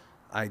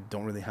 I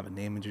don't really have a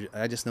name in jiu-jitsu.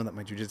 I just know that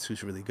my jiu-jitsu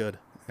is really good.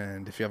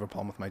 And if you have a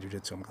problem with my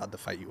jiu-jitsu, I'm glad to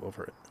fight you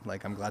over it.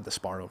 Like I'm glad to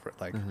spar over it.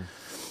 Like,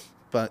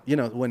 But, you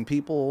know, when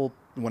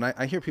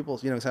I hear people,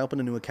 you know, because I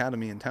opened a new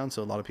academy in town,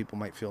 so a lot of people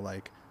might feel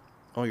like,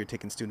 oh, you're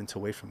taking students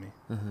away from me.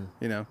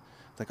 You know,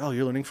 it's like, oh,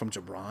 you're learning from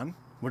Gibran?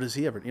 What does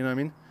he ever, you know what I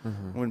mean?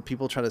 When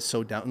people try to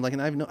sow down, like,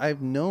 and I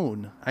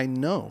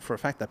know for a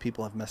fact that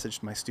people have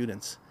messaged my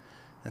students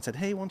and said,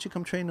 hey, why don't you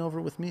come train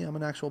over with me? I'm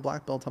an actual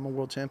black belt. I'm a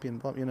world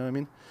champion. You know what I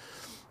mean?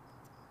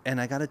 And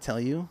I got to tell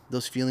you,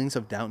 those feelings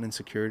of doubt and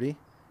insecurity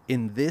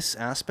in this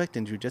aspect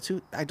in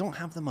jiu-jitsu, I don't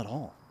have them at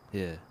all.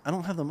 Yeah. I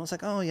don't have them. I was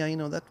like, oh, yeah, you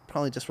know, that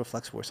probably just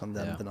reflects worse on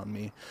them than on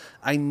me.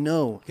 I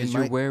know. Because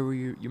you're where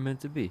you're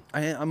meant to be.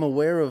 I'm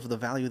aware of the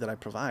value that I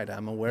provide.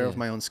 I'm aware of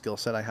my own skill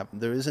set.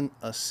 There isn't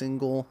a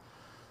single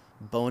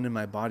bone in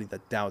my body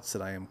that doubts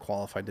that I am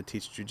qualified to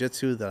teach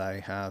jiu-jitsu, that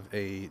I have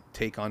a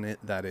take on it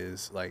that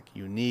is like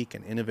unique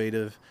and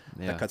innovative,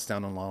 that cuts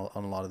down on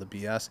a lot of the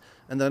BS,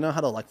 and that I know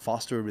how to like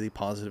foster a really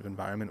positive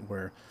environment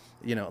where,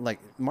 you know, like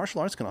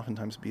martial arts can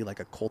oftentimes be like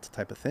a cult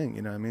type of thing,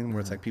 you know what I mean? Where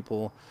it's like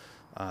people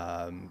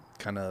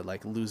kind of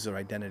like lose their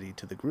identity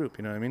to the group,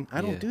 you know what I mean? I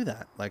don't do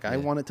that. Like I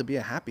want it to be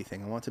a happy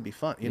thing. I want it to be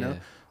fun, you know?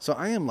 So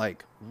I am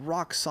like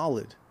rock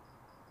solid.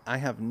 I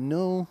have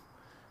no...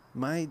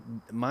 My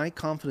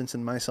confidence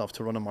in myself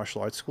to run a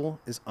martial arts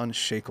school is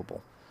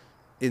unshakable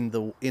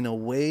in a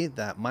way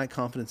that my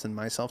confidence in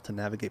myself to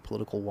navigate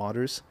political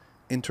waters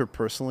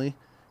interpersonally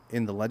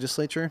in the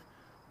legislature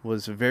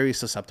was very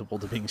susceptible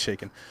to being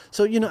shaken.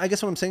 So, you know, I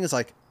guess what I'm saying is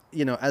like,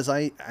 you know, as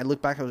I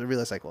look back, I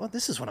realized like, well,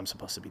 this is what I'm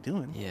supposed to be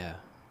doing. Yeah.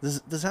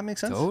 Does that make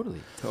sense?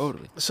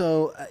 Totally.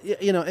 So,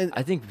 you know, and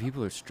I think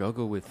people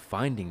struggle with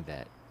finding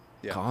that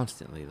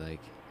constantly. Like,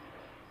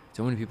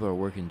 so many people are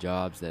working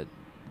jobs that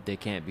they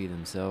can't be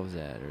themselves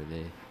at, or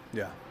they,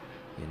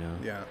 you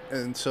know.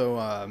 And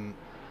so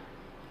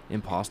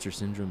imposter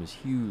syndrome is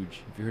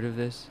huge. Have you heard of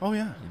this? Oh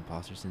yeah,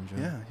 imposter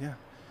syndrome.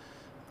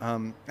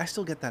 I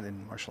still get that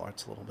in martial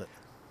arts a little bit.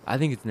 I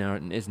think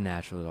it's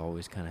natural to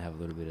always kind of have a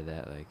little bit of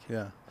that, like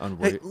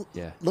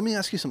Let me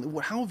ask you something.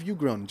 How have you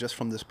grown just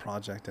from this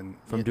project and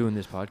from doing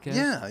this podcast?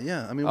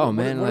 Yeah. I mean, what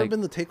like, have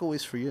been the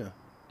takeaways for you?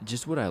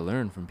 Just what I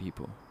learned from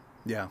people.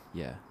 Yeah.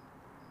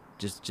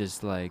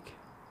 Just like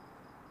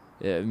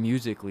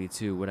musically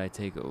too. What I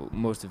take,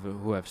 most of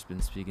who I've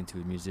been speaking to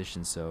is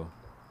musicians, so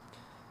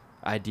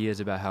ideas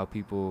about how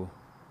people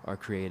are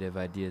creative,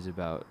 ideas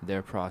about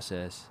their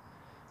process,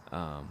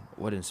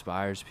 what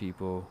inspires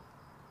people.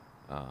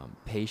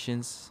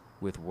 Patience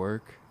with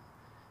work,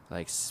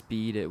 like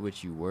speed at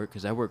which you work,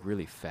 because I work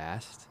really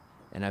fast,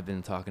 and I've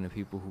been talking to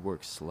people who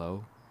work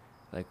slow,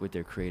 like with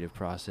their creative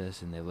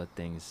process, and they let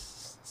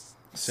things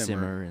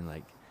simmer and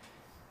like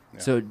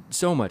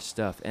so much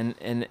stuff,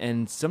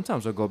 and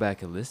sometimes I'll go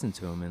back and listen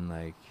to them and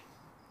like,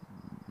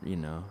 you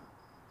know,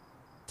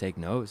 take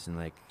notes and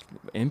like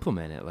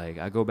implement it. Like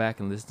I go back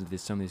and listen to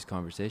some of these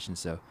conversations,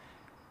 so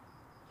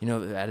you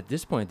know, at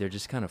this point, they're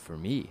just kind of for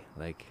me.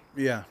 Like,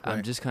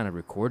 I'm just kind of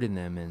recording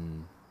them,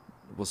 and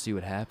we'll see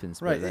what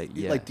happens. Right. But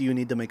like, do you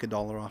need to make $1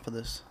 off of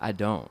this? I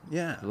don't.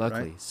 Yeah.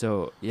 Luckily. Right?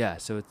 So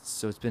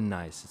it's been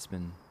nice. It's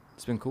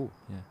been cool.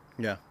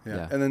 Yeah.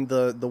 And then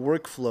the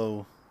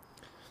workflow,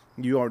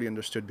 you already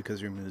understood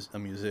because you're a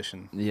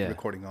musician. Yeah.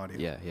 Recording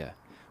audio. Yeah.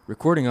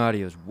 Recording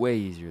audio is way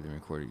easier than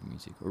recording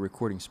music, or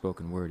recording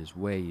spoken word is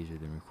way easier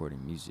than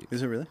recording music.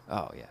 Is it really?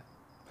 Oh yeah.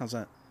 How's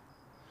that?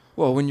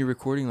 Well, when you're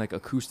recording like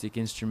acoustic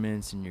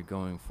instruments and you're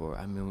going for,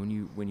 I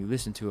mean, when you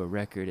listen to a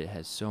record, it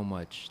has so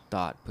much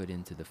thought put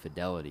into the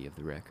fidelity of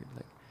the record,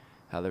 like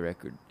how the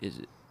record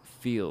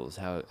feels,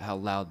 how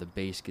loud the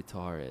bass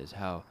guitar is,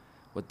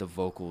 what the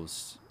vocal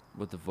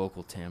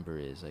timbre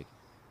is. Like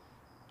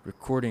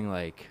recording,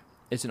 like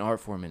it's an art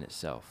form in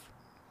itself,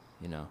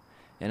 you know.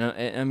 And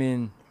I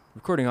mean,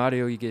 recording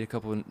audio, you get a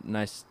couple of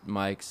nice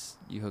mics,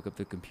 you hook up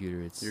the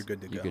computer, you're good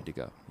to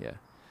go. Yeah.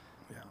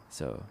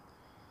 So.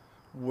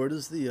 Where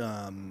does the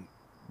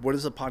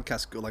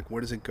podcast go? Like, where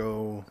does it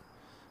go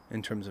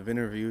in terms of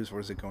interviews? Where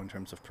does it go in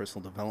terms of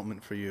personal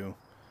development for you?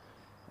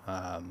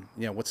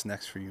 What's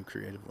next for you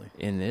creatively?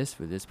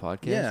 For this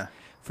podcast? Yeah.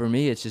 For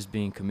me, it's just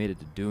being committed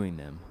to doing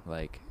them.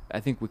 Like, I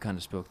think we kind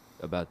of spoke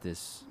about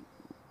this,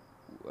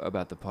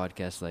 about the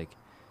podcast, like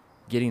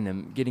getting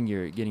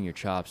your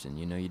chops in.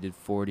 You know, you did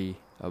 40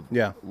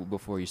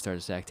 before you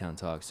started Sacktown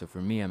Talk. So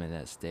for me, I'm in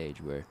that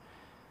stage where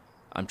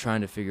I'm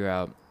trying to figure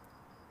out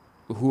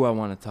who I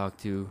want to talk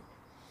to,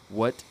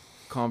 what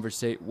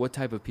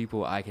type of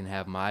people I can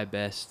have my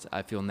best,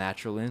 I feel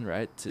natural in,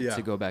 right?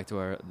 To go back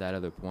to that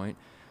other point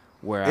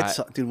where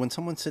dude, when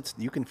someone sits,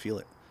 you can feel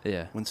it.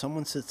 Yeah. When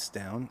someone sits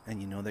down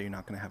and you know that you're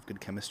not going to have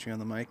good chemistry on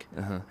the mic,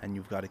 and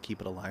you've got to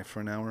keep it alive for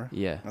an hour.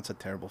 Yeah. That's a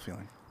terrible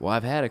feeling. Well,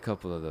 I've had a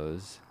couple of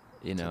those,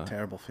 you know. It's a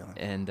terrible feeling.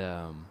 And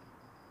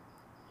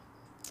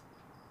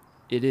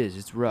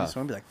it's rough. So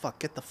I'm be like, fuck,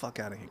 get the fuck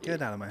out of here.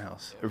 Get out of my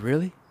house.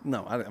 Really?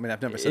 No, I mean,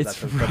 I've never said it's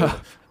that.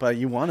 Rough. But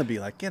you want to be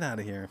like, get out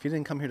of here. If you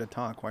didn't come here to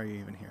talk, why are you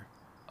even here?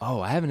 Oh,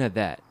 I haven't had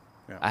that.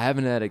 Yeah. I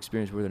haven't had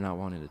experience where they're not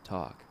wanting to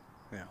talk.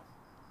 Yeah.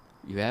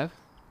 You have?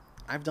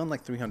 I've done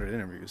like 300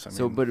 interviews. I mean,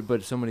 so,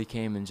 but somebody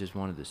came and just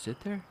wanted to sit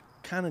there?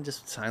 Kind of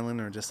just silent,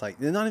 or just like,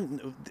 they're not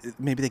even,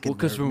 maybe they get nervous.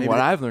 Because from what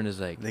I've learned is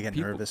like, they get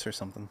nervous or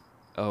something.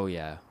 Oh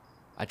yeah,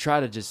 I try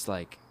to just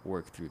like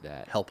work through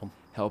that.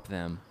 Help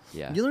them.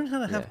 Yeah. You learn how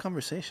to Yeah. have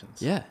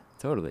conversations. Yeah,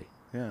 totally.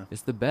 Yeah.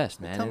 It's the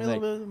best, man. Tell me And, a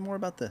little bit more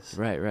about this.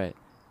 Right.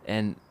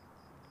 And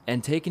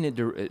taking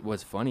it,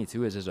 what's funny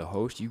too is as a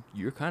host,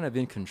 you're kind of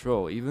in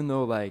control, even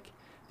though like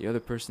the other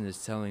person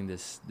is telling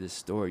this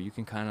story. You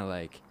can kind of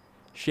like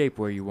shape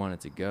where you want it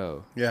to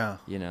go. Yeah.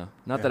 You know,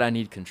 not Yeah. that I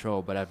need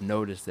control, but I've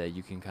noticed that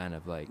you can kind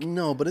of like.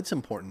 No, but it's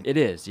important. It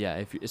is,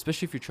 yeah.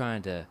 Especially if you're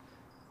trying to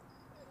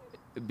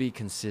be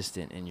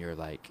consistent in your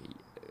like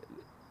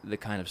the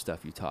kind of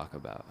stuff you talk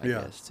about, I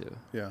guess too.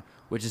 Yeah.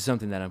 Which is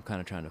something that I'm kind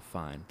of trying to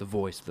find, the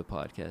voice of the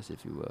podcast,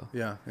 if you will.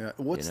 Yeah.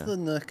 What's You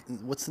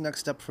what's the next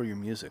step for your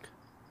music?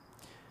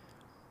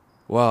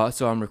 Well,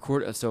 so I'm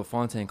recording. So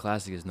Fontaine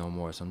Classic is no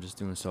more, so I'm just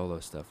doing solo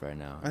stuff right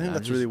now. I think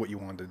that's really what you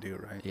wanted to do,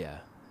 right? Yeah,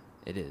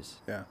 it is.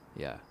 Yeah.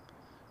 Yeah,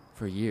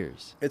 for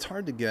years. It's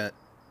hard to get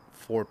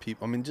 4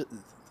 people. I mean, just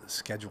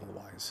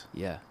schedule-wise.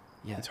 Yeah.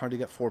 It's hard to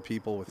get 4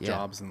 people with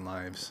jobs and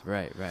lives.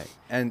 Right.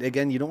 And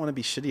again, you don't want to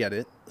be shitty at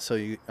it. So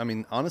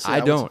honestly, I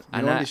don't.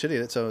 You don't want to be shitty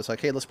at it. So it's like,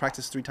 hey, let's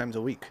practice 3 times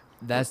a week.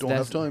 Don't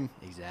have time.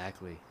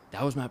 Exactly.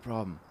 That was my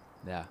problem.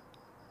 Yeah.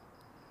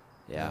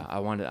 I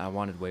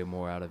wanted way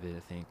more out of it, I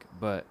think.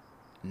 But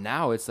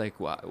now it's like,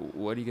 what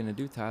are you gonna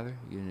do, Tyler?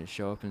 You gonna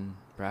show up and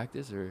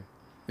practice or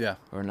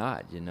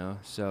not? You know.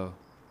 So.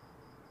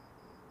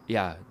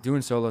 Yeah,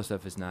 doing solo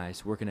stuff is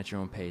nice. Working at your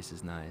own pace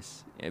is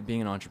nice.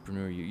 Being an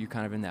entrepreneur, you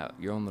kind of in that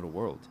your own little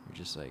world. You're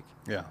just like,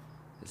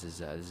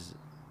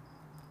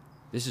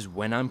 this is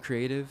when I'm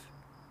creative.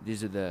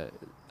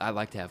 I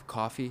like to have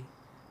coffee.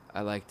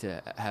 I like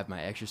to have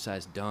my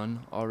exercise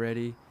done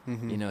already.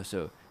 Mm-hmm. You know,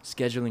 so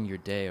scheduling your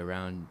day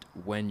around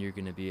when you're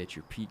gonna be at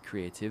your peak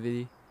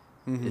creativity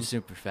is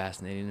super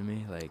fascinating to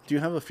me. Like, do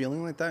you have a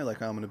feeling like that?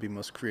 Like, I'm gonna be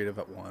most creative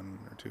at 1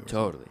 or 2. Or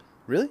totally. Something?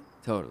 Really?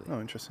 Totally. Oh,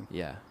 interesting.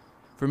 Yeah.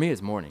 For me,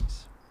 it's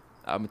mornings.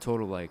 I'm a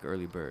total, like,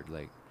 early bird.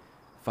 Like,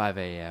 5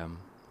 a.m.,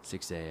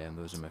 6 a.m.,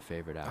 those are my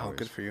favorite hours. Oh,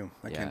 good for you.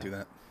 I can't do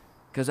that.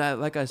 Because,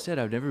 like I said,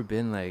 I've never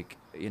been, like,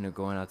 you know,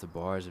 going out to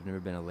bars. I've never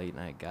been a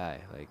late-night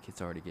guy. Like,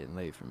 it's already getting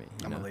late for me.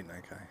 I'm a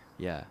late-night guy.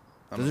 Yeah.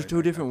 Those are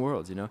 2 different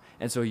worlds, you know?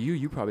 And so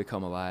you probably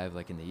come alive,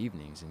 like, in the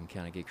evenings and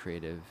kind of get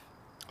creative.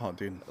 Oh,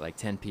 dude. Like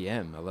 10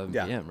 p.m., 11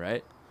 p.m.,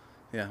 right?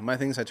 Yeah. My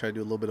thing is I try to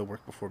do a little bit of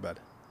work before bed.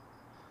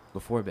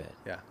 Before bed.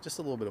 Yeah, just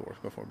a little bit of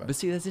work before bed. But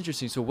see, that's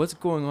interesting. So what's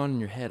going on in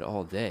your head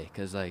all day?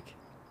 Because, like...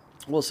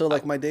 Well, so,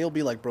 like, my day will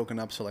be, like, broken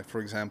up. So, like,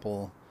 for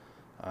example,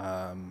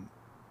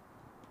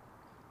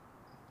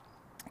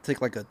 take,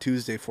 like, a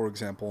Tuesday, for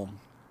example.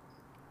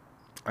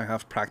 I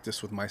have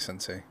practice with my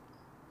sensei,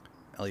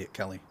 Elliot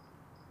Kelly.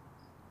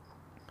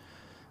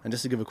 And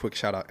just to give a quick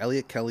shout out,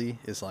 Elliot Kelly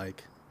is,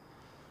 like...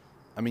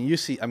 you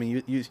see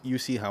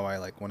how I,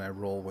 like, when I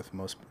roll with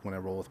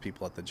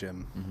people at the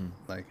gym,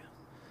 like...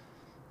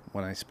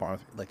 When I spar,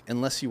 like,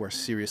 unless you are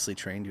seriously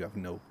trained, you have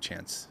no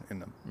chance in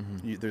them.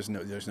 There's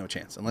no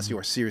chance unless you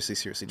are seriously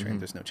trained.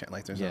 There's no chance.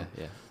 Like, there's no,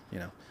 you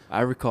know.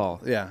 I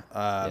recall. Yeah.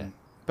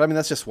 But I mean,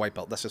 that's just white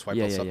belt. That's just white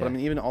belt stuff. Yeah. But I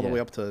mean, even all the way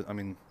up to,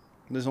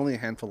 there's only a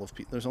handful of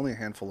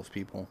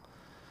people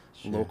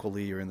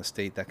locally or in the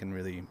state that can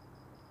really.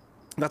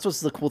 That's what's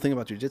the cool thing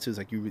about jiu-jitsu is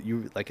like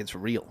you like it's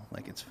real,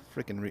 like it's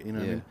freaking real. You know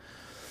what I mean?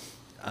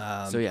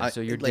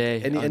 So your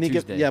day on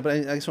Tuesday. But I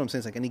guess what I'm saying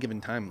is like any given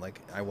time, like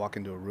I walk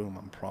into a room,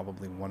 I'm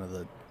probably one of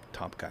the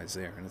top guys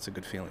there, and it's a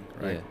good feeling,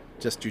 right? Yeah.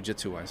 Just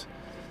jiu-jitsu wise.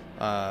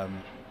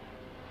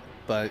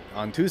 But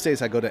on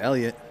Tuesdays I go to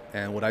Elliot,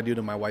 and what I do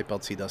to my white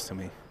belts, he does to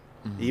me.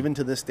 Even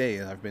to this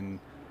day,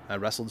 I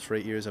wrestled for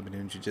 8 years. I've been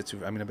doing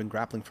jiu-jitsu. I've been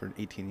grappling for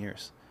 18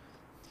 years.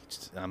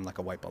 I'm like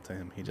a white belt to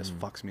him. He just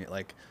fucks me.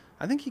 Like,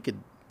 I think he could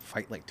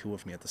fight like 2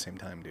 of me at the same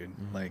time, dude.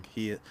 Like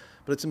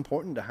but it's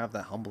important to have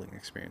that humbling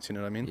experience. You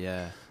know what I mean?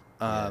 Yeah.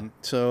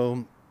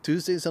 So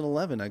Tuesdays at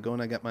 11, I go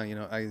and I get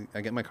my,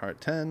 I get my car at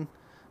 10,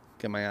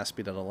 get my ass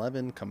beat at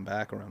 11, come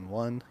back around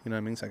 1. You know what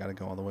I mean? So I got to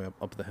go all the way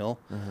up the hill.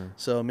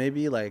 So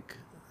maybe like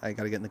I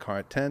got to get in the car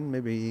at 10,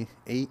 maybe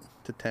 8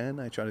 to 10.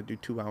 I try to do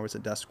 2 hours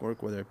of desk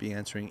work, whether it be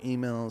answering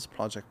emails,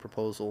 project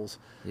proposals,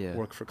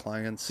 work for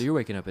clients. So you're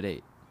waking up at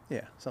 8.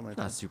 Yeah, something like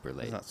that. Not super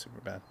late. It's not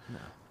super bad.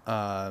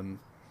 No.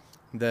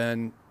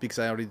 Then, because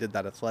I already did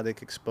that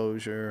athletic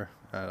exposure,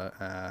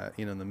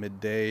 in the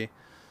midday,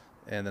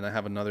 and then I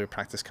have another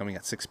practice coming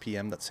at 6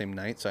 p.m. that same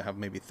night, so I have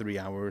maybe 3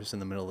 hours in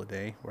the middle of the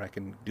day where I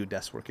can do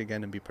desk work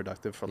again and be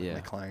productive for my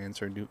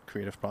clients or do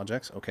creative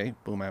projects. Okay,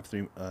 boom, I have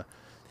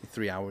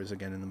 3 hours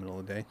again in the middle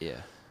of the day.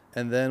 Yeah.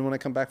 And then when I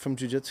come back from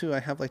jiu-jitsu, I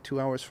have like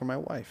 2 hours for my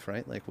wife,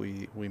 right? Like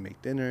we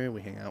make dinner,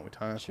 we hang out, we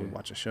talk, we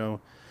watch a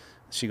show.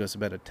 She goes to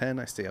bed at 10,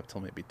 I stay up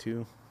till maybe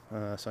 2.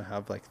 So I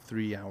have like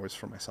 3 hours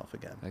for myself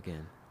again.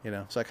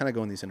 So I kind of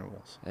go in these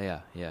intervals.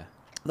 Yeah.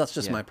 That's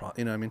just my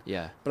you know what I mean?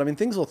 Yeah. But I mean,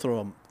 things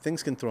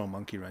can throw a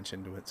monkey wrench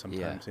into it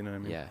sometimes. You know what I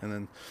mean? Yeah. And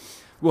then,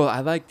 well,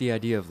 I like the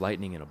idea of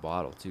lightning in a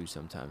bottle too.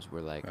 Sometimes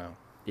we're like,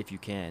 if you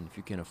can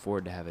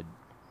afford to have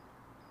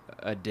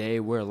a day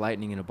where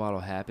lightning in a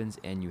bottle happens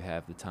and you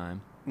have the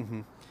time.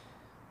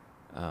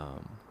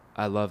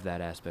 I love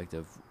that aspect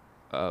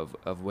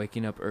of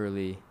waking up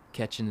early,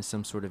 catching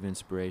some sort of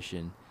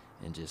inspiration,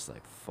 and just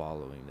like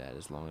following that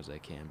as long as I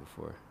can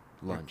before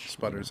lunch.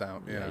 Sputters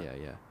out. Yeah.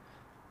 Yeah.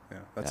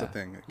 That's a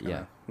thing.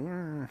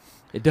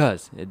 It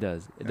does. It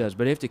does.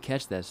 But you have to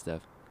catch that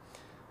stuff.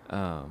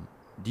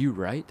 Do you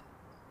write?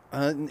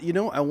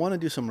 I want to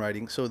do some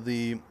writing. So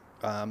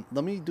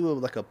let me do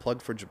a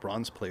plug for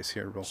Gibran's Place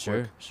here real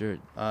quick. Sure.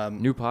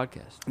 New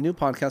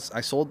podcast.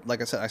 I sold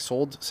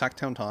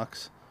Sacktown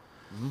Talks.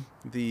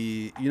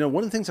 Mm-hmm.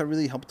 One of the things that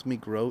really helped me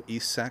grow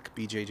East Sac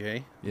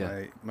BJJ,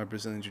 my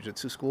Brazilian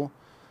Jiu-Jitsu school,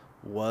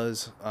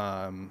 was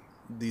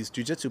these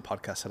Jiu-Jitsu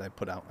podcasts that I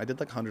put out. I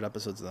did like 100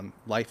 episodes of them.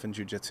 Life and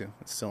Jiu-Jitsu.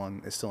 It's still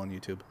on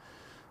YouTube.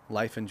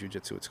 Life and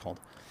Jiu-Jitsu, it's called.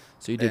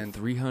 So you did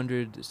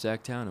 300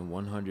 Sacktown and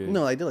 100?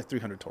 No, I did like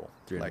 300 total.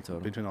 300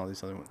 total. Between all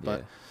these other ones.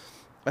 But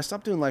I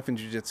stopped doing Life and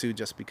Jiu-Jitsu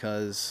just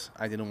because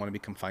I didn't want to be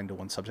confined to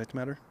one subject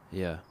matter.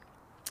 Yeah.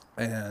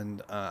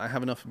 And I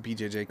have enough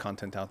BJJ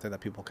content out there that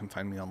people can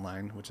find me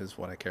online, which is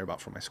what I care about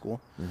for my school.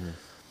 Mm-hmm.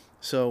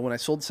 So when I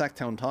sold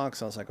Sacktown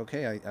Talks, I was like,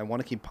 okay, I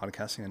want to keep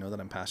podcasting. I know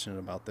that I'm passionate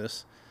about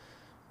this.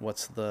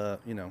 What's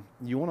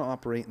you want to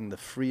operate in the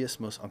freest,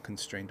 most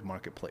unconstrained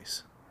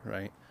marketplace,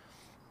 right?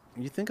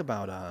 You think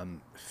about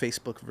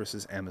Facebook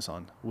versus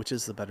Amazon. Which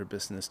is the better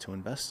business to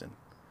invest in?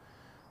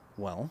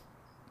 Well,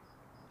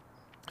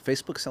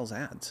 Facebook sells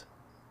ads.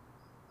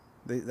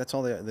 That's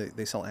all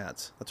they sell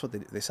ads. That's what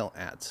they sell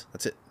ads.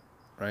 That's it,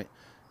 right?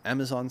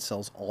 Amazon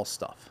sells all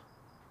stuff.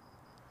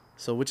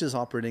 So which is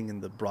operating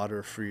in the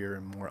broader, freer,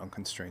 and more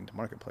unconstrained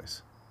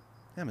marketplace?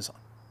 Amazon.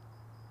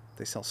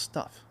 They sell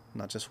stuff,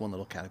 not just one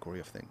little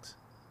category of things,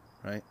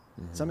 right?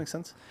 Mm-hmm. Does that make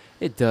sense?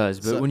 It does,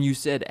 but when you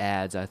said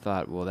ads, I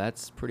thought, well,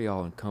 that's pretty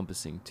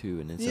all-encompassing too,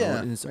 in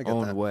its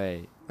own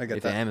way. I get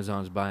if that.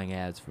 Amazon's buying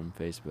ads from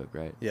Facebook,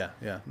 right? Yeah.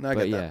 No, I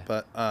get that.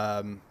 But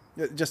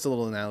just a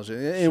little analogy.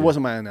 It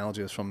wasn't my analogy.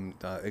 It was from,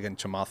 again,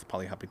 Chamath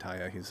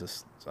Palihapitiya. He's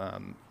this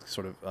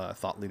sort of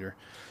thought leader.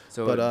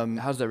 So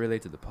how does that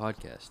relate to the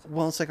podcast?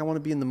 Well, it's like I want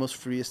to be in the most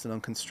freest and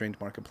unconstrained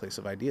marketplace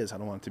of ideas. I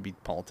don't want it to be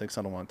politics.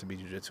 I don't want it to be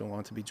jiu-jitsu. I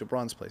want it to be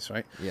Gibran's Place,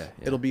 right? Yeah.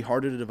 It'll be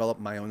harder to develop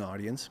my own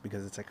audience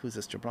because it's like, who's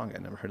this Gibran guy?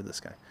 I never heard of this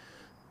guy.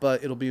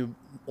 But it'll be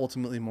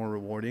ultimately more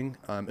rewarding.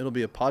 It'll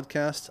be a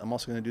podcast. I'm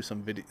also going to do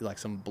some video,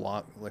 some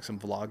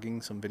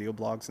vlogging, some video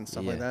blogs and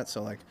stuff like that.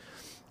 So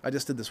I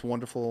just did this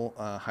wonderful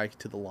hike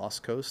to the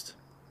Lost Coast.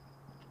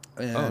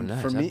 And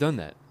nice. For me, I've done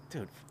that.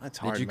 Dude, that's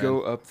hard, Did you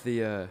go up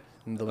the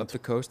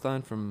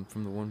coastline from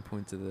the one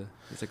point to the...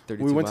 It's like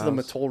 32 We went miles. to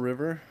the Mattole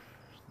River.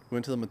 We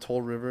went to the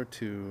Mattole River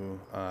to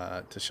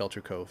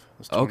Shelter Cove. It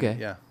was okay.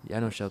 Yeah,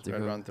 I know Shelter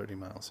Cove. Around 30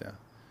 miles, yeah.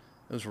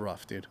 It was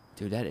rough, dude.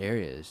 Dude, that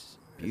area is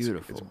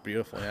beautiful. It's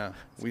beautiful, yeah.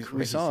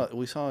 we saw a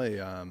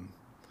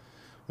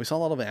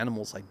lot of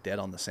animals dead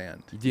on the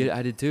sand. You did?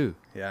 I did too.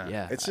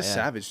 Yeah. It's just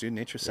savage, dude.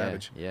 Nature's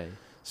savage. Yeah.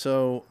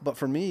 So, but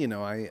for me, it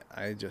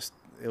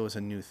was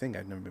a new thing.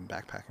 I'd never been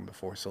backpacking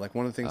before. So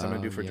one of the things I'm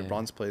going to do for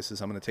Gibran's Place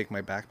is I'm going to take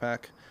my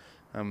backpack.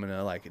 I'm going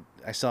to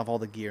I still have all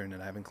the gear in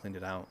it. I haven't cleaned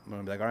it out. I'm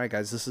going to be like, all right,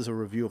 guys, this is a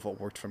review of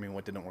what worked for me and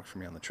what didn't work for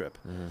me on the trip.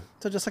 Mm-hmm.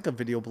 So just like a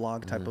video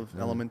blog type of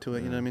element to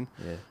it. You know what I mean?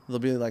 Yeah. There'll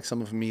be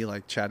some of me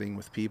chatting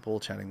with people,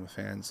 chatting with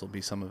fans. There'll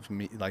be some of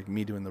me,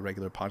 me doing the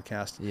regular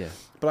podcast. Yeah.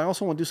 But I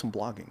also want to do some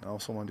blogging. I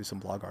also want to do some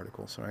blog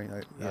articles, right?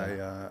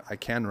 I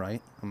can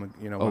write.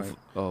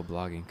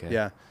 Blogging. Okay.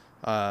 Yeah.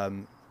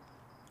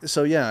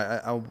 So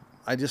yeah,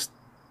 I just,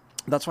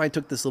 that's why I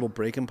took this little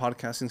break in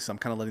podcasting, because I'm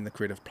kind of letting the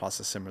creative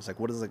process simmer. It's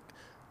what does a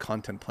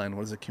content plan,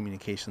 what does a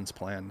communications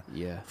plan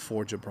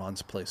for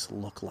Gibran's Place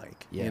look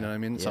like? Yeah. You know what I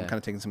mean? So Yeah. I'm kind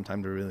of taking some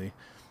time to really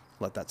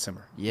let that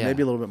simmer. Yeah.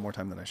 Maybe a little bit more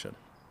time than I should.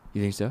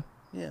 You think so?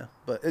 Yeah.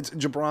 But it's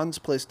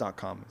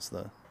gibransplace.com is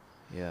the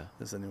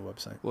new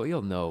website. Well,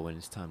 you'll know when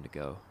it's time to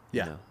go.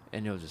 Yeah.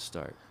 And you'll just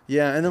start.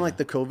 Yeah. And then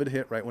the COVID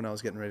hit right when I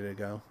was getting ready to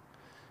go.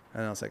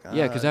 And I was like,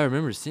 yeah, because I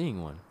remember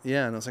seeing one.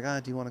 Yeah, and I was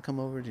like, do you want to come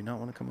over? Do you not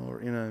want to come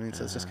over? You know what I mean?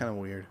 So it's just kind of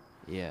weird.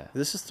 Yeah.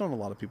 This has thrown a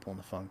lot of people in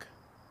the funk.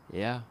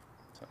 Yeah.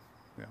 So,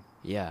 yeah.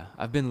 Yeah,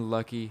 I've been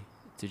lucky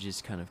to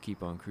just kind of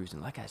keep on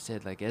cruising. Like I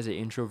said, as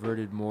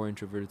an more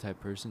introverted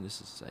type person,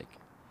 this is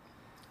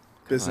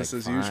business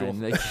as usual.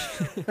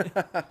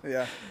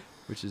 Yeah.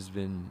 Which has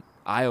been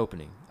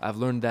eye-opening. I've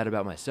learned that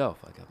about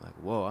myself. I'm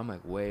whoa, I'm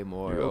way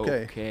more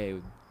okay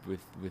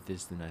with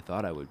this than I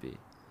thought I would be.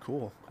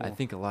 Cool. I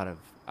think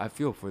I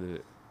feel for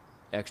the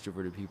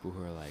extroverted people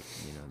who are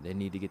they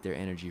need to get their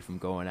energy from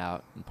going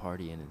out and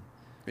partying. And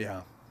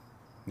yeah.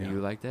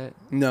 You like that?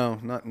 No,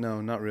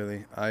 not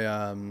really. I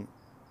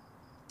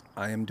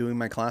am doing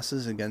my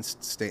classes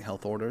against state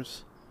health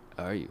orders.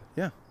 Are you?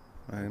 Yeah.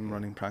 I am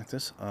running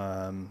practice.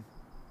 We're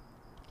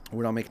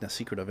not making a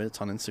secret of it.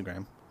 It's on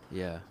Instagram.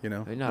 Yeah.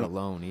 You're not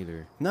alone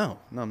either. No,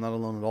 I'm not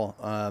alone at all.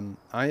 I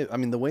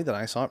mean, the way that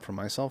I saw it for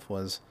myself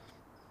was,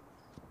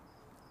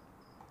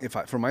 if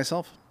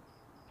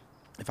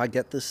I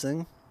get this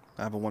thing,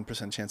 I have a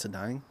 1% chance of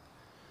dying.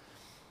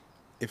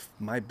 If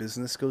my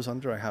business goes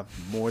under, I have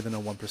more than a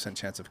 1%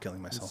 chance of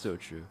killing myself. That's so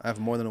true. I have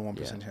more than a 1%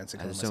 chance of killing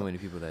myself. There's so many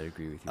people that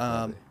agree with you.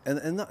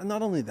 And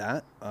not only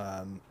that.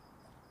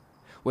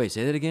 Wait,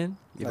 say that again?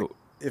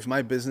 if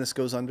my business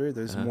goes under,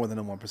 there's more than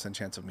a 1%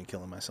 chance of me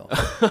killing myself.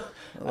 I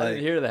didn't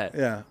hear that.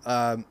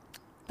 Yeah.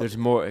 There's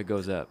more. It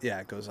goes up. Yeah,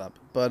 it goes up.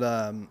 But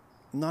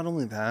not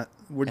only that,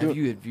 Have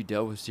you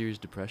dealt with serious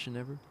depression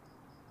ever?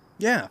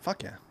 Yeah,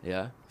 fuck yeah.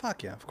 Yeah?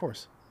 Fuck yeah, of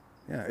course.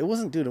 Yeah, it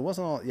wasn't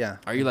all, yeah.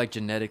 Are you like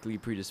genetically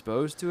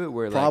predisposed to it,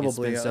 where like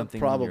Probably, it's been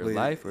something in your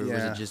life, or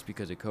was it just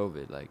because of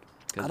COVID? Like,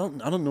 I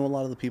don't know a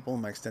lot of the people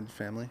in my extended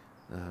family.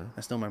 Uh-huh. I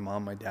just know my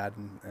mom, my dad,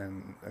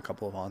 and a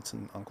couple of aunts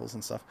and uncles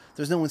and stuff.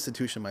 There's no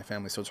institution in my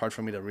family, so it's hard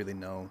for me to really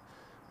know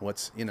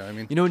what's, you know what I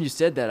mean? You know, when you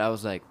said that, I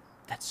was like,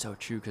 that's so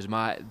true, because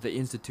the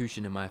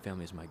institution in my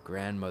family is my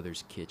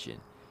grandmother's kitchen.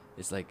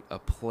 It's like a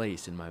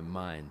place in my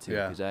mind too,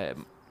 because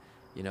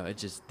you know, it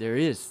just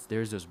there's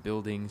those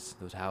buildings,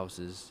 those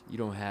houses. You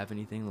don't have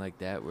anything like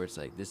that where it's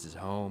like, this is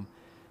home,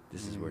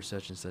 this is where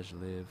such and such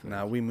live.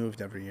 No, we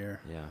moved every year.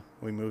 Yeah,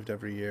 we moved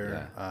every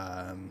year.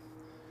 Yeah.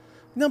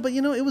 No, but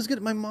you know, it was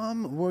good. My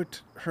mom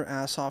worked her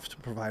ass off to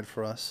provide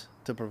for us,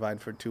 to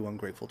provide for 2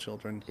 ungrateful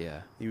children.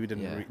 Yeah, you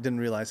didn't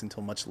realize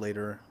until much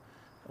later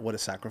what a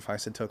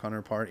sacrifice it took on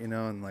her part, you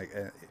know, and like,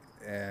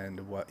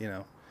 and what, you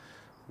know.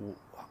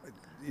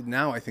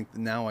 Now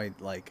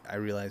I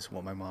realize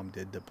what my mom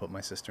did to put my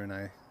sister and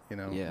I, you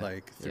know,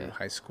 like through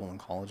high school and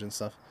college and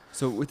stuff.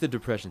 So with the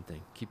depression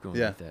thing, keep going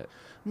with that.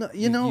 No,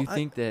 you know, you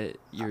think that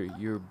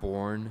you're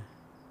born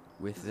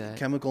with that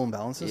chemical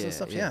imbalances and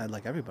stuff? Yeah,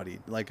 like everybody,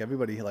 like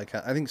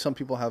I think some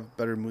people have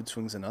better mood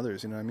swings than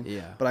others. You know what I mean?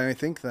 Yeah. But I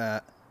think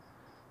that,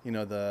 you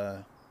know,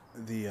 the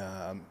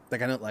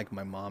like I know like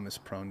my mom is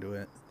prone to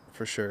it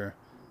for sure.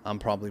 I'm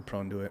probably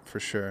prone to it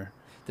for sure.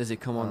 Does it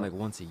come on like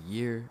once a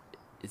year?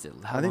 Is it?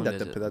 How I think long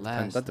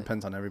that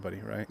depends on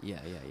everybody, right? Yeah.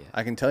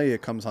 I can tell you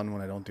it comes on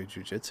when I don't do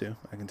jiu-jitsu.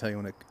 I can tell you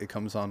when it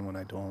comes on when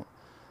I don't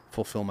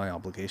fulfill my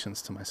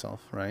obligations to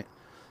myself, right?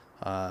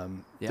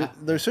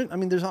 There's certain. I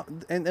mean, there's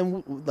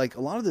and like a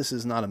lot of this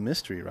is not a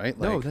mystery, right?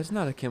 Like, no, that's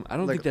not a I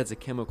don't think that's a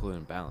chemical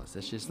imbalance.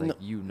 That's just like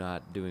you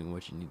not doing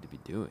what you need to be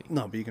doing.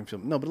 No, but you can feel.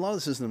 No, but a lot of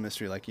this isn't a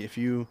mystery. Like if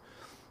you,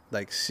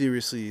 like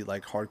seriously,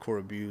 like hardcore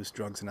abuse,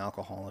 drugs and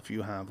alcohol. If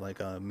you have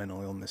like a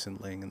mental illness and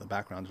laying in the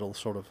background, it'll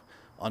sort of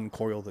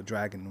uncoil the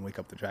dragon and wake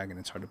up the dragon.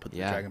 It's hard to put the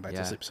dragon back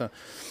to sleep. So,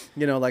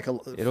 you know, like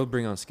it'll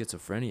bring on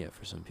schizophrenia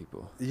for some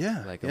people.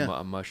 Yeah, like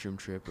a mushroom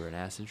trip or an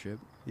acid trip.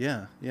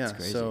 Yeah.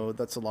 So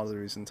that's a lot of the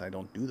reasons I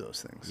don't do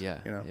those things. Yeah,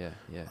 you know.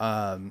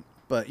 Yeah.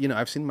 But you know,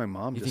 I've seen my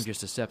mom. You think you're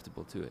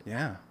susceptible to it?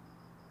 Yeah,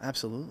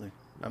 absolutely,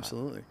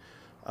 absolutely.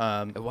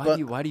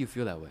 Why do you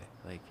feel that way?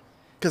 Like,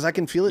 because I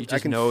can feel it. I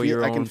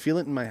can feel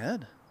it in my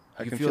head.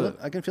 I can feel it.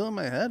 I can feel it in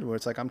my head where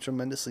it's like I'm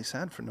tremendously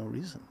sad for no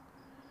reason.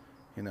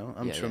 You know,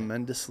 I'm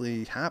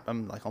tremendously happy.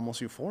 I'm like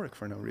almost euphoric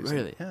for no reason.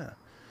 Really? Yeah.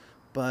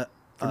 But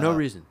for no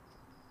reason.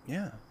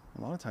 Yeah,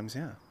 a lot of times,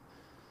 yeah.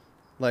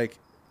 Like,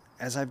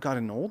 as I've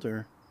gotten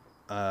older,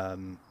 I've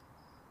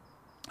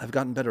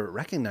gotten better at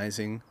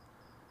recognizing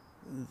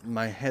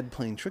my head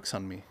playing tricks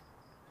on me.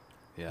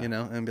 Yeah. You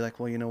know, and be like,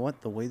 well, you know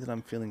what? The way that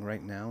I'm feeling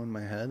right now in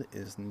my head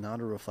is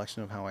not a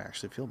reflection of how I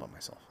actually feel about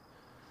myself.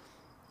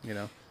 You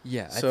know?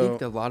 Yeah, so, I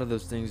think a lot of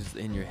those things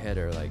in your head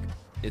are like,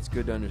 it's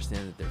good to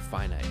understand that they're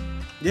finite.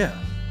 Yeah.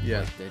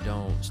 Like they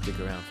don't stick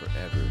around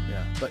forever.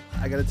 Yeah. But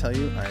I got to tell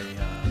you,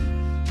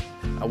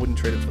 I wouldn't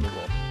trade it for the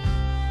world.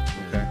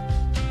 Okay?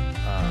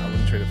 I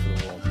wouldn't trade it for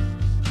the world.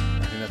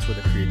 I think that's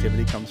where the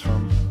creativity comes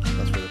from.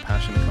 That's where the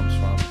passion comes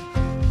from.